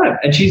 months time,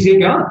 and she's your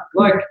gun.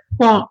 What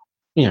a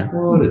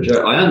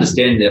joke. I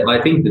understand that.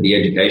 I think that the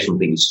educational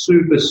thing is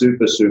super,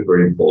 super, super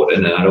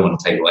important, and I don't want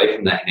to take away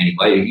from that in any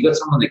way. You got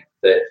someone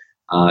that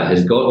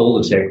has got all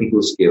the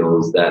technical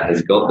skills, that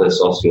has got the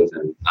soft skills,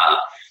 and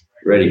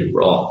ready to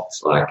rock.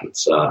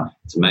 It's a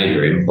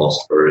major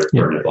impulse for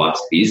an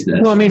advice business.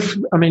 Well,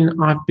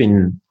 I've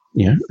been,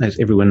 as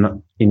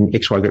everyone in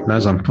XY Group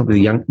knows, I'm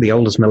probably the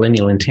oldest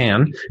millennial in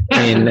town,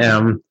 and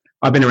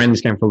I've been around this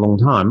game for a long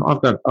time.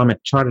 I'm a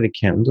chartered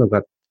accountant. I've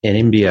got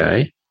an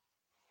MBA,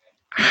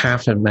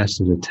 half a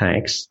master's of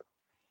tax.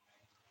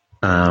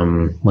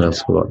 What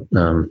else have I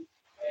got?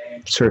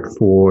 Cert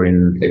 4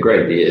 in a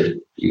great beard.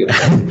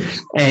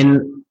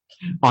 And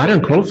I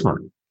don't qualify.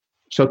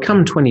 So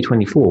come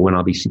 2024, when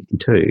I'll be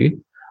 62,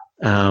 you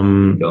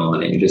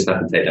just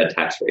have to take that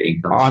tax-free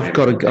income. I've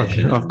got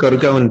to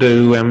go and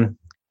do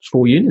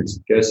 4 units.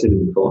 Go sit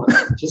in the corner.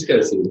 Just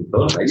go sit in the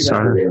corner. You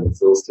don't really have the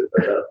tools to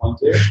put that on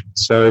too.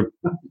 So,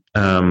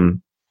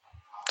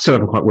 still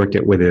haven't quite worked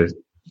out whether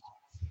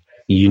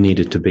you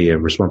needed to be a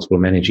responsible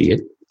manager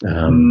yet.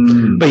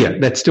 But yeah,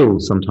 that's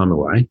still some time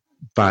away.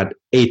 But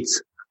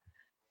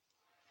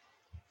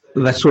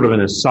that's sort of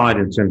an aside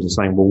in terms of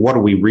saying, well, what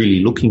are we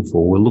really looking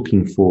for? We're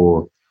looking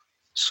for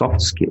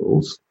soft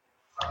skills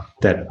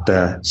that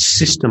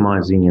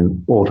systemizing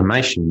and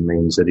automation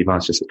means that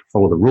advisors just have to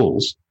follow the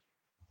rules.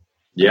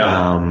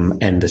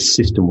 And the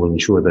system will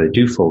ensure they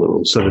do follow the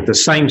rules. So that the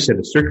same set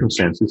of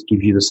circumstances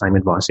give you the same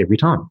advice every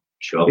time.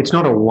 Sure. It's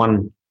not a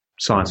one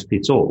size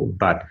fits all,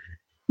 but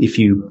if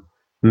you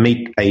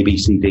meet A, B,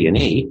 C, D, and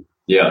E,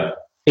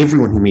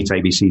 everyone who meets A,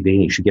 B, C, D,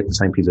 and E should get the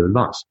same piece of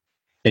advice.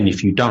 And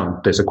if you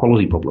don't, there's a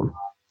quality problem.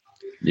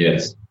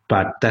 Yes.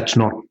 But that's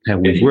not how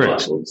we work.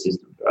 Systems,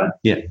 right?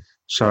 Yeah.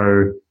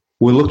 So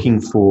we're looking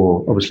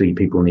for, obviously,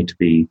 people need to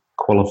be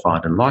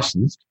qualified and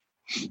licensed,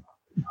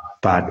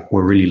 but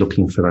we're really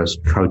looking for those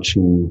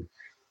coaching.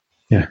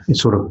 Yeah,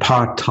 it's sort of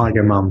part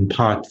tiger mum,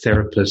 part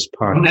therapist,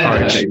 part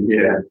coach.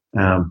 Yeah.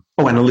 And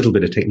a little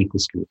bit of technical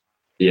skill.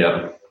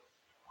 Yeah.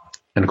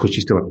 And of course,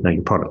 you still have to know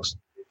your products,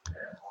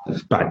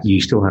 but you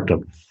still have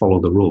to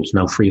follow the rules.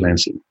 No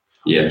freelancing.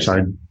 Yeah.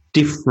 So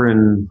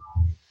different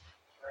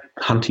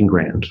hunting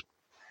ground.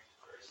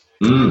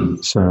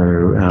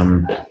 So,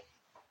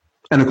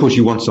 and of course,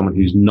 you want someone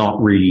who's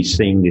not really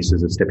seeing this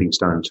as a stepping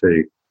stone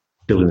to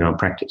building their own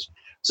practice.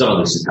 Some of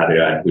this is how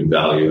to add good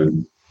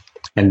value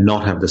and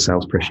not have the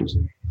sales pressures.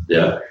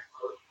 Yeah,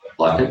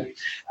 like it.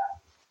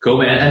 Cool,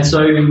 man. And so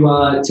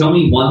tell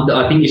me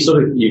I think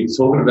you're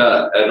talking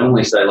about, I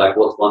normally say, like,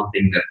 what's one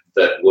thing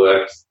that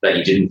worked that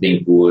you didn't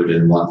think would,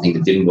 and one thing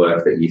that didn't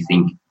work that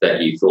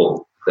you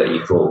thought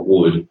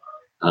would.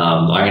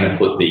 I'm going to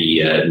put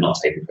the not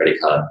taking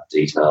credit card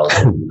details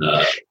on.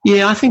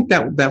 Yeah, I think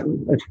that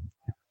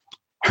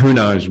who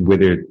knows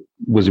whether it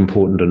was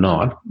important or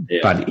not,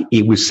 but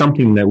it was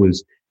something that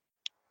was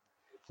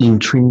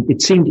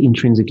it seemed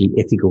intrinsically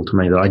ethical to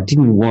me, that I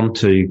didn't want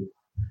to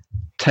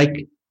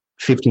take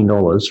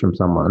 $15 from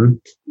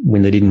someone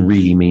when they didn't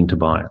really mean to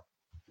buy it.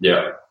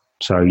 Yeah.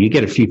 So you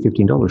get a few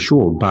 $15,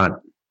 sure, but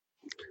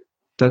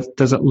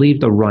does it leave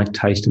the right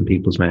taste in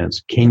people's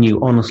mouths? Can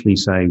you honestly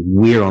say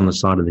we're on the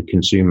side of the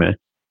consumer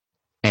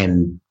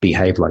and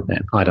behave like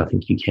that? I don't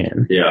think you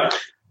can. Yeah.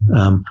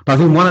 But I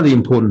think one of the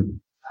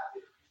important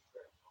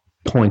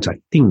points, I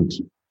think,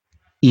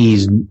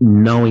 is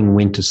knowing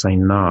when to say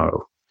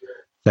no.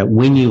 That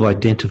when you've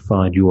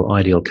identified your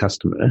ideal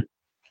customer,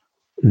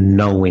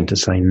 know when to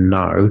say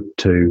no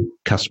to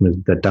customers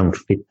that don't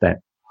fit that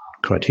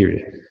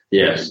criteria.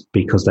 Yes.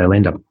 Because they'll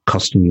end up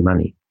costing you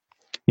money.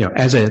 You know,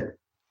 as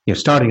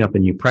starting up a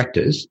new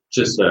practice.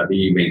 Just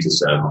you mean to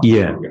serve.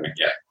 Yeah.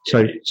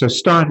 So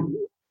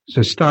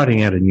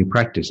starting out a new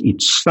practice,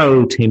 it's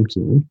so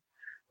tempting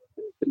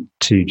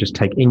to just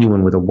take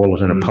anyone with a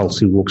wallet and a pulse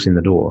who walks in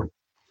the door.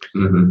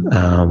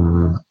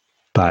 Mm-hmm.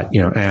 But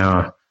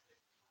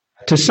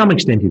to some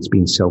extent, it's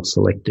been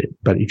self-selected.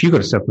 But if you've got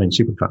a self-managed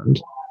super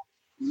fund,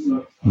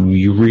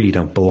 you really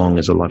don't belong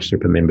as a Life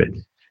Super member.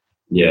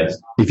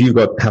 Yes. If you've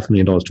got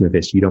 $500,000 to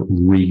invest, you don't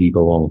really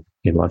belong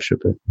in Life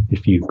Super.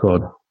 If you've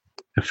got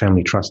a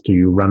family trust or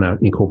you run an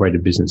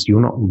incorporated business,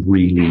 you're not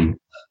really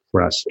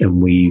for us.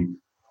 And we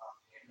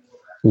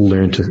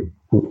learned to,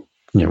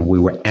 we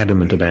were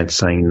adamant about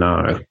saying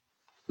no.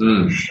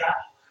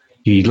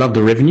 You love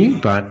the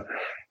revenue, but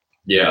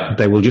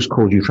they will just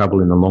cause you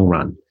trouble in the long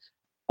run.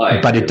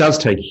 But it does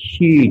take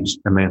huge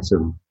amounts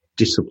of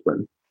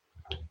discipline.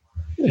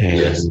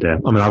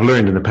 And I've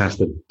learned in the past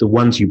that the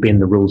ones you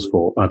bend the rules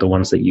for are the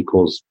ones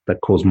that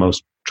cause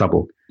most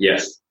trouble.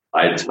 Yes,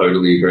 I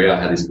totally agree. I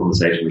had this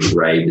conversation with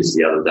Ray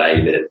the other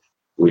day that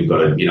we've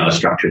got a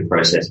structured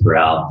process for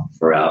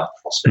our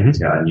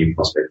prospect, our new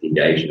prospect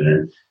engagement,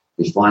 and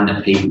we find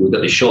that we've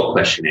got this short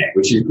questionnaire,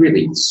 which is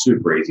really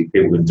super easy.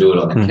 People can do it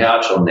on the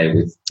couch on there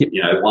with,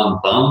 one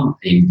thumb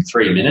in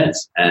 3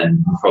 minutes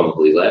and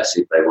probably less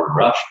if they want to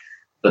rush.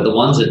 But the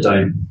ones that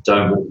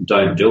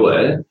don't do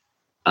it,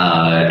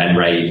 and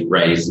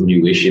Ray's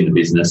newish in the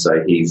business,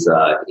 so he's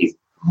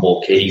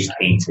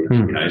keen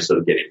to, sort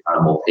of get in front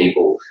of more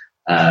people.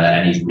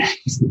 And he's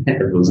met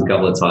the rules a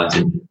couple of times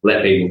and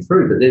let people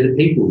through, but they're the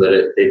people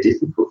that they're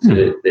difficult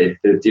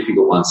they're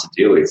difficult ones to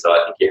deal with. So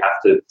I think you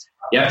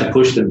have to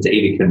push them to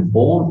either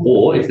conform,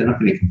 or if they're not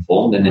going to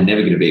conform, then they're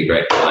never going to be a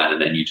great client,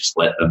 and then you just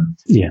let them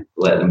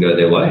go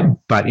their way.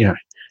 But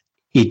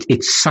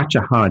it's such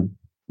a hard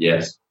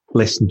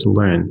lesson to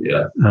learn.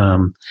 Yeah.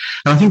 And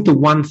I think the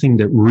one thing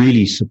that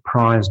really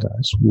surprised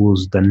us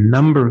was the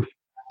number of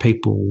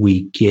people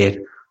we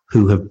get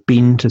who have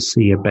been to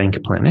see a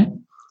bank planner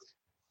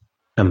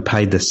and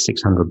paid the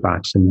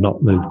 $600 and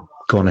not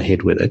gone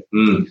ahead with it.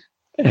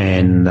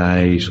 And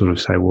they sort of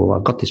say, well,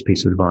 I've got this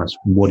piece of advice.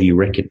 What do you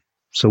reckon?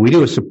 So we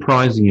do a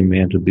surprising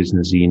amount of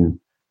business in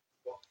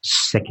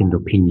second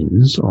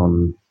opinions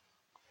on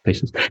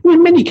pieces.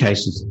 In many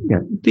cases,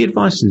 the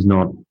advice is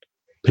not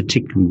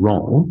particularly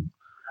wrong.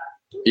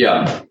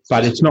 Yeah.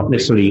 But it's not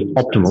necessarily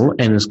optimal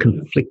and is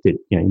conflicted.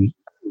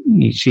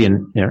 You see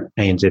an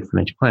ANZ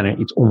financial planner,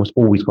 it's almost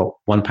always got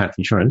one path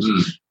insurance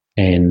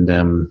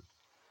and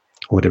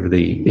whatever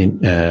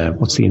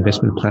what's the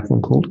investment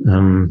platform called?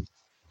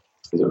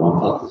 Is it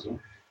OnePath as well?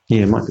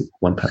 Yeah, it might be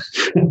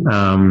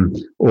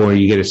OnePath. Or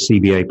you get a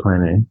CBA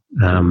planner,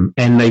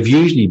 and they've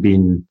usually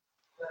been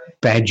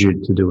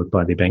badgered to do it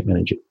by their bank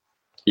manager.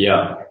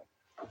 Yeah.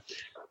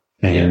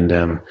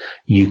 And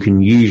you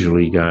can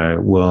usually go,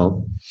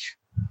 well,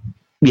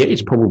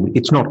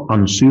 it's not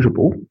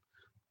unsuitable,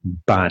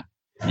 but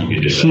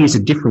here's a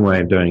different way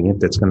of doing it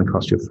that's going to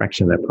cost you a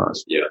fraction of that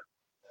price. Yeah.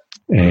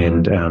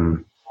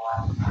 And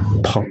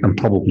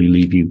probably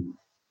leave you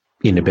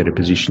in a better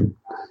position.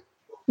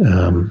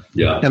 And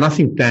I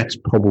think that's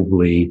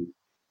probably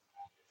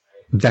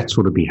that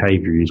sort of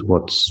behaviour is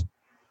what's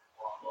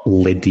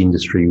led the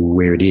industry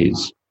where it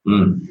is.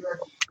 Mm.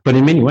 But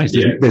in many ways,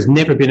 there's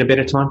never been a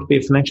better time to be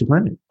a financial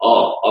planner.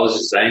 Oh, I was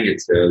just saying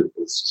it to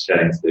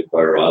chatting to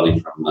Bo Riley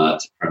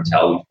from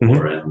Tal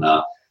before, and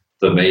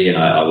for me, and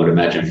I would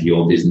imagine for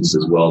your business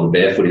as well, the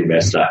Barefoot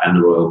Investor and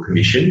the Royal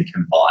Commission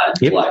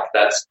combined, like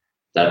that's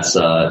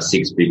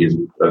 6 figures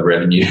of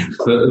revenue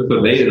for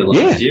me in the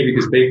last year,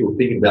 because people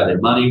think about their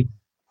money,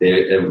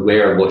 they're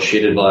aware of what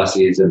shit advice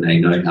is, and they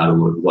know how to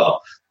look.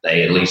 Well,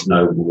 they at least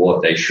know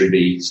what they should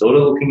be sort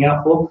of looking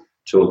out for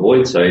to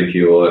avoid. So if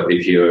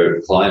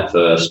you're client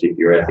first, if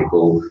you're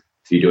ethical,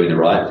 if you're doing the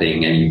right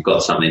thing, and you've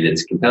got something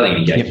that's compelling,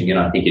 engaging, and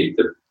I think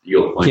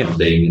your point of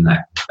being in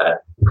that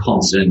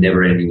constant,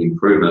 never-ending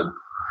improvement.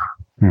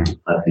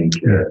 I think.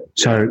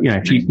 So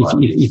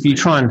if you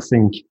try and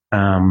think,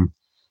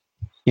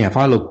 if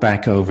I look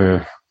back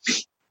over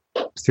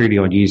 30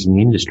 odd years in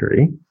the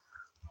industry,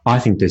 I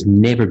think there's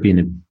never been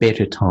a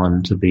better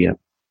time to be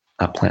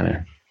a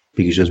planner,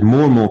 because there's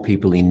more and more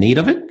people in need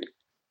of it,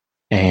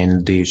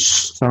 and there's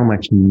so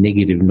much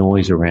negative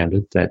noise around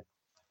it that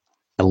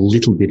a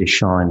little bit of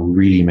shine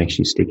really makes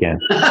you stick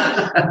out.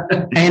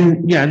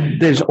 And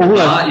there's all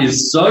bar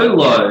is so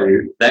low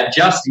that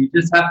you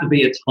just have to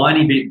be a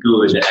tiny bit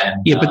good.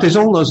 And but there's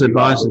all those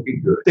advisors.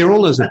 There are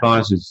all those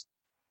advisors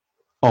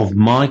of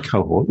my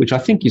cohort, which I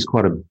think is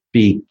quite a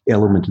big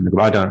element in the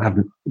group.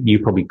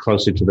 You're probably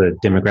closer to the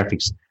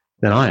demographics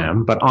than I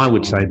am, but I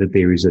would say that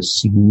there is a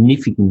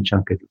significant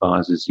chunk of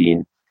advisors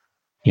in,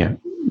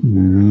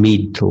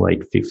 mid to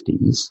late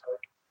 50s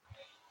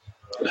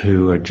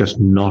who are just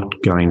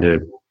not going to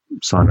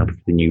sign up for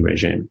the new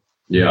regime.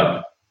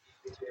 Yeah.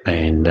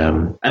 And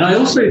I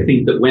also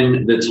think that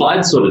when the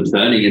tide's sort of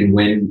turning, and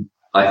when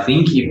I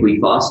think if we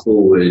fast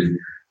forward,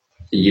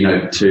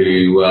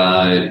 to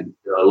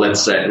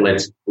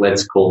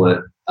let's call it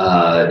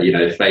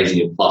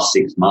phasing of plus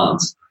 6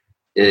 months,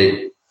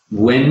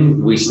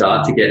 when we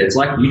start to get, it's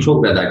like you talk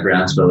about that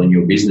groundswell in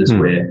your business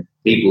where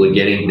people are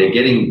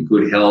getting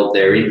good help,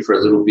 they're in for a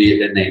little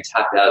bit, and they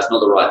tap out, it's not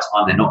the right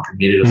time, they're not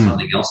committed, or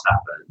something else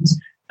happens,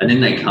 and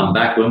then they come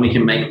back. When we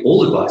can make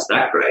all advice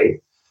that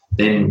great,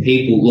 then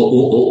people,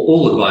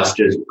 all advice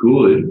just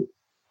good,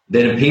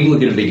 then people are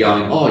going to be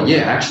going, oh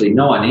yeah, actually,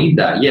 no, I need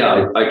that.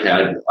 Yeah,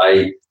 okay,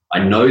 I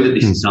know that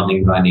this is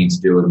something that I need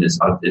to do, and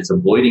it's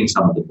avoiding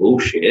some of the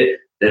bullshit.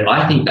 That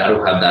I think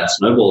that'll have that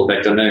snowball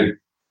effect. I know,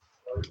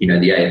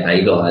 the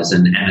AFA guys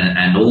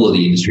and all of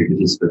the industry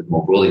participants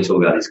more broadly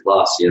talk about this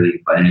glass ceiling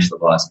financial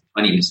advice,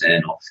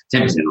 20% or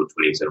 10% or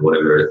 20% or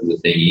whatever the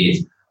thing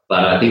is.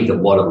 But I think that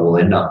what it will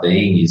end up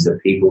being is that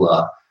people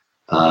are,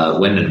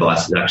 when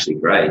advice is actually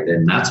great,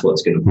 then that's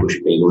what's going to push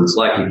people. It's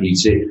like if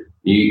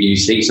you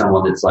see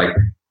someone that's like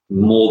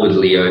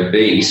morbidly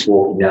obese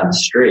walking down the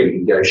street,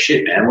 and go,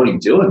 shit, man, what are you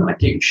doing? Like,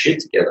 get your shit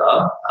together.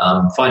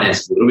 Finance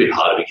is a little bit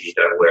harder because you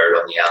don't wear it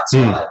on the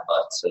outside,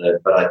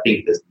 but I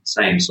think there's the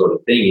same sort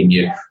of thing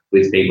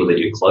with people that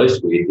you're close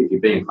with. If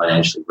you're being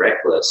financially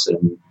reckless,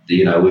 and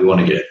we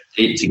want to get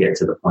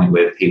to the point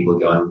where people are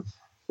going,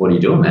 what are you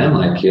doing, man?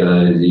 Like,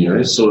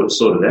 sort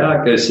it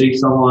out, go see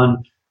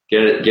someone,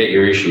 get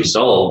your issue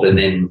solved, and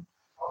then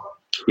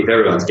if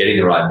everyone's getting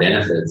the right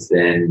benefits,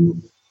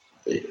 then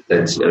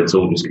it's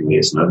all just going to be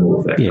a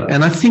snowball effect. Yeah,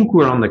 and I think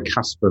we're on the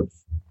cusp of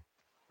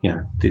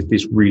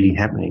this really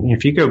happening.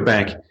 If you go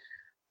back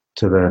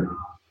to the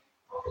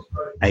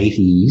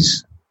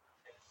 80s,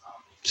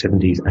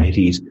 70s,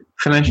 80s,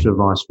 financial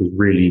advice was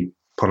really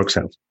product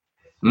sales.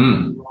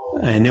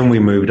 And then we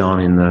moved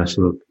on in the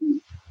sort of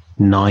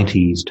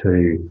 90s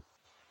to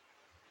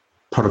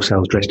product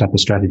sales dressed up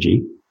as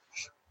strategy.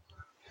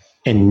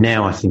 And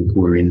now I think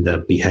we're in the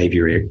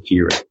behavior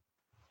era.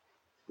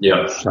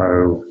 Yeah.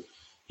 So,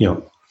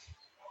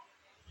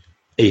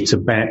 it's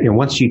about,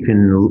 once you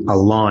can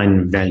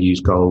align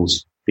values,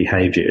 goals,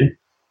 behavior,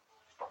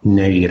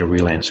 now you get a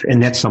real answer.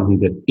 And that's something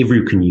that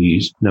everyone can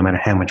use no matter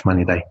how much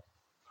money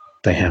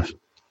they have.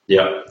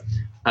 Yeah,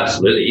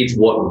 absolutely. It's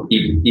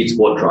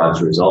what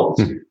drives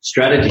results.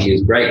 Strategy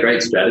is great.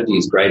 Great strategy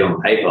is great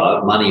on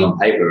paper. Money on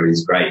paper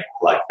is great.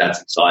 Like,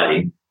 that's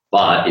exciting.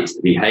 But it's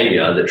the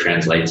behavior that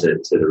translates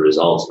it to the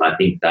results. And I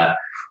think that,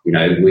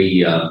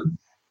 we, I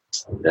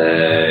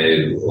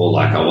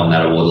won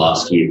that award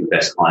last year for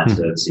Best Client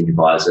Servicing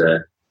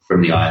Advisor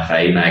from the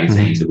IFA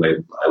magazine, so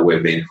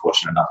we've been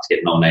fortunate enough to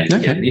get nominated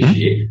again this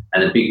year.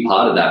 And a big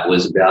part of that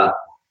was about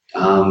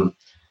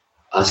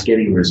us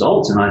getting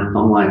results. And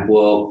I'm like,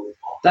 well,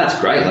 that's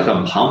great. Like,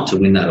 I'm pumped to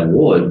win that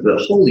award,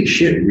 but holy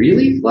shit,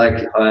 really?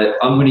 Like,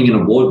 I'm winning an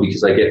award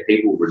because I get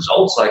people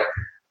results. Like,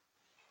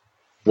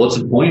 what's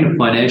the point of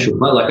financial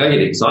plan? Like, I get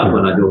excited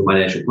when I do a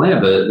financial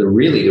plan, but the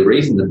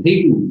reason that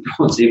people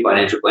go and see a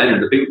financial plan,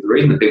 and the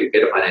reason that people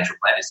get a financial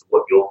plan is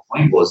what your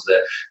point was,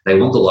 that they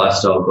want the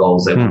lifestyle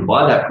goals, they want to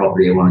buy that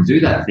property, they want to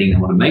do that thing, they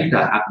want to make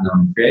that happen, they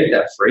want to create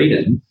that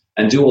freedom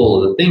and do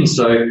all of the things.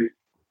 So,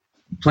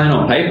 plan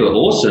on paper,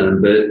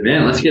 awesome, but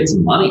man, let's get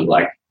some money.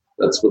 Like,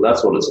 that's what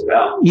it's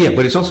about. Yeah,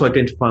 but it's also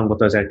identifying what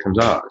those outcomes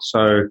are.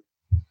 So,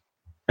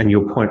 and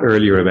your point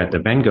earlier about the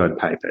Vanguard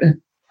paper,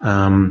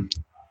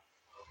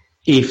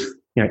 if,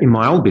 in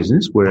my old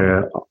business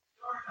where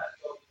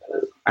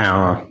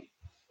I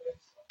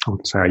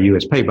wouldn't say our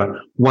USP, but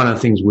one of the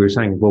things we were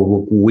saying,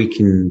 well, we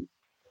can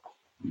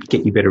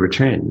get you better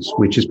returns,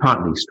 which is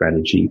partly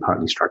strategy,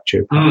 partly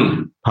structure,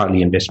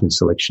 partly investment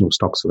selection or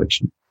stock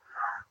selection.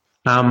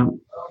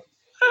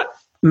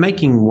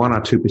 Making 1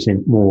 or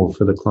 2% more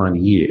for the client a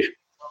year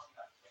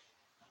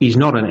is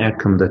not an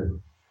outcome that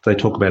they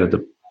talk about at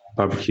the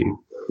barbecue.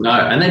 No,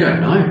 and they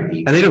don't know.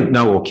 And they don't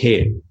know or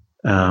care.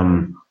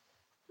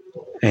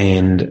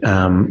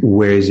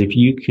 Whereas if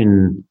you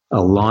can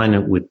align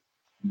it with,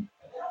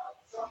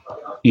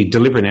 you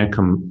deliver an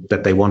outcome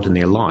that they want in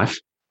their life,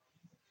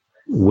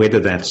 whether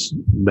that's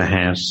the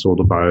house or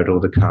the boat or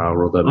the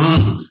car or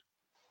the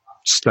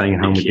staying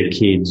home with your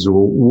kids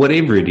or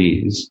whatever it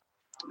is,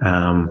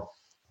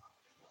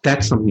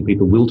 that's something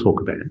people will talk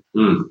about.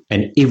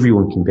 And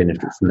everyone can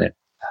benefit from that.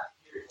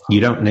 You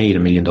don't need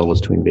 $1 million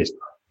to invest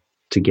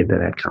to get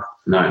that outcome.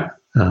 No.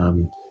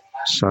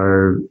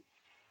 So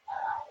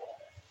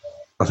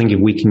I think if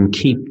we can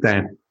keep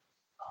that,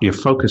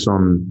 focus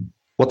on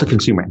what the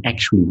consumer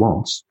actually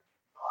wants,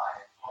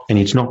 and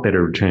it's not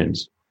better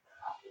returns.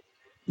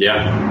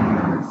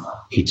 Yeah.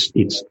 It's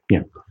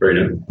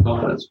freedom,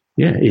 confidence.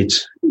 Yeah,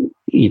 it's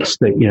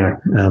that,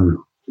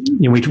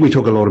 we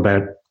talk a lot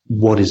about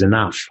what is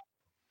enough.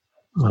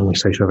 When we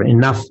say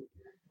enough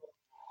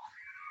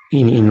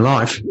in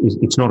life,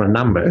 it's not a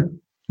number.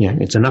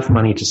 It's enough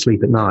money to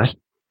sleep at night.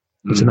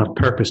 It's enough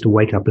purpose to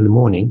wake up in the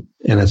morning,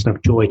 and it's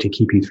enough joy to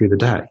keep you through the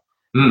day.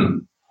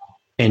 And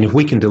if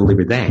we can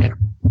deliver that,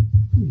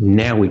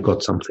 now we've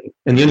got something.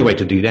 And the only way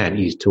to do that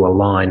is to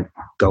align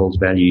goals,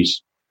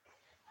 values,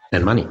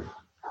 and money.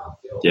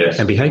 Yes.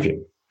 And behaviour.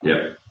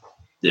 Yeah.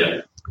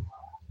 Yeah.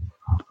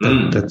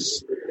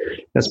 That's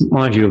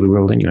my view of the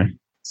world anyway.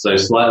 So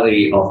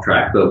slightly off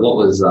track, but what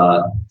was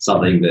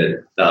something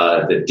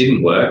that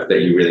didn't work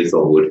that you really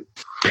thought would?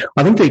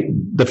 I think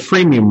the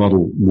freemium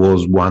model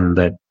was one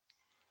that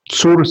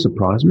sort of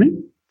surprised me.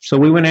 So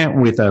we went out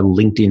with a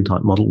LinkedIn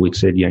type model. We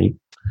said,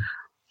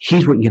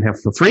 here's what you can have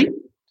for free,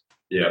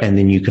 and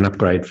then you can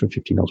upgrade for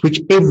 $15,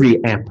 which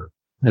every app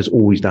has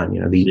always done.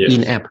 The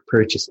in-app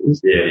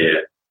purchases.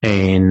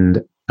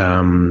 And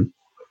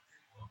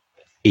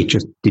it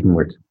just didn't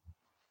work.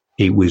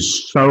 It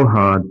was so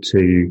hard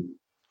to.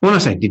 When I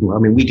say it didn't work,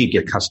 I mean we did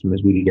get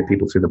customers, we did get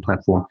people through the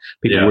platform.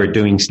 People were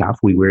doing stuff.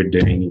 We were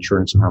doing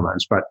insurance and home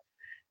loans, but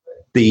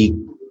the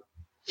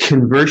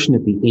conversion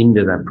at the end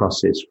of that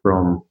process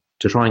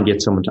to try and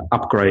get someone to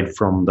upgrade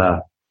from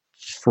the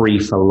free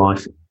for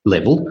life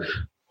level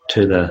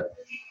to the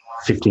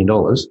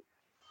 $15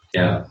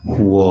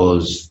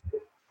 was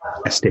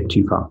a step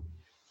too far.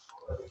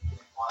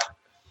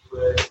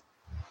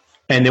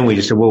 And then we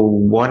just said, well,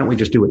 why don't we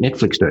just do what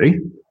Netflix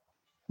do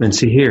and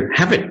say, here,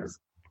 have it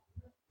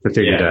for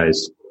 30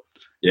 days.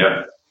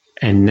 Yeah.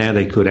 And now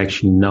they could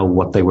actually know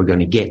what they were going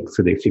to get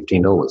for their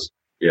 $15.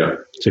 Yeah.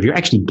 So if you're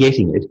actually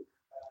getting it,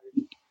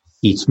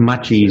 it's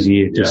much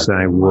easier to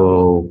say,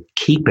 well,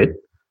 keep it.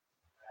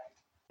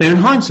 Then in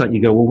hindsight,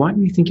 you go, well, why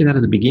didn't we think of that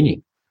at the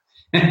beginning?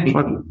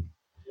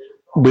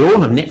 We all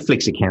have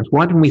Netflix accounts.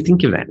 Why didn't we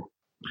think of that?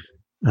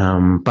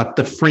 But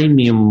the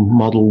freemium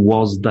model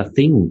was the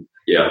thing.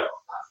 Yeah.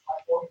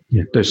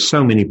 There's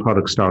so many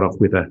products start off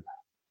with a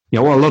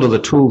lot of the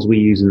tools we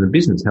use in the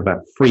business have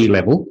a free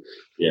level.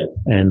 Yeah.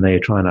 And they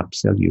try and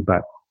upsell you.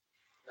 But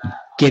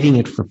getting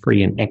it for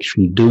free and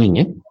actually doing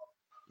it,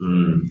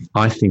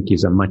 I think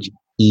is a much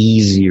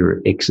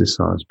easier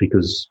exercise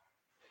because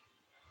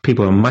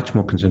people are much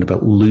more concerned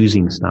about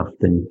losing stuff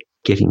than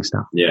getting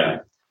stuff. Yeah.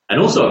 And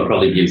also it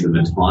probably gives them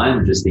a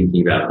time, just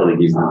thinking about it, probably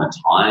gives them a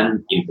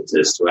time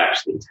impetus to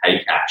actually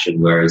take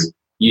action, whereas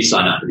you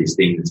sign up for this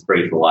thing that's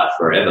free for life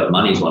forever.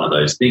 Money's one of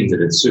those things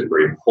that it's super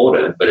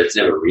important, but it's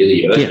never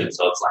really urgent. Yeah.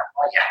 So it's like,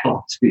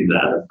 I'll do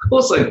that. Of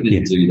course I can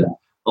do that.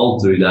 I'll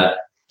do that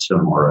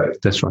tomorrow.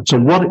 That's right. So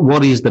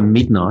what is the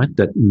midnight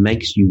that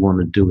makes you want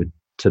to do it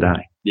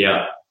today?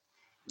 Yeah.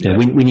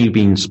 When you've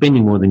been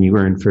spending more than you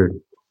earned for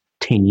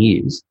 10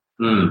 years,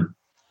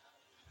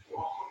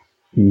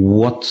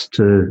 what's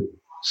to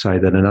say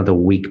that another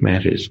week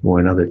matters or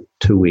another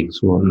 2 weeks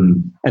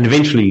and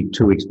eventually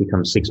 2 weeks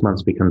becomes 6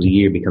 months, becomes a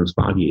year, becomes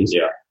 5 years.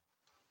 Yeah.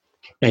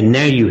 And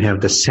now you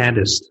have the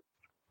saddest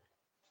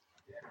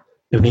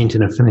event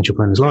in a financial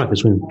planner's life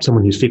is when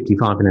someone who's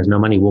 55 and has no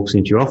money walks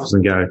into your office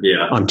and go,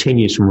 I'm 10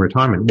 years from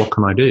retirement. What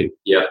can I do?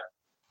 Yeah.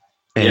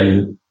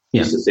 And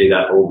used to see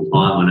that all the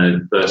time when I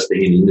first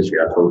thing in the industry.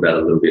 I talk about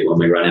it a little bit when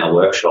we run our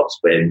workshops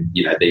when,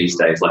 these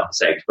days, like I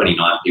say,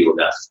 29 people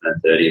about to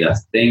spend 30,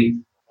 that's the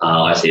thing.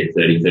 I see it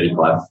 30,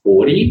 35,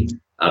 40,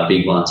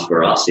 big ones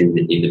for us in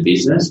the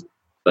business.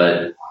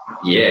 But,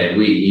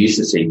 we used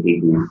to see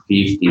people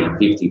 50,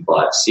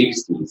 55,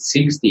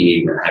 60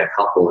 even had a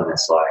couple, and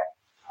it's like,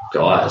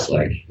 guys,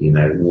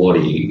 what are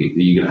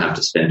you going to have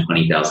to spend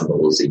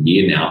 $20,000 a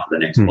year now for the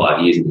next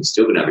 5 years and you're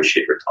still going to have a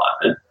shit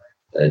retirement?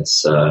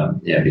 It's,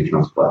 it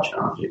becomes quite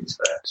challenging.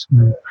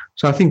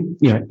 So I think,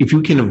 if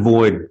you can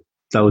avoid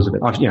those,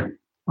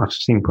 I've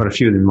seen quite a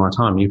few of them in my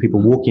time. People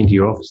walk into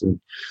your office and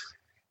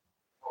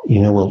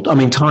well, I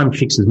mean, time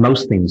fixes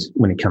most things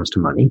when it comes to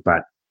money,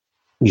 but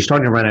you're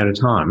starting to run out of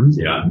time,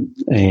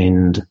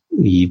 and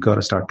you've got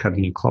to start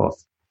cutting your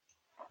cloth,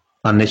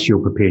 unless you're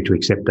prepared to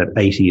accept that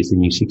 80 is the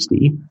new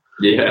 60.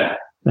 Yeah.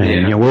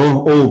 And we're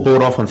all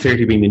bought off on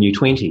 30 being the new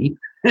 20,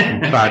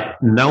 but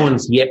no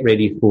one's yet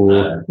ready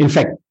for. In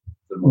fact,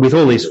 with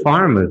all this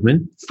fire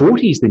movement,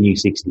 40 is the new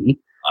 60.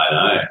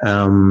 I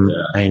know.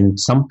 And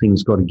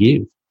something's got to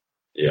give.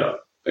 Yeah,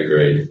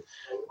 agreed.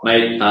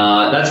 Mate,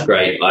 that's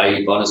great.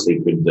 I honestly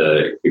could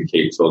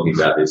keep talking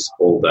about this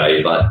all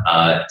day, but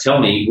tell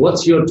me,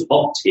 what's your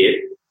top tip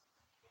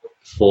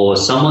for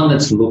someone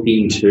that's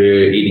looking to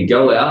either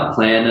go out,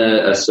 plan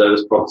a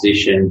service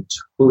proposition,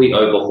 fully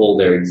overhaul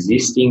their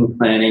existing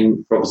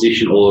planning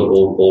proposition,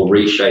 or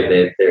reshape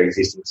their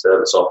existing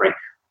service offering,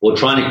 or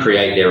trying to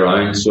create their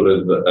own sort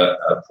of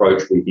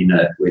approach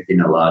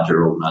within a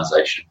larger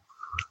organisation?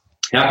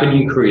 How can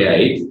you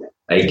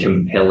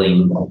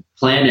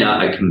plan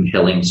out a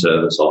compelling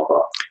service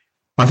offer?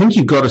 I think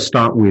you've got to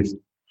start with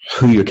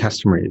who your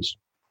customer is.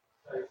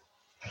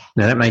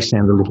 Now, that may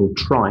sound a little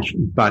trite,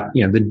 but,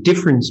 the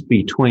difference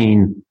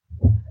between,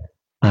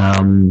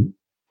 saying,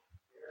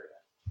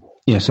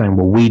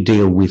 well, we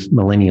deal with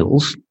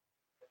millennials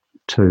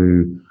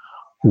to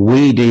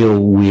we deal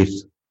with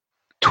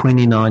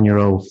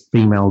 29-year-old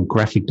female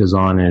graphic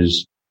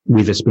designers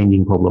with a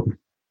spending problem.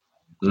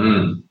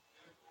 Mm.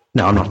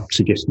 Now, I'm not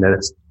suggesting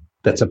that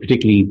that's a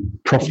particularly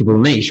profitable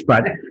niche,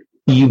 but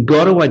you've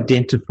got to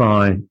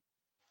identify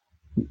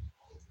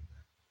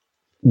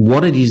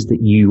what it is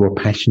that you are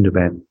passionate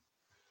about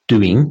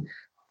doing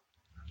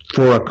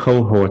for a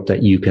cohort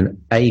that you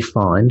can A,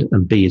 find,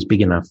 and B, is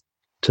big enough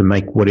to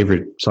make whatever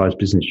size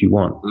business you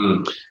want.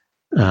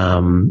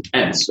 Mm.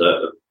 And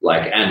serve,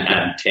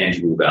 and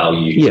tangible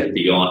value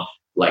beyond.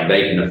 Like,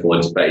 they can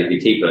afford to pay the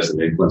key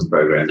person influence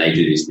program. They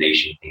do this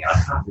niche thing. I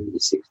can't remember the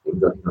 6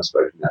 things. I think I've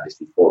spoken about this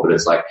before, but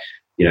it's like,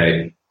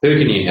 who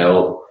can you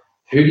help?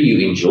 Who do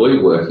you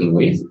enjoy working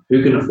with?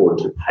 Who can afford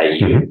to pay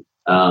you?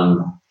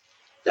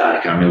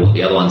 I can't remember what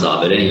the other ones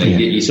are, but anyway,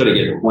 you sort of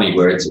get the point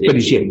where it's. So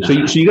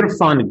you got to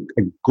find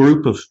a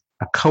group of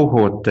a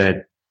cohort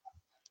that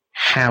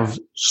have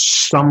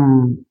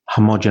some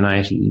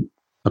homogeneity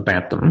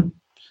about them,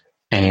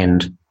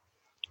 and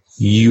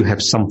you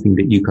have something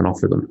that you can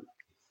offer them.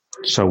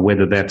 So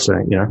whether that's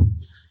there's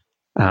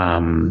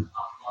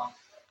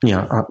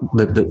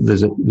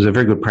a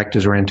very good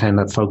practice around town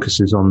that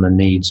focuses on the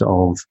needs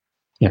of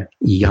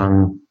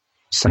young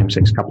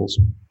same-sex couples.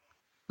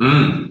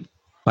 Mm.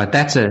 But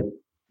that's a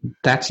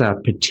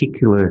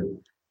particular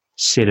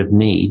set of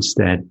needs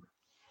that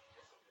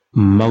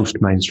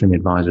most mainstream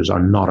advisors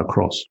are not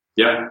across.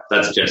 Yeah,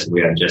 that's Jess.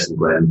 We had Jess and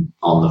Glenn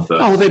on the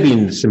first. Oh, they've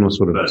been similar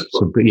sort of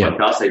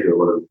podcast. They do a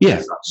lot of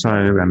stuff. So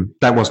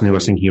that wasn't who I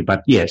was thinking of,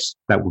 but yes,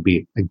 that would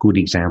be a good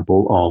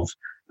example of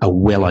a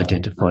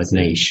well-identified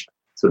niche.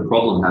 It's a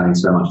problem having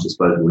so much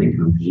disposable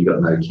income because you've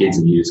got no kids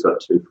and you just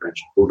got 2 French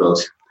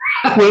bulldogs.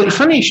 Well, it's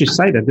funny you should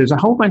say that. There's a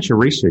whole bunch of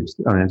research.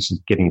 I mean, this is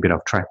getting a bit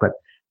off track, but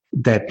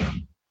that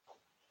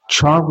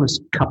childless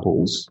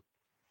couples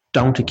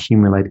don't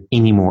accumulate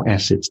any more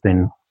assets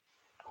than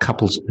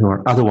couples who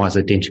are otherwise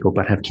identical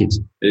but have kids.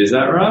 Is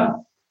that right?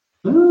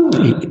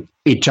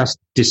 It just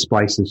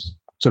displaces.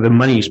 So the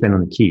money you spend on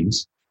the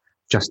kids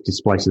just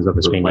displaces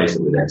other spending. Replace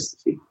it with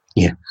ecstasy.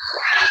 Yeah.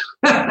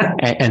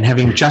 And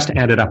having just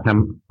added up,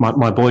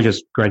 my boy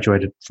just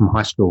graduated from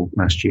high school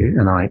last year,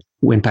 and I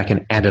went back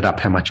and added up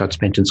how much I'd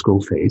spent in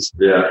school fees.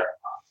 Yeah.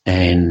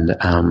 And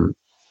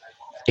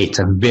it's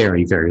a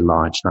very, very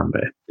large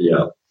number.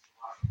 Yeah.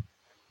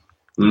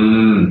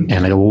 Mm.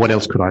 And I go, well, what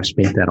else could I have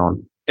spent that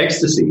on?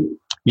 Ecstasy.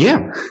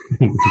 Yeah.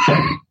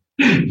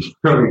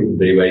 Probably wouldn't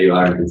be where you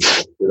are today,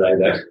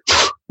 though.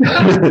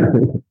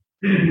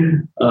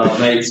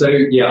 Mate, so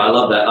yeah, I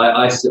love that.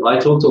 I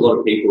talk to a lot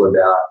of people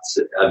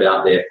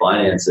about their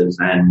finances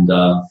and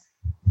about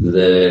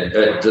their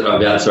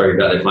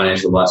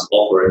financial advice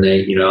offer, and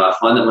I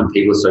find that when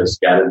people are so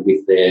scattered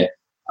with their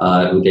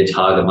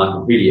target market,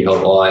 who do you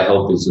help? Oh, I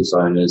help business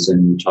owners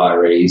and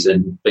retirees,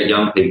 but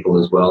young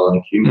people as well, and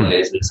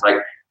accumulators. And it's like,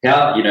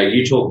 how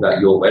you talk about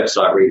your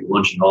website where you're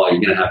launching. Oh, you're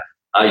going to have.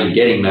 Are you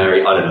getting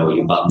married? I don't know what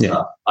your buttons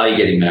are. Are you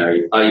getting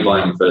married? Are you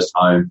buying your first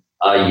home?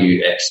 Are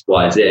you X,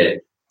 Y, Z?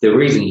 The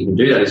reason you can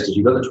do that is because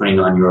you've got the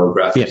 29-year-old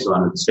graphic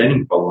designer with the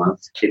spending problem.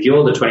 If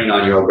you're the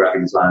 29-year-old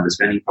graphic designer with the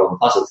spending problem,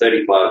 plus a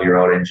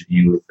 35-year-old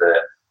engineer with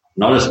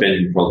not a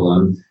spending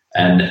problem,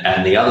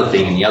 and the other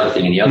thing, and the other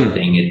thing, and the other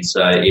thing, it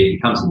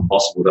becomes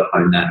impossible to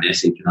hone that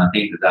message. And I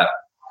think that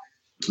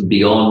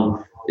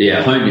beyond,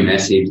 hone your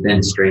message,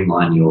 then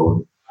streamline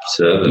your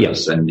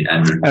service and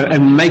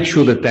make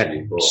sure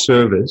that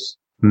service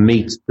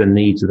meets the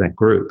needs of that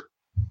group.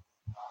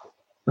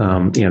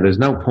 There's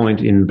no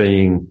point in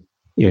being.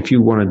 If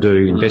you want to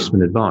do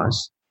investment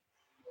advice,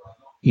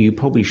 you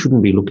probably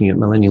shouldn't be looking at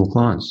millennial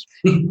clients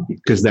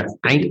because there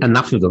ain't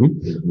enough of them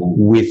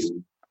with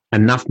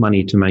enough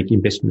money to make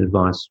investment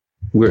advice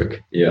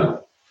work. Yeah.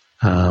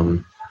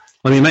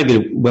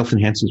 Maybe wealth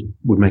enhancers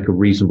would make a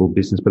reasonable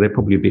business, but they're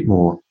probably a bit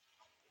more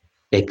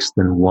X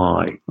than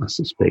Y, I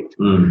suspect.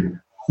 Mm.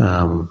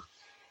 But,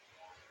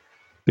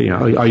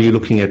 are you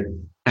looking at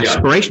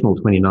aspirational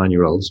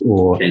 29-year-olds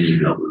or Can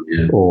you help them?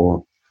 Yeah.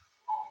 or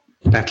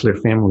Battler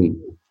family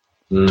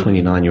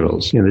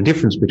 29-year-olds? The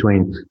difference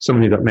between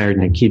someone who got married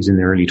and had kids in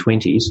their early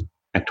 20s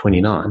at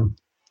 29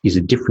 is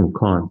a different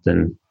client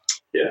than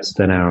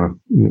our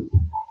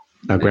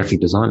graphic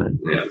designer.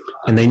 Yeah.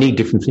 And they need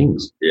different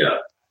things. Yeah.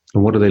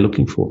 And what are they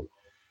looking for?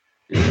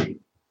 Yes.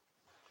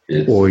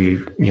 Or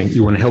you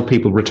want to help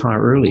people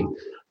retire early.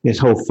 This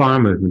whole FIRE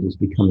movement is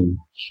becoming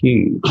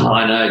huge.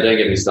 I know. Don't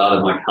get me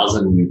started. My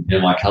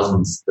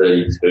cousin's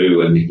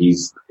 32, and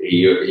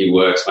he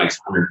works, makes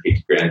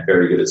 150 grand,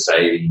 very good at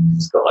saving.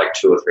 He's got like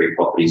 2 or 3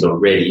 properties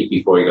already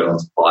before he got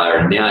onto FIRE,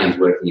 and now he's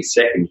working his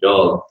second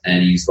job.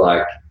 And he's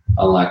like,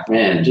 I'm like,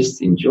 man,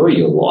 just enjoy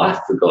your life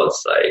for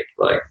God's sake.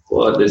 Like,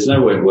 well, there's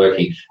no way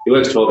working. He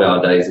works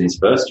 12-hour days in his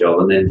first job,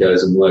 and then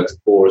goes and works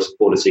 4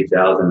 to 6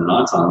 hours in the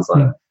night time. It's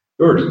like,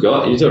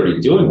 he's already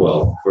doing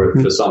well for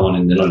someone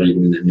and they're not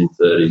even in their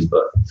mid-30s.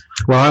 But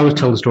I always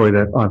tell the story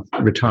that I've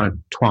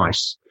retired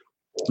twice.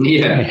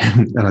 Yeah.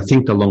 And I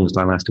think the longest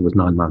I lasted was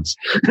 9 months.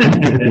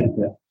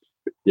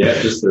 Yeah,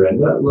 just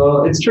surrender.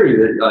 Well, it's true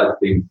that I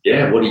think,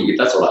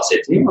 that's what I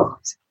said to him. I'm going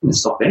to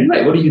stop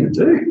anyway. What are you going to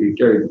do? You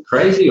go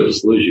crazy or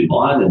just lose your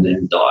mind and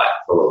then die,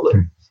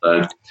 probably.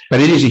 So, but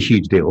it is a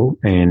huge deal.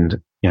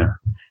 And,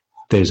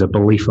 there's a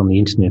belief on the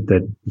internet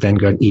that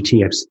Vanguard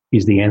ETFs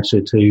is the answer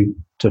to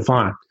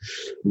FIRE.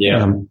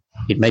 Yeah.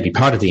 It may be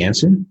part of the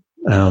answer,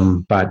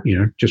 but,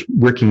 just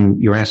working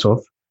your ass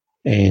off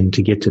and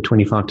to get to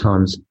 25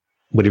 times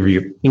whatever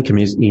your income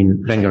is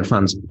in Vanguard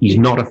funds is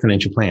not a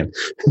financial plan.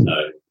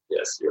 No.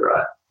 Yes, you're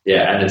right.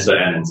 Yeah, and it's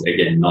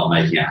again not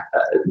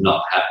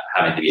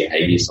having to be a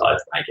habeas side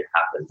to make it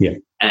happen. Yeah,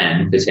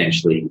 and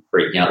potentially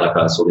freaking out. Like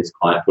I saw this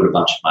client put a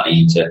bunch of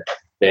money into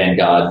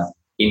Vanguard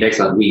index.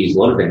 We use a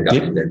lot of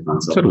Vanguard index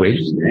funds. So do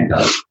we.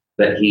 Vanguard,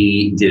 but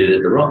he did it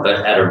at a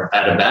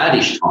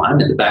badish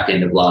time at the back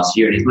end of last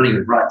year, and his money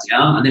went right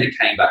down, and then it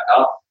came back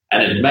up,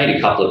 and it made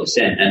a couple of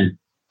percent, and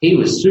he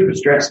was super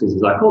stressed because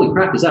he's like, "Holy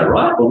crap, is that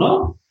right or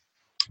not?"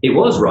 It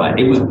was right.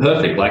 It was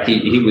perfect. Like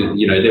he was,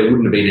 there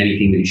wouldn't have been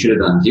anything that he should have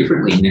done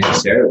differently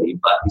necessarily,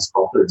 but his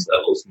confidence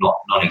level is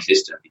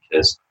non-existent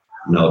because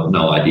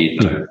no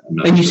idea.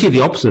 No. And you see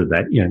the opposite of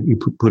that. You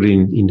put it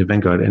into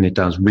Vanguard and it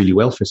does really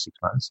well for 6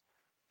 months.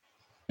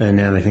 And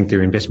now they think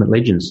they're investment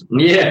legends.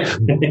 Yeah.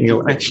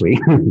 Actually,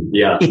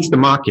 it's the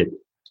market.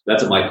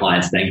 That's what my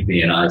clients thank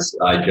me. And I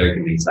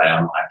jokingly say,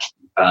 I'm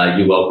like,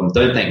 you're welcome.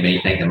 Don't thank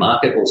me, thank the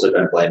market. Also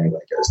don't blame me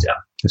when it goes down.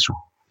 That's right.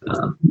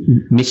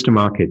 Mr.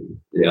 Market.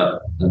 Yeah,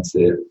 that's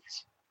it.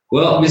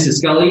 Well, Mr.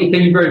 Scully,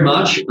 thank you very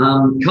much.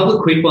 Couple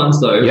of quick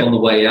ones, though, on the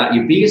way out.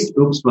 Your biggest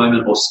oops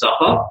moment or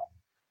stuff up?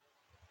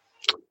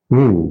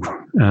 Ooh.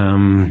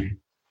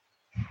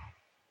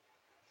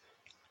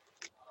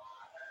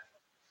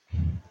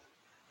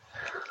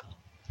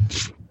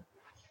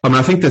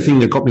 I think the thing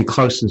that got me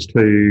closest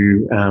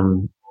to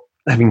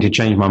having to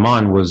change my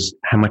mind was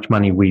how much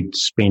money we'd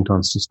spent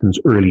on systems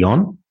early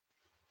on.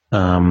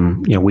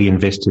 We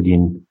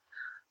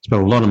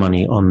spent a lot of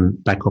money on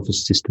back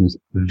office systems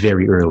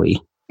very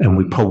early, and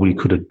we probably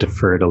could have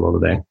deferred a lot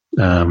of that.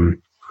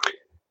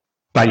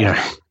 But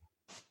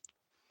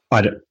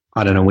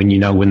I don't know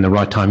when the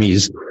right time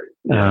is.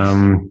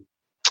 And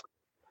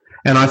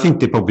I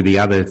think that probably the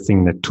other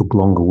thing that took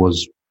longer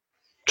was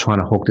trying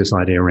to hawk this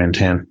idea around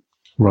town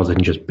rather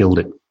than just build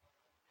it.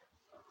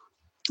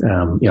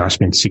 I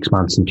spent 6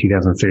 months in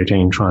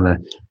 2013 trying to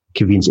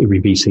convince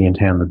every VC in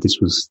town that this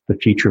was the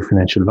future of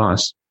financial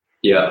advice.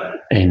 Yeah.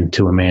 And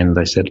to a man,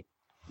 they said,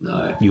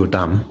 no, you're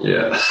dumb.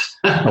 Yeah.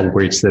 Or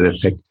words to that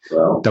effect.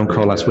 Well, don't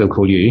call us, we'll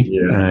call you.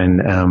 Yeah.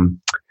 And,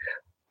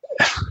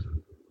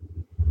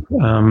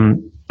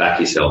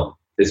 back yourself.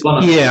 There's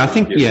one. Yeah, I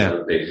think,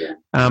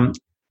 and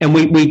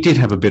we did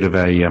have a bit of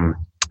a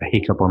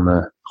hiccup on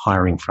the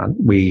hiring front.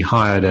 We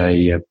hired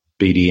a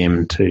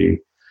BDM to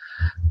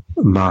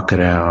market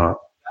our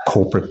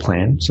corporate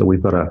plan. So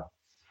we've got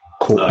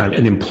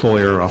an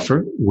employer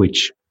offer,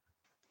 which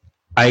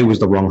A was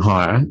the wrong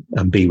hire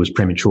and B was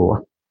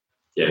premature.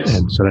 Yes.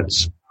 And so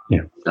that's,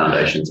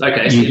 foundations.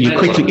 Okay. So you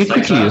quickly use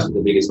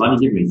the biggest one.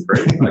 You give me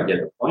 3. I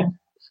get the point.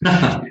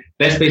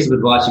 Best piece of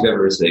advice you've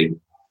ever received?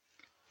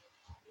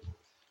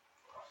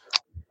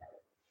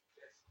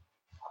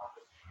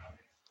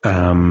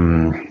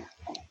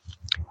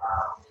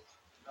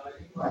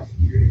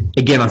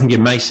 Again, I think it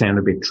may sound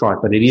a bit trite,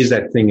 but it is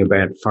that thing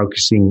about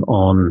focusing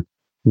on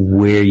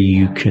where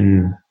you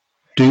can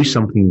do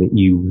something that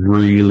you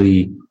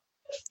really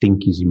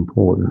think is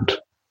important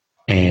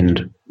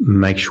and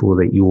make sure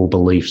that your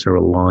beliefs are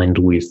aligned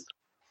with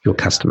your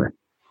customer.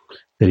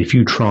 That if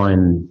you try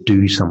and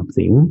do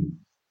something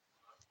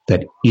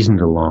that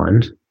isn't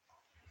aligned,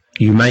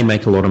 you may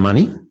make a lot of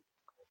money,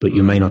 but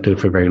you may not do it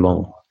for very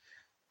long.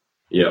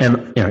 Yeah.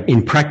 And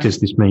in practice,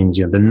 this means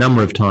the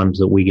number of times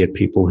that we get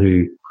people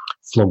who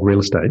flog real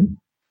estate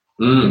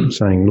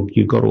saying, "Look,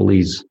 you've got all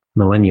these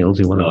millennials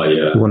who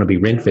want to be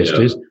rent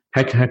investors.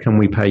 How can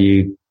we pay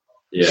you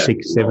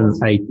 6, 7,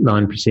 8,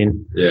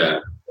 9%. Yeah.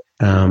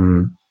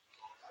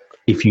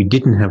 If you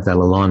didn't have that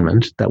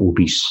alignment, that will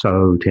be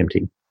so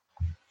tempting.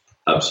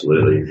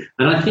 Absolutely.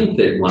 And I think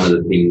that one of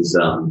the things,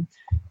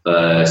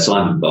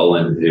 Simon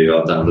Bowen, who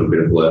I've done a little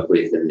bit of work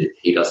with, and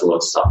he does a lot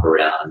of stuff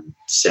around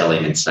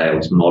selling and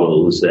sales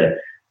models, that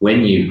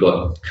when you've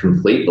got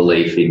complete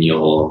belief in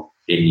your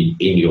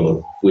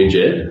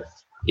widget,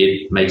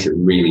 it makes it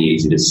really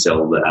easy to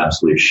sell the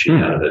absolute shit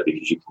out of it,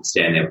 because you can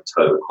stand there with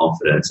total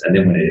confidence. And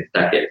then when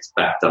that gets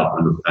backed up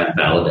and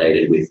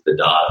validated with the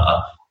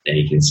data, then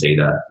you can see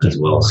that as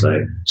well.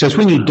 So it's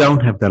when you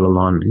don't have that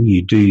alignment,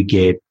 you do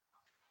get,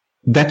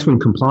 that's when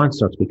compliance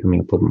starts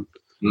becoming a problem.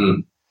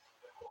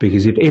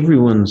 Because if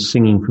everyone's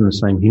singing from the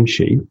same hymn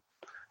sheet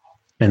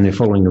and they're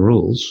following the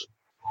rules,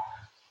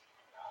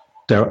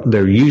 there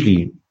are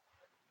usually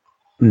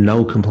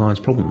no compliance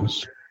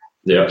problems.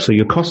 Yeah. So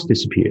your costs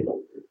disappear.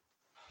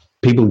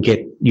 You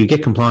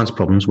get compliance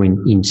problems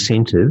when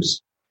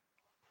incentives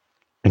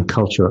and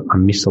culture are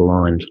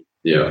misaligned.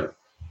 Yeah.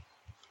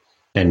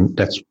 And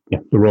that's,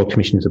 the Royal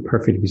Commission is a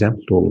perfect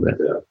example to all of that.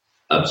 Yeah,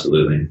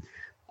 absolutely.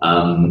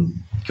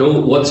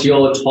 Cool. What's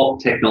your top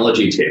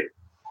technology tip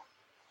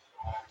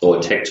or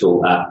tech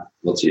tool app?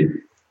 What's your?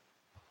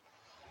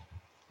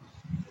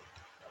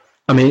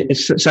 I mean,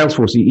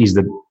 Salesforce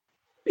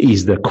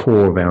is the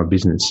core of our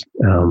business.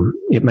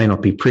 It may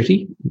not be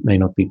pretty, it may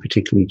not be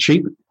particularly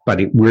cheap, but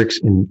it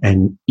works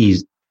and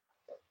is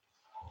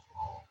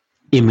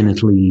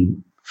eminently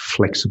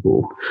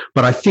flexible.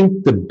 But I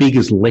think the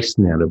biggest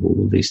lesson out of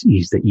all of this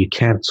is that you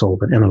can't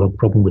solve an analog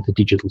problem with a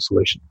digital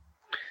solution.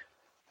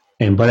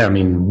 And by that I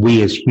mean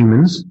we as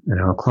humans and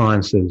our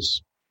clients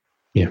as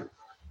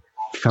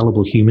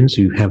fallible humans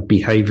who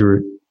behave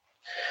the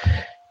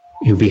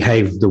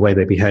way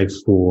they behave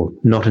for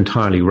not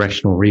entirely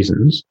rational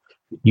reasons,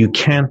 you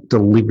can't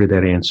deliver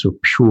that answer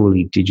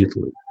purely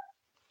digitally.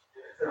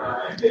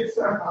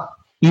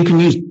 You can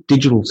use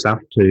digital stuff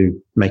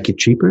to make it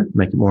cheaper,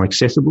 make it more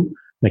accessible,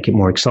 make it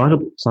more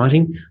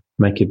exciting,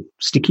 make it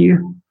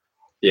stickier.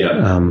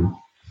 Yeah.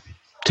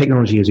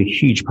 Technology has a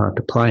huge part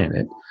to play in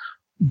it,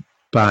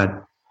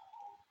 but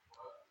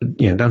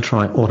don't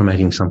try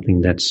automating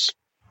something that's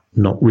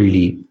not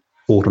really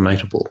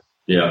automatable.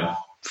 Yeah.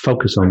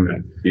 Focus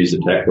on use the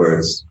tech where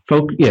it's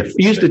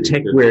use the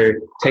tech where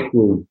tech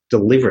will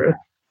deliver,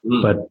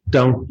 but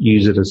don't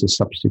use it as a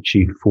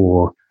substitute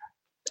for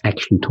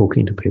actually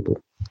talking to people.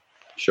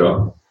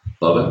 Sure,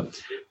 love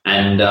it.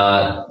 And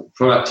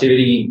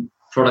productivity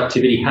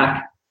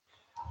hack.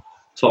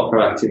 Top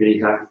productivity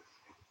hack.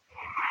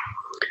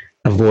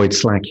 Avoid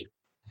Slack.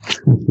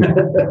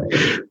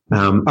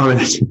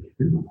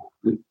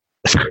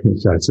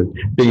 So it's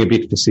being a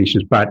bit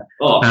facetious, but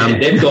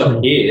they've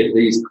got here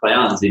these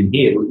clowns in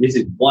here. This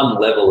is one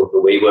level of the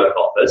WeWork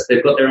office.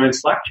 They've got their own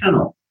Slack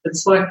channel.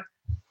 It's like,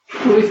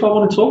 well, if I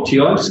want to talk to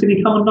you, I'm just going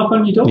to come and knock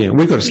on your door. Yeah,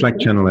 we've got a Slack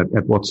channel at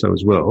Watso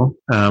as well.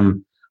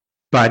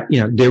 But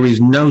there is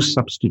no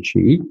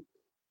substitute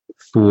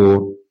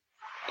for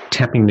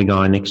tapping the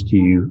guy next to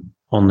you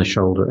on the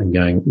shoulder and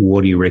going,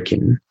 "What do you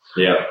reckon?"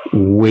 Yeah,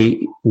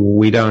 we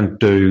don't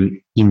do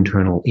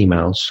internal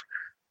emails.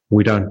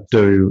 We don't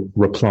do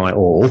reply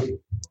all.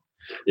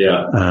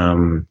 Yeah.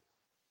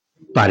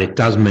 But it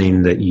does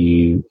mean that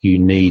you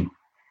need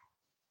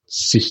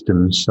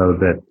systems so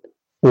that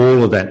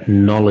all of that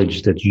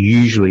knowledge that's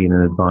usually in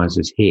an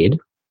advisor's head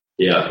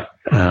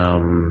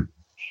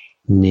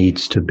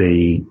needs to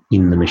be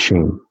in the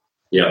machine.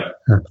 Yeah.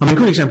 I mean, a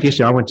good example,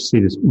 yesterday I went to see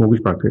this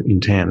mortgage broker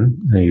in town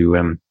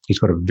who he's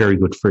got a very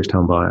good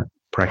first-home buyer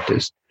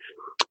practice.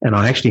 And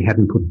I actually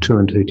hadn't put two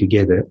and two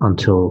together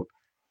until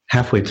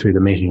halfway through the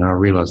meeting. I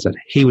realised that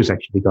he was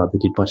actually the guy that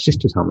did my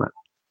sister's home loan.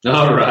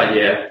 Oh, right,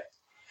 yeah.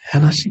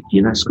 And I said,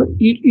 Scott,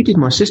 you did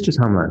my sister's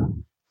home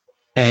loan.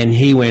 And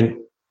he went,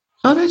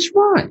 "Oh, that's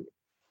right."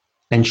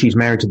 And she's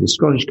married to this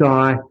Scottish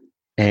guy,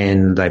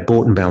 and they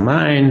bought in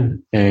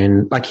Balmain,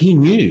 and he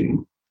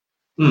knew.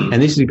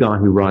 And this is a guy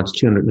who writes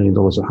 $200 million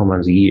of home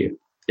loans a year.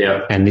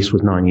 Yeah. And this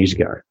was 9 years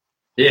ago.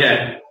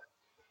 Yeah.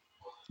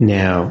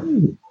 Now,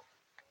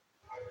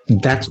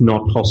 that's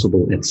not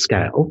possible at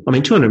scale. I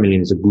mean, 200 million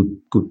is a good.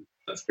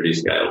 That's pretty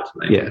scaled to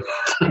me. Yeah.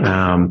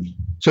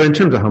 So in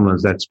terms of home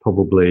loans, that's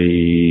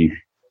probably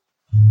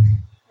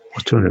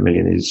 200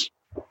 million is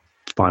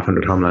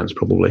 500 home loans,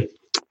 probably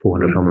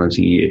 400 home loans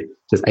a year.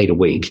 Just 8 a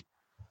week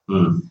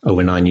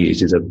over 9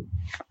 years is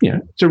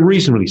it's a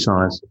reasonably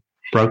sized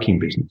broking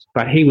business.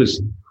 But he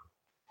was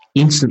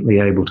instantly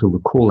able to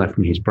recall that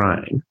from his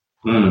brain.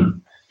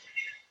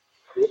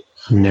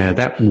 Now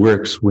that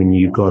works when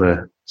you've got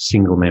a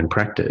single man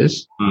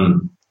practice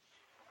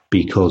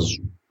because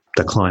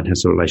the client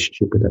has a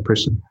relationship with that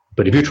person.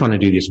 But if you're trying to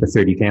do this for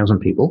 30,000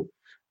 people,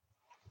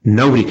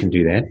 nobody can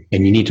do that.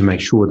 And you need to make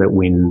sure that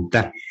when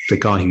the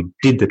guy who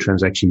did the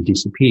transaction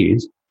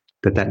disappears,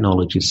 that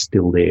knowledge is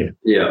still there.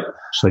 Yeah.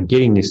 So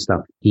getting this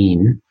stuff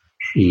in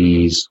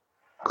is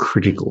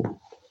critical.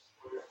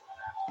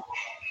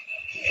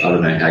 I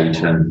don't know how you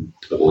turn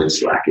avoid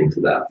Slack into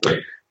that. But.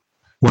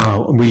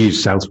 Well, we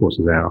use Salesforce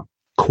as our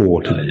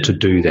core to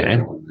do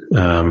that.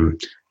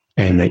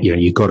 and that,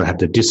 you've got to have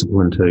the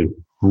discipline to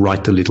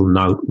write the little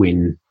note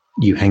when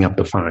you hang up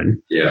the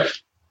phone. Yeah.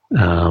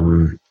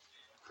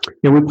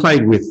 We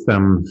played with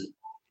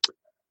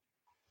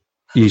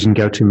using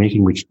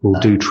GoToMeeting, which will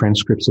do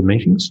transcripts of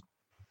meetings.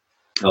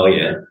 Oh,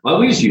 yeah. I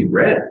always use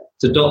Red.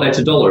 It's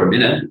 $1 a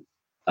minute,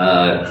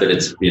 but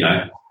it's,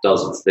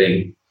 does its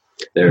thing.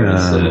 There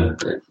is,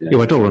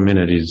 $1 a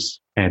minute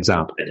adds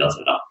up. It does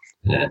it up.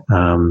 Yeah.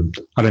 I don't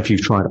know if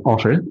you've tried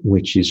Otter,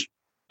 which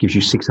gives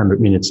you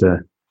 600 minutes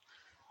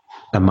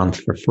a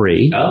month for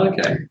free. Oh,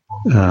 okay.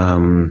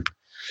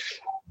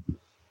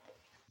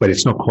 But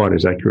it's not quite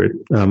as accurate.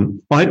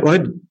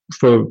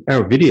 For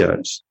our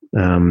videos,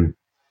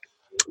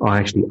 I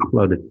actually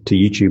upload it to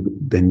YouTube,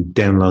 then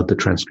download the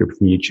transcript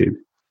from YouTube.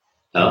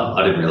 Oh,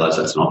 I didn't realise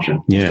that's an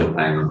option. Yeah. Still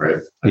paying on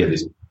Red.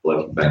 This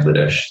bloke in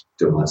Bangladesh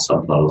doing my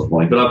subtitles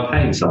for me, but I'm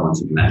paying someone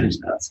to manage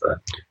that. So.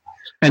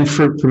 And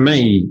for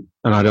me,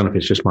 and I don't know if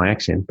it's just my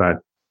accent,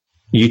 but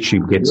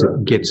YouTube gets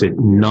it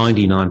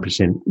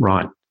 99%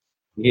 right.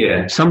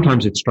 Yeah.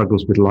 Sometimes it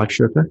struggles with Live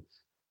Sherpa,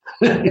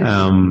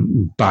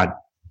 but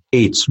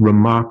it's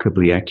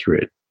remarkably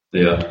accurate.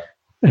 Yeah.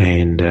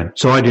 And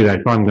so I do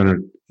that.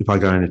 If I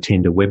go and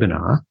attend a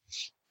webinar,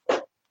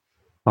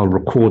 I'll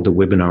record the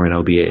webinar in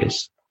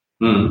OBS,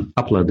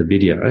 upload the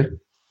video, and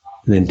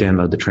then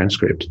download the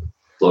transcript.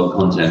 Blog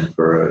content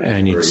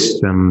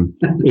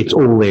it's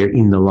all there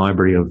in the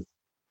library of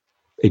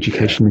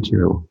education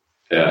material.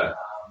 Yeah.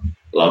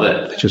 Love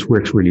it. It just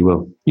works really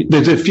well.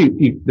 There's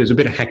a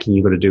bit of hacking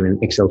you've got to do in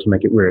Excel to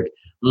make it work,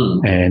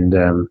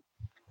 and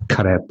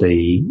cut out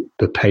the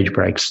page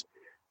breaks.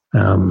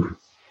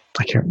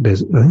 I think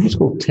it's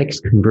called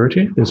Text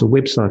Converter. There's a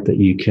website that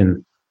you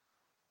can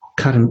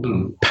cut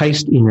and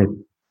paste in a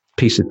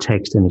piece of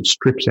text, and it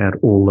strips out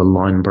all the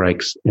line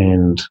breaks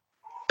and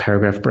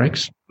paragraph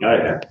breaks. Oh,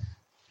 yeah.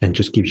 And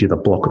just gives you the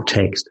block of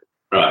text.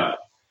 Right.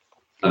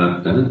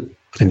 And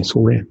it's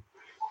all there.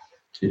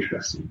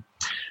 Interesting.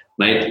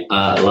 Mate,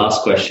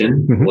 last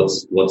question. Mm-hmm.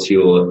 What's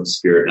your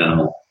spirit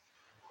animal?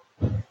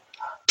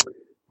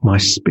 My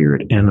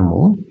spirit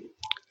animal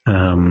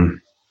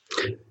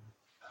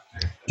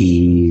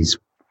is...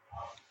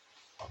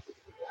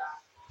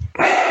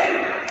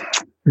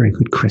 Very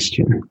good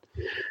question.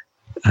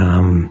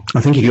 I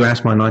think if you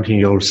ask my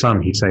 19-year-old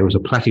son, he'd say it was a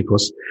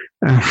platypus.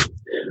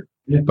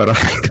 But I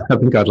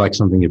think I'd like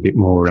something a bit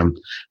more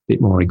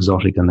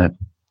exotic than that.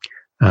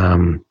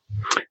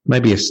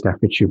 Maybe a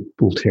Staffordshire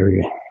Bull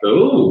Terrier.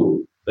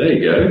 Oh, there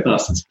you go.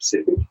 Nice and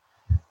specific.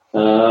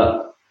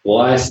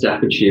 Why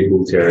Staffordshire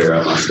Bull Terrier,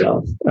 I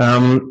myself?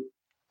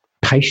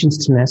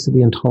 Patience,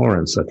 tenacity, and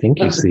tolerance, I think,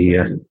 is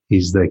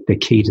the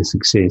key to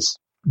success.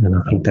 And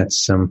I think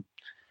that's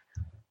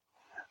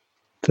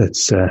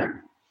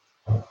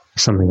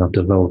something I've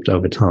developed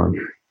over time.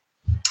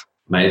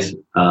 Mate,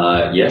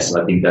 yes,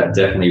 I think that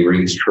definitely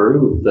rings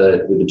true with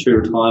the 2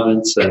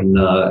 retirements and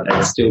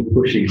still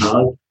pushing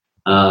hard.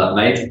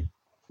 Mate,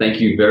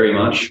 thank you very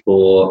much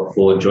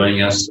for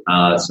joining us.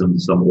 Some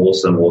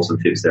awesome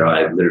tips there.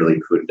 I literally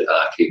could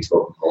keep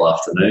talking all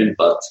afternoon,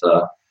 but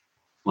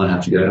might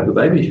have to go have a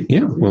baby.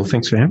 Yeah, well,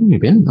 thanks for having me,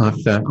 Ben.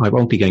 I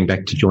won't be going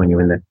back to join you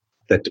in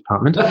that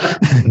department.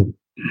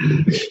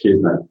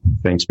 Cheers, mate.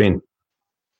 Thanks, Ben.